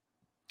standpoint?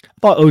 I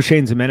thought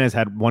O'Shane Ximines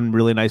had one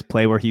really nice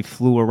play where he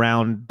flew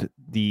around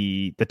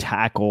the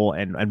tackle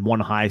and one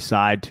high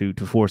side to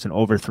force an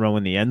overthrow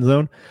in the end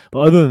zone.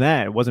 But other than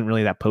that, it wasn't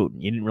really that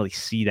potent. You didn't really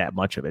see that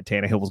much of it.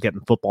 Tannehill was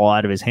getting football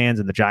out of his hands,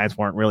 and the Giants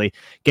weren't really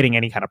getting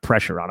any kind of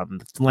pressure on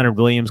him. Leonard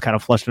Williams kind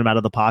of flushed him out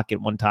of the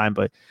pocket one time,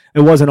 but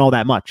it wasn't all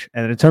that much.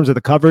 And in terms of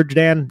the coverage,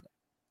 Dan,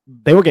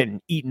 they were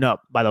getting eaten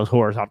up by those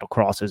horizontal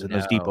crosses and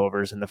those deep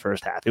overs in the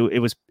first half. It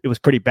was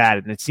pretty bad,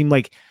 and it seemed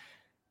like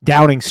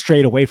Downing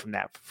strayed away from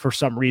that for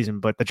some reason,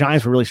 but the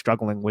Giants were really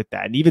struggling with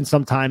that. And even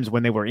sometimes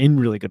when they were in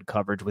really good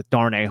coverage with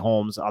Darnay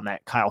Holmes on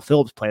that Kyle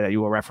Phillips play that you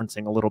were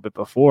referencing a little bit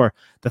before,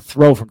 the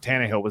throw from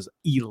Tannehill was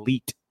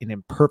elite and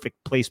in perfect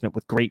placement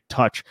with great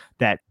touch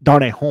that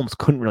Darnay Holmes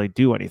couldn't really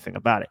do anything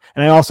about it.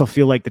 And I also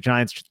feel like the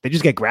Giants, they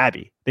just get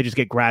grabby. They just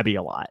get grabby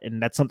a lot. And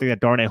that's something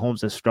that Darnay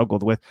Holmes has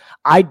struggled with.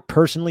 I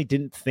personally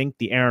didn't think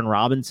the Aaron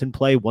Robinson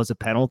play was a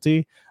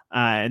penalty.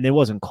 And it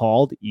wasn't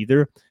called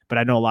either, but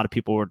I know a lot of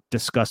people were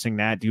discussing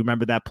that. Do you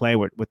remember that play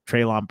with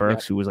Treylon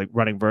Burks, who was like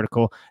running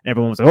vertical, and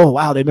everyone was like, "Oh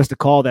wow, they missed a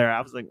call there."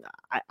 I was like,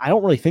 I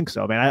don't really think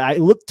so, man.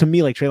 It looked to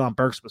me like Treylon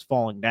Burks was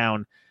falling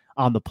down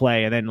on the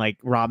play, and then like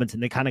Robinson,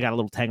 they kind of got a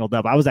little tangled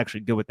up. I was actually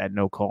good with that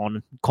no call,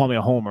 and call me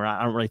a homer.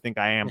 I don't really think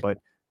I am, but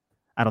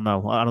I don't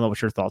know. I don't know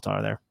what your thoughts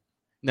are there.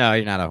 No,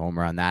 you're not a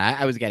homer on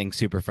that. I was getting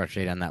super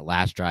frustrated on that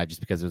last drive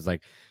just because it was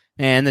like,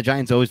 and the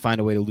Giants always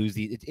find a way to lose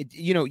these.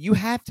 You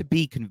have to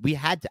be.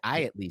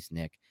 I at least,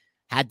 Nick,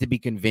 had to be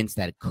convinced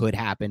that it could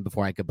happen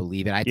before I could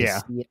believe it. I had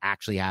to see it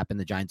actually happen.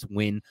 The Giants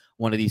win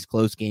one of these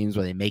close games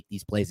where they make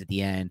these plays at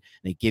the end and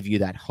they give you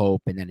that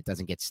hope, and then it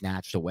doesn't get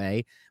snatched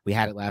away. We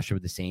had it last year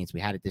with the Saints. We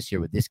had it this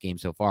year with this game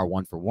so far,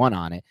 1-for-1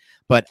 on it.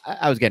 But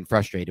I was getting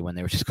frustrated when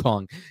they were just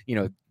calling,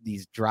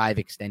 these drive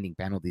extending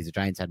penalties. The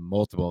Giants had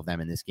multiple of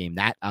them in this game.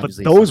 That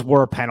obviously, but those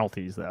were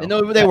penalties, though.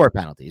 No, they were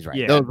penalties, right?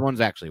 Yeah. Those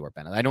ones actually were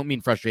penalties. I don't mean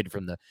frustrated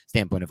from the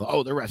standpoint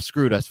of, the ref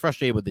screwed us.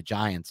 Frustrated with the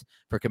Giants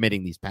for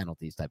committing these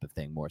penalties, type of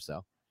thing. More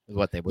so is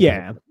what they were.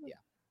 Yeah.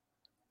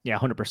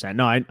 100%.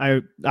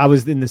 No, I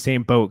was in the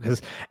same boat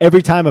because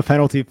every time a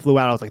penalty flew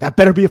out, I was like, that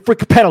better be a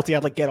freaking penalty.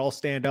 I'd like get all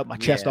stand up, my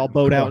chest all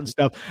bowed out and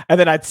stuff. And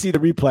then I'd see the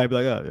replay, I'd be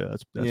like, oh yeah,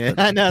 that's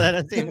I know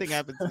that same thing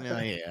happens to me.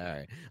 Like, all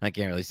right. I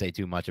can't really say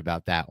too much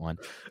about that one.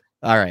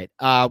 All right.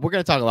 We're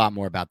going to talk a lot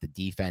more about the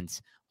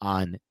defense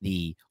on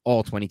the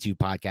All 22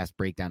 podcast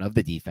breakdown of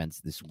the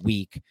defense this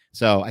week.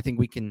 So I think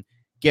we can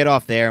get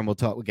off there and we'll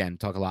talk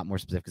a lot more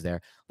specifics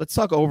there. Let's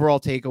talk overall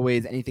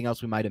takeaways. Anything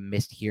else we might have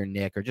missed here,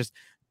 Nick, or just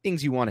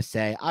things you want to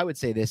say? I would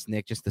say this,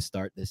 Nick, just to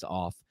start this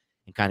off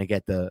and kind of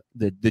get the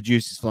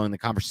juices flowing, the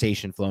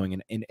conversation flowing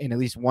in at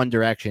least one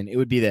direction. It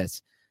would be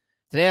this.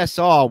 Today I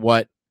saw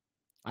what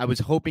I was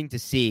hoping to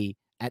see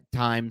at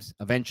times,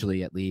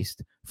 eventually at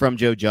least, from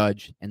Joe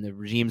Judge and the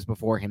regimes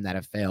before him that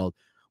have failed,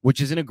 which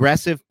is an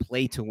aggressive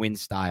play-to-win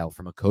style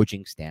from a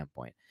coaching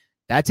standpoint.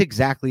 That's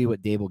exactly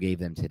what Daboll gave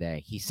them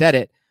today. He said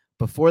it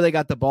before they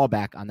got the ball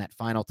back on that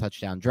final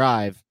touchdown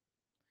drive.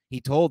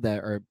 He told that,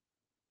 or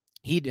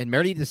he had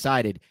already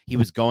decided he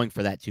was going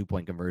for that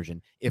 2-point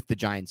conversion if the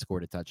Giants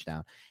scored a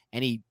touchdown.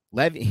 And he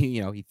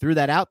threw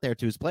that out there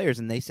to his players,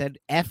 and they said,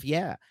 F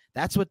yeah.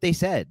 That's what they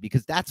said,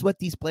 because that's what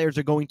these players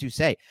are going to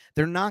say.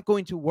 They're not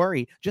going to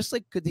worry. Just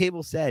like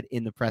Daboll said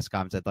in the press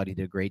conference, I thought he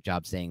did a great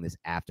job saying this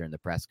after in the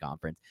press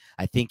conference.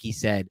 I think he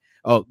said,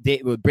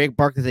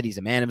 Barkley said he's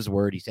a man of his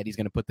word. He said he's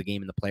going to put the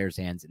game in the players'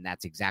 hands, and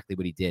that's exactly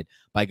what he did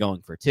by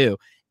going for 2.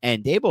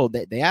 And Daboll,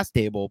 they asked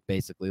Daboll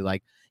basically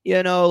like,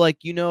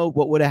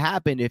 what would have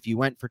happened if you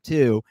went for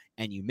 2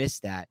 and you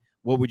missed that?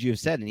 What would you have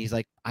said? And he's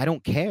like, I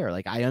don't care.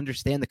 Like, I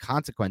understand the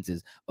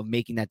consequences of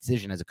making that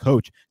decision as a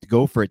coach to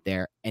go for it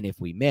there. And if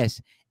we miss,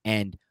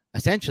 and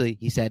essentially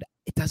he said,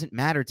 it doesn't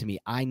matter to me.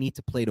 I need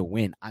to play to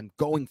win. I'm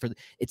going for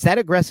it's that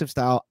aggressive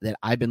style that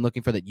I've been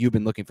looking for, that you've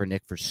been looking for,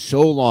 Nick, for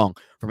so long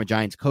from a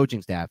Giants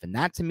coaching staff. And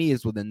that to me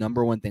is the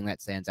number one thing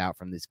that stands out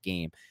from this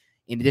game,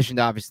 in addition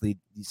to obviously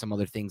some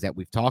other things that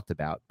we've talked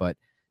about. But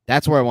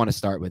that's where I want to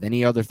start with.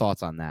 Any other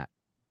thoughts on that?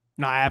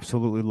 No, I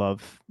absolutely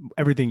love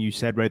everything you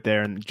said right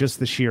there. And just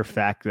the sheer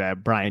fact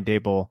that Brian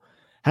Daboll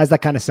has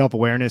that kind of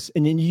self-awareness.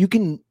 And then you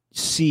can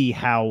see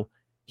how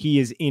he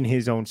is in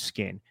his own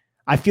skin.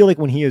 I feel like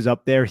when he is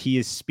up there, he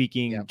is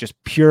speaking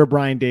just pure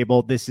Brian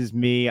Daboll. This is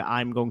me.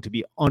 I'm going to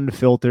be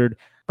unfiltered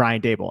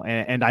Brian Daboll.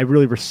 And I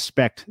really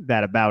respect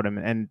that about him.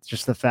 And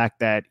just the fact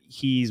that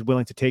he's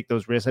willing to take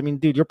those risks. I mean,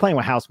 dude, you're playing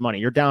with house money.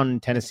 You're down in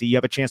Tennessee. You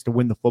have a chance to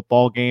win the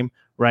football game,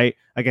 right?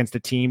 Against a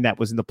team that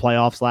was in the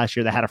playoffs last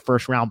year, that had a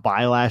first round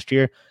bye last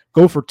year.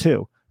 Go for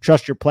 2.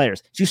 Trust your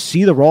players. Did you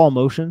see the raw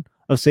emotion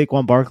of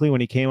Saquon Barkley when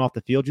he came off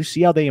the field? You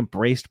see how they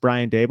embraced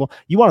Brian Daboll?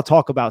 You want to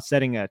talk about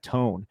setting a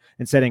tone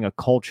and setting a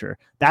culture.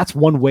 That's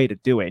one way to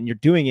do it. And you're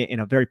doing it in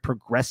a very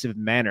progressive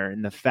manner,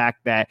 in the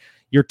fact that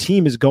your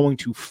team is going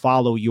to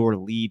follow your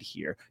lead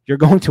here. You're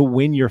going to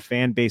win your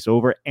fan base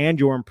over, and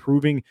you're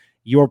improving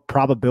your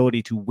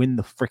probability to win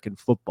the freaking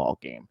football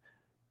game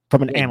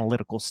from an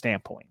analytical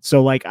standpoint.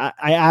 So, like, I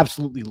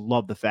absolutely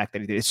love the fact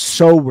that he did. It's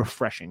so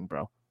refreshing,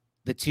 bro.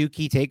 the two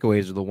key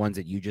takeaways are the ones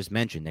that you just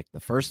mentioned, Nick. The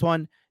first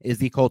one is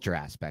the culture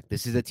aspect.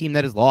 This is a team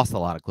that has lost a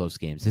lot of close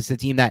games. This is a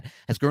team that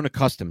has grown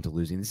accustomed to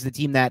losing. This is a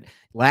team that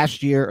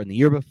last year and the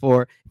year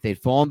before, if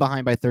they'd fallen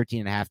behind by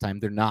 13 at halftime,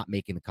 they're not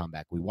making the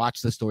comeback. We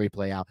watched the story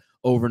play out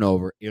over and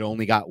over. It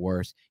only got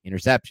worse.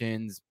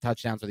 Interceptions,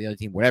 touchdowns for the other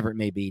team, whatever it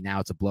may be.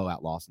 Now it's a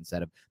blowout loss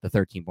instead of the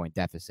 13-point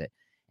deficit.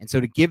 And so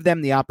to give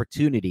them the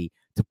opportunity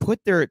to put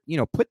their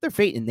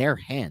fate in their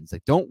hands.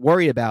 Like, don't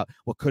worry about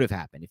what could have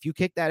happened. If you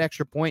kick that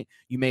extra point,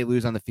 you may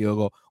lose on the field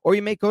goal, or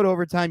you may go to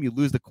overtime, you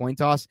lose the coin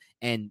toss,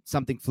 and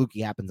something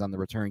fluky happens on the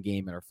return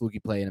game or fluky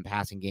play in a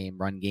passing game,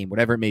 run game,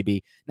 whatever it may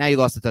be. Now you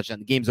lost the touchdown.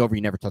 The game's over.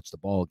 You never touch the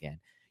ball again.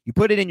 You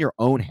put it in your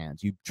own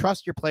hands. You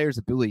trust your player's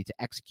ability to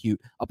execute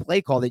a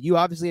play call that you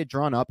obviously had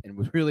drawn up and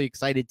was really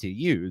excited to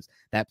use.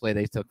 That play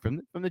they took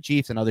from the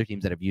Chiefs and other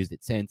teams that have used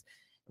it since.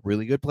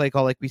 Really good play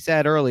call, like we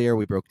said earlier.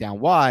 We broke down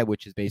why,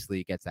 which is basically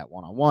it gets that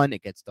one-on-one.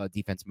 It gets the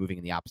defense moving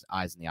in the opposite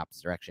eyes in the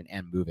opposite direction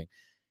and moving.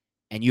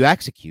 And you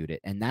execute it.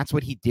 And that's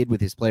what he did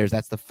with his players.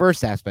 That's the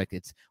first aspect.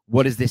 It's,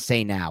 what does this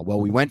say now? Well,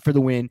 we went for the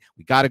win.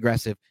 We got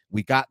aggressive.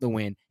 We got the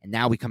win. And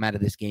now we come out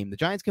of this game. The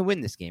Giants can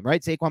win this game,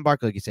 right? Saquon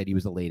Barkley, like you said, he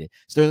was elated.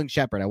 Sterling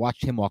Shepard, I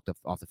watched him walk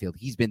off the field.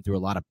 He's been through a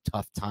lot of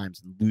tough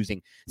times and losing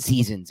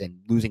seasons and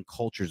losing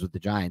cultures with the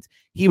Giants.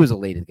 He was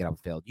elated to get off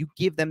the field. You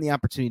give them the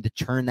opportunity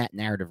to turn that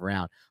narrative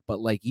around.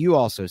 But like you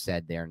also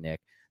said there, Nick,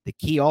 the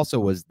key also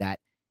was that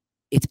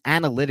it's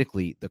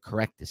analytically the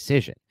correct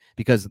decision.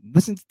 Because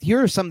listen,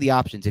 here are some of the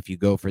options if you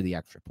go for the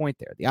extra point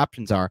there. The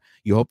options are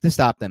you hope to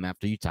stop them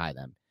after you tie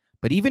them.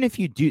 But even if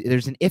you do,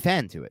 there's an if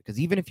end to it. Because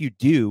even if you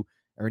do,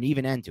 or an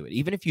even end to it,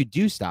 even if you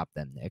do stop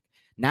them, Nick,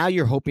 now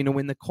you're hoping to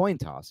win the coin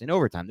toss in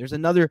overtime. There's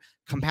another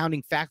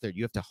compounding factor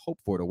you have to hope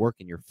for to work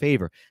in your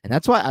favor. And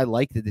that's why I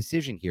like the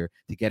decision here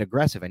to get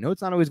aggressive. I know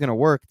it's not always going to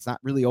work. It's not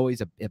really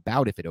always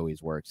about if it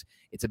always works.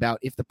 It's about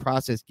if the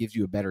process gives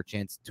you a better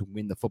chance to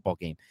win the football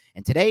game.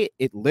 And today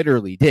it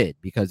literally did,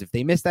 because if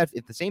they miss that,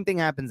 if the same thing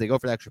happens, they go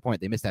for the extra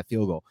point, they miss that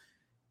field goal.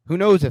 Who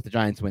knows if the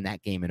Giants win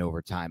that game in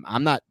overtime?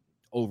 I'm not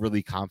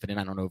overly confident.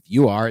 I don't know if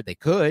you are. They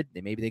could.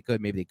 Maybe they could.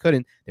 Maybe they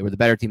couldn't. They were the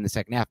better team in the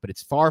second half, but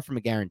it's far from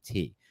a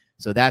guarantee.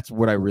 So that's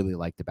what I really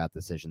liked about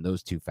the decision,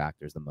 those two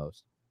factors the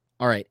most.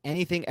 All right,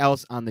 anything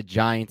else on the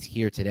Giants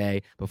here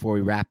today before we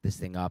wrap this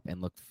thing up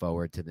and look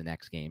forward to the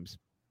next games?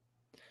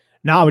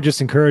 No, I would just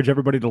encourage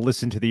everybody to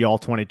listen to the All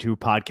 22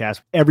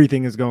 podcast.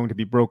 Everything is going to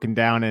be broken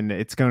down, and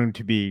it's going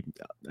to be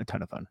a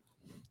ton of fun.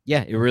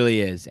 Yeah, it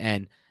really is.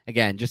 And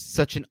again, just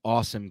such an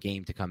awesome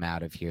game to come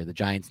out of here. The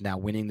Giants now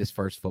winning this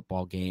first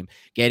football game,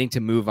 getting to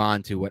move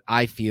on to what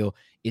I feel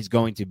is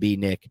going to be,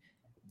 Nick,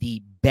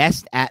 the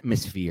best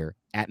atmosphere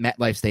at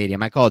MetLife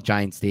Stadium. I call it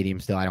Giant Stadium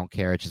still. I don't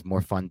care. It's just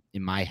more fun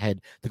in my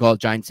head to call it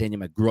Giant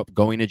Stadium. I grew up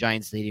going to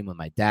Giant Stadium with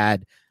my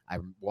dad. I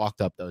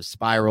walked up those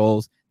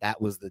spirals. That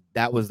was the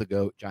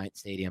GOAT, Giant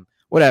Stadium.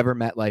 Whatever,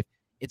 MetLife.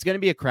 It's going to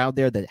be a crowd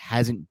there that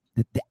hasn't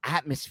the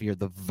atmosphere,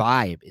 the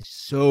vibe is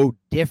so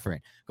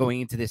different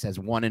going into this as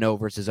 1-0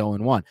 versus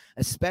 0-1,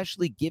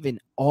 especially given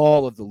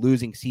all of the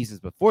losing seasons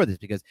before this,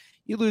 because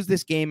you lose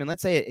this game and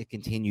let's say it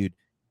continued.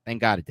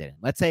 Thank God it didn't.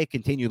 Let's say it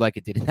continued like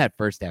it did in that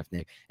first half,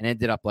 Nick, and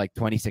ended up like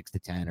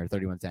 26-10 or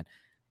 31-10.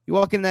 You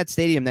walk in that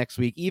stadium next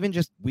week, even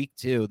just week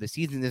 2, the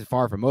season is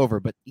far from over,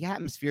 but the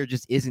atmosphere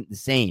just isn't the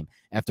same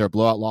after a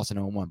blowout loss in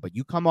 0-1. But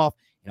you come off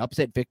an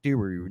upset victory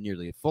where you were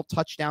nearly a full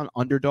touchdown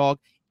underdog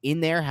in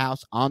their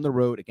house on the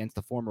road against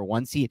the former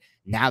 1 seed.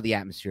 Now the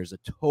atmosphere is a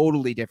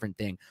totally different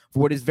thing for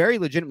what is very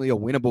legitimately a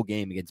winnable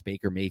game against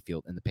Baker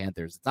Mayfield and the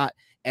Panthers. It's not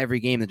every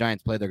game the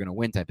Giants play they're going to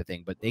win type of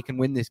thing, but they can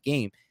win this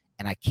game.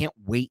 And I can't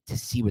wait to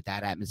see what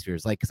that atmosphere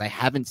is like, because I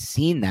haven't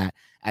seen that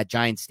at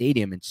Giant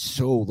Stadium in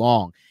so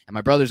long. And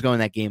my brother's going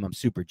to that game. I'm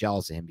super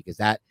jealous of him, because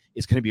that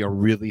is going to be a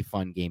really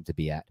fun game to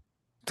be at.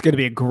 It's going to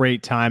be a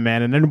great time,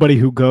 man. And anybody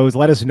who goes,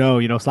 let us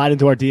know, slide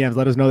into our DMs.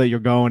 Let us know that you're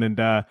going,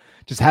 and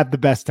just have the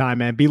best time,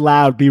 man. Be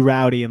loud, be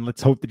rowdy, and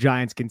let's hope the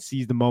Giants can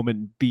seize the moment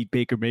and beat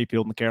Baker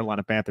Mayfield and the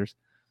Carolina Panthers.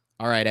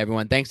 All right,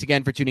 everyone. Thanks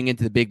again for tuning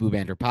into the Big Blue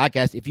Banter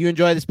podcast. If you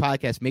enjoy this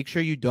podcast, make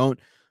sure you don't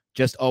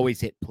just always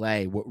hit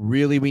play. What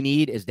really we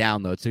need is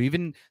download.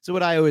 So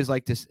what I always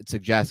like to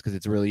suggest, because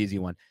it's a really easy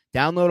one,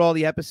 download all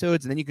the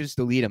episodes, and then you can just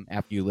delete them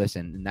after you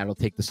listen, and that'll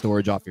take the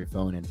storage off your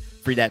phone and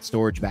free that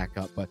storage back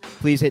up. But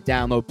please hit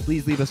download.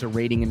 Please leave us a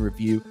rating and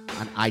review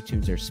on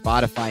iTunes or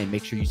Spotify, and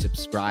make sure you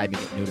subscribe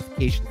and get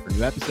notifications for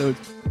new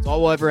episodes. That's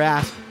all we'll ever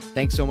ask.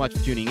 Thanks so much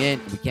for tuning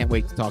in. We can't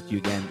wait to talk to you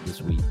again this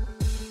week.